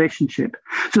relationship.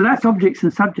 So that's objects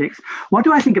and subjects. What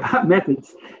do I think about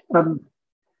methods? What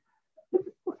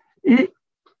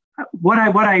I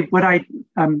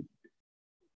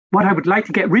would like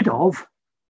to get rid of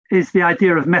is the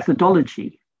idea of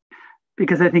methodology,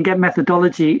 because I think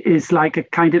methodology is like a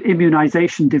kind of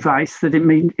immunization device that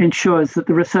ensures that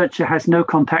the researcher has no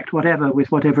contact whatever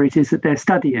with whatever it is that they're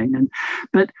studying.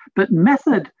 But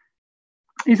method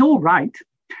is all right.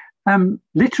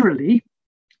 Literally,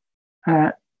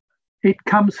 it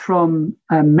comes from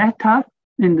meta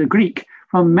in the Greek,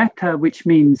 from meta, which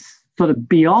means sort of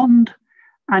beyond,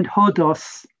 and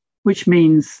hodos, which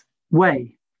means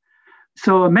way.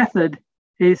 So a method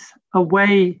is a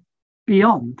way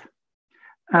beyond.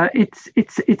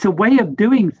 It's a way of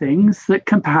doing things that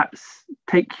can perhaps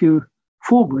take you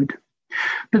forward.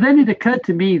 But then it occurred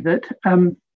to me that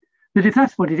if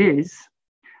that's what it is,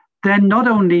 then not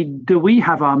only do we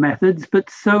have our methods, but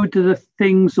so do the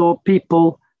things or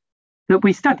people that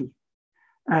we study.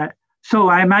 So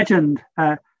I imagined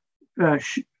a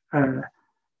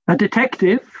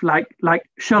detective like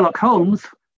Sherlock Holmes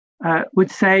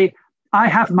would say, I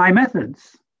have my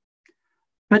methods.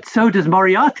 But so does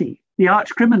Moriarty, the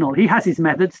arch criminal. He has his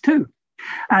methods too.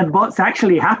 And what's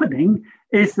actually happening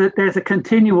is that there's a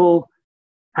continual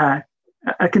kind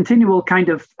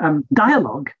of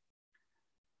dialogue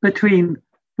between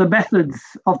the methods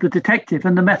of the detective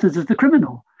and the methods of the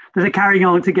criminal that are carrying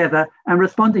on together and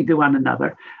responding to one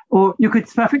another. Or you could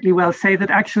perfectly well say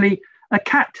that actually a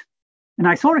cat, and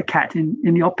I saw a cat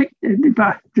in your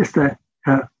picture,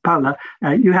 Paula,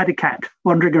 you had a cat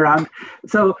wandering around.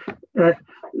 So the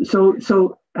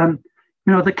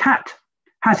cat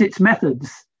has its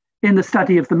methods in the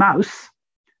study of the mouse.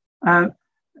 In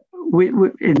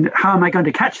how am I going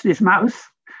to catch this mouse?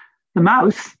 The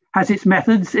mouse has its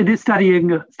methods in its study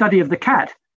of the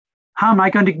cat. How am I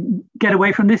going to get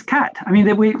away from this cat? I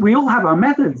mean, we all have our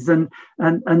methods, and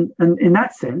in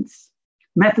that sense,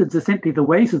 methods are simply the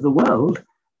ways of the world,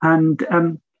 and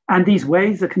these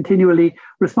ways are continually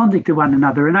responding to one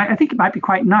another. And I think it might be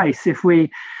quite nice if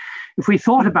we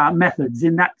thought about methods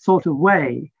in that sort of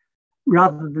way,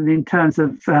 rather than in terms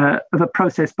of a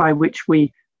process by which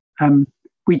we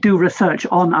do research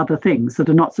on other things that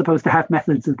are not supposed to have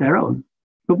methods of their own.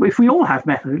 But if we all have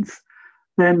methods,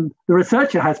 then the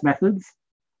researcher has methods,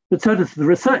 but so does the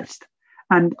researched.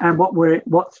 And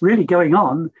what's really going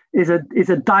on is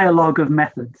a dialogue of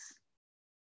methods,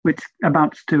 which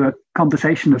amounts to a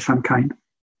conversation of some kind.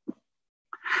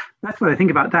 That's what I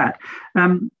think about that.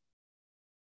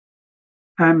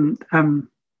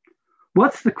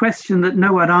 What's the question that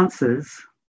no one asks?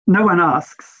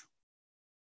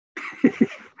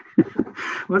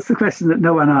 What's the question that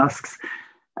no one asks?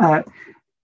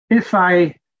 If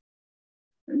I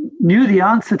knew the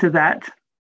answer to that,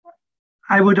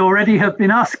 I would already have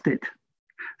been asked it.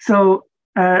 So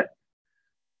in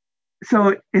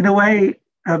a way,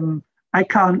 I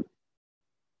can't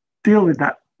deal with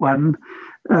that one.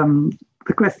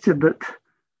 The question that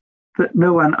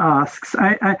no one asks.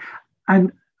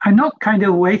 I'm not kind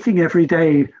of waiting every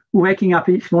day, waking up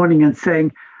each morning and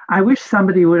saying, I wish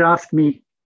somebody would ask me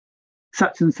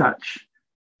such and such,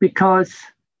 because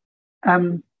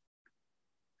I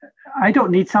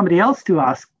don't need somebody else to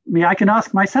ask me. I can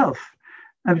ask myself.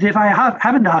 But if I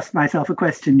haven't asked myself a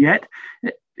question yet,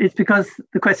 it's because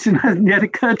the question hasn't yet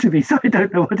occurred to me, so I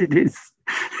don't know what it is.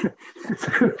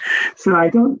 so I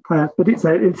don't, but it's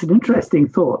an interesting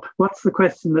thought. What's the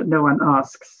question that no one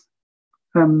asks?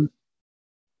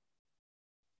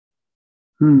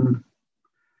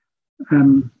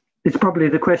 It's probably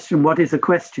the question, what is a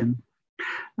question?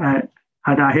 And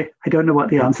I don't know what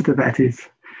the answer to that is.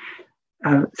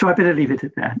 So I better leave it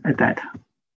at that.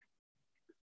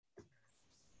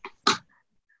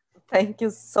 Thank you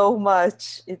so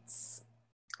much. It's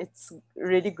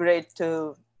really great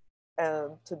to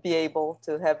be able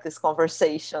to have this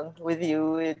conversation with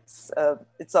you. It's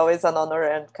always an honor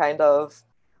and kind of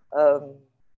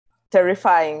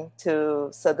terrifying to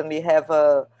suddenly have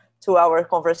a 2-hour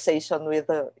conversation with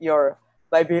your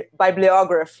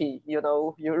bibliography. You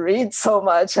know, you read so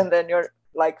much and then you're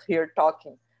like here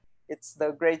talking. It's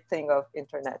the great thing of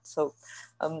internet. So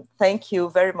thank you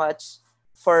very much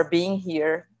for being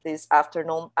here this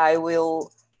afternoon. I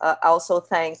will also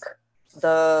thank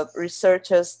the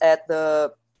researchers at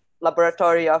the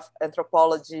Laboratory of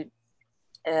Anthropology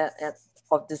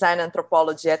of Design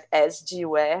Anthropology at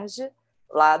SGUERJ,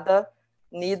 LADA,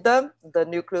 NIDA, the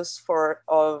Nucleus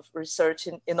of Research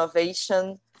in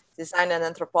Innovation, Design and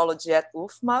Anthropology at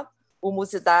UFMA,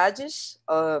 Humosidades,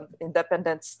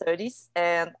 Independent Studies,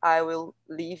 and I will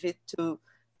leave it to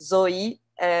Zoe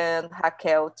and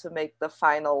Raquel to make the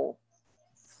final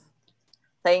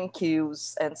thank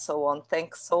yous and so on.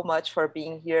 Thanks so much for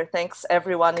being here. Thanks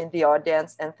everyone in the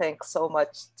audience, and thanks so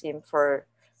much, Tim, for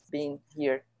being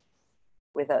here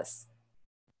with us.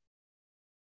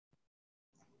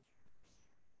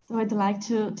 So I'd like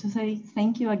to say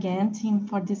thank you again, Tim,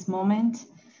 for this moment.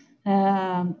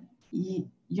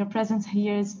 Your presence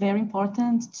here is very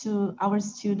important to our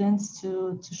students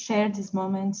to share this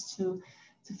moment, to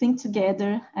think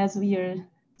together as we are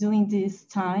doing this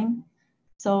time.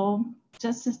 So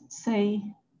just to say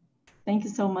thank you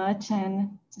so much,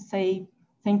 and to say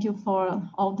thank you for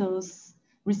all those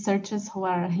researchers who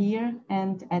are here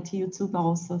and at YouTube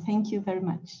also. Thank you very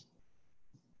much.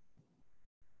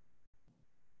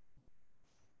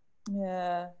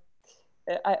 Yeah,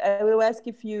 I will ask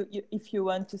if you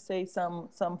want to say some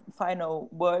final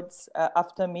words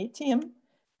after me, Tim.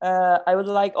 I would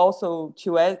like also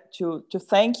to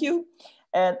thank you,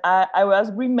 and I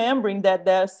was remembering that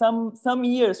there are some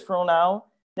years from now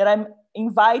that I'm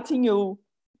inviting you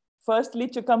firstly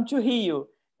to come to Rio,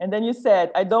 and then you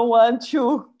said I don't want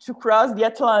to cross the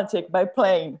Atlantic by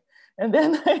plane, and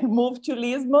then I moved to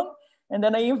Lisbon, and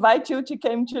then I invite you to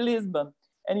come to Lisbon.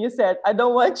 And you said, I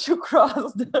don't want to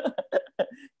cross the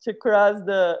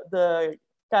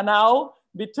canal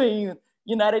between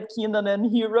United Kingdom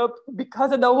and Europe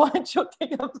because I don't want to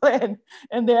take a plane.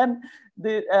 And then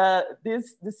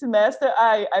this semester,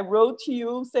 I wrote to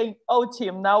you saying, oh,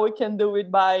 Tim, now we can do it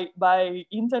by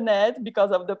internet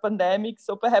because of the pandemic.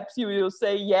 So perhaps you will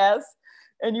say yes.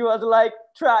 And you was like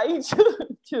trying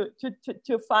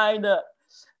to find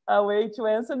a way to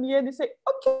answer me. And you say,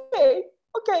 okay,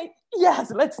 yes,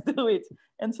 let's do it.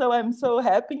 And so I'm so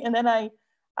happy. And then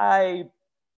I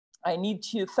need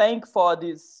to thank for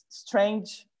this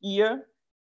strange year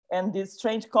and these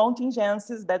strange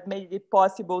contingencies that made it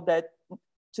possible that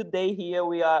today here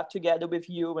we are together with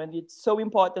you. And it's so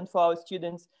important for our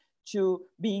students to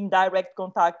be in direct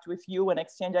contact with you and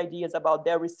exchange ideas about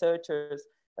their researchers.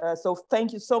 So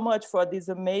thank you so much for this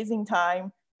amazing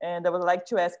time. And I would like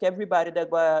to ask everybody that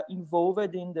were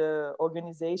involved in the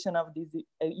organization of this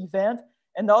event,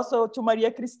 and also to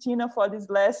Maria Cristina for this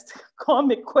last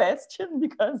comic question,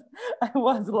 because I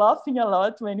was laughing a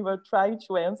lot when you were trying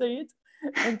to answer it.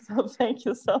 And so thank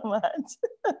you so much.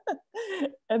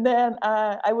 And then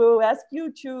I will ask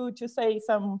you to say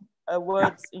some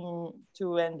words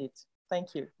to end it.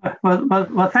 Thank you.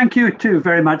 Well, thank you too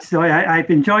very much, Zoe. I've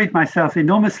enjoyed myself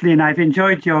enormously, and I've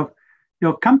enjoyed your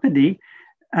company.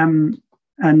 And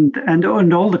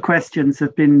all the questions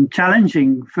have been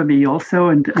challenging for me also,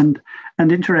 and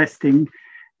interesting.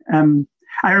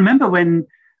 I remember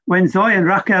when Zoe and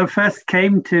Raquel first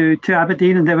came to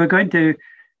Aberdeen, and they were going to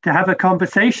have a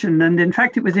conversation, and in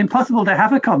fact it was impossible to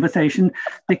have a conversation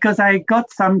because I got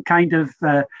some kind of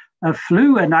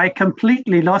flu, and I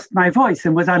completely lost my voice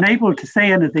and was unable to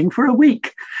say anything for a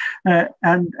week,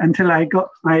 and until I got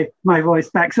my voice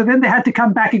back. So then they had to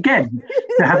come back again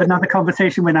to have another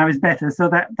conversation when I was better. So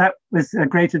that was a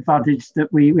great advantage,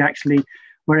 that we actually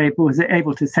were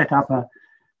able to set up a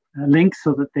link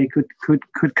so that they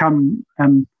could come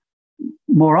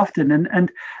more often.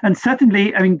 And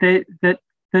certainly, I mean, that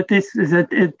this is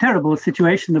a terrible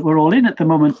situation that we're all in at the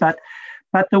moment, but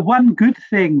the one good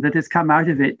thing that has come out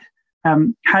of it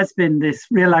has been this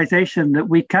realization that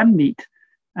we can meet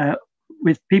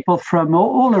with people from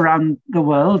all around the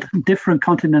world, different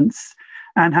continents,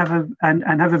 and have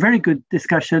a very good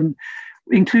discussion,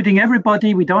 including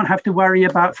everybody. We don't have to worry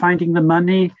about finding the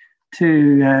money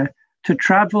to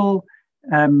travel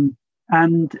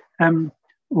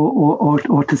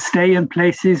or to stay in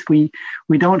places. We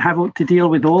don't have to deal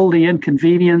with all the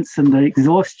inconvenience and the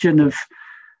exhaustion of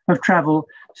travel.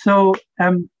 So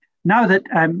now that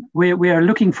we are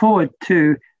looking forward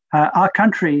to our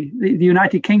country, the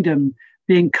United Kingdom,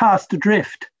 being cast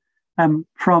adrift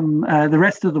from the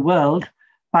rest of the world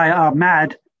by our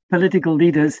mad political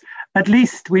leaders, at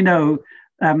least we know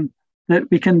that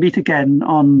we can meet again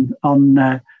on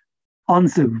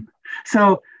Zoom.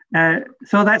 So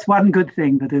that's one good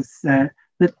thing that is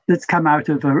that's come out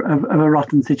of a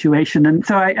rotten situation. And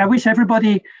so I wish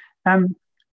everybody a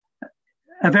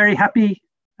very happy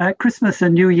Christmas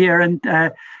and New Year, and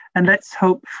let's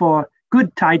hope for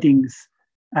good tidings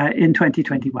in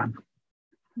 2021.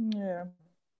 Yeah.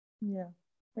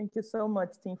 Thank you so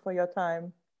much, Tim, for your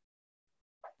time.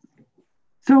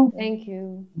 So thank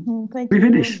you. Thank we you.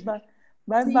 finish. Bye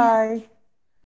bye.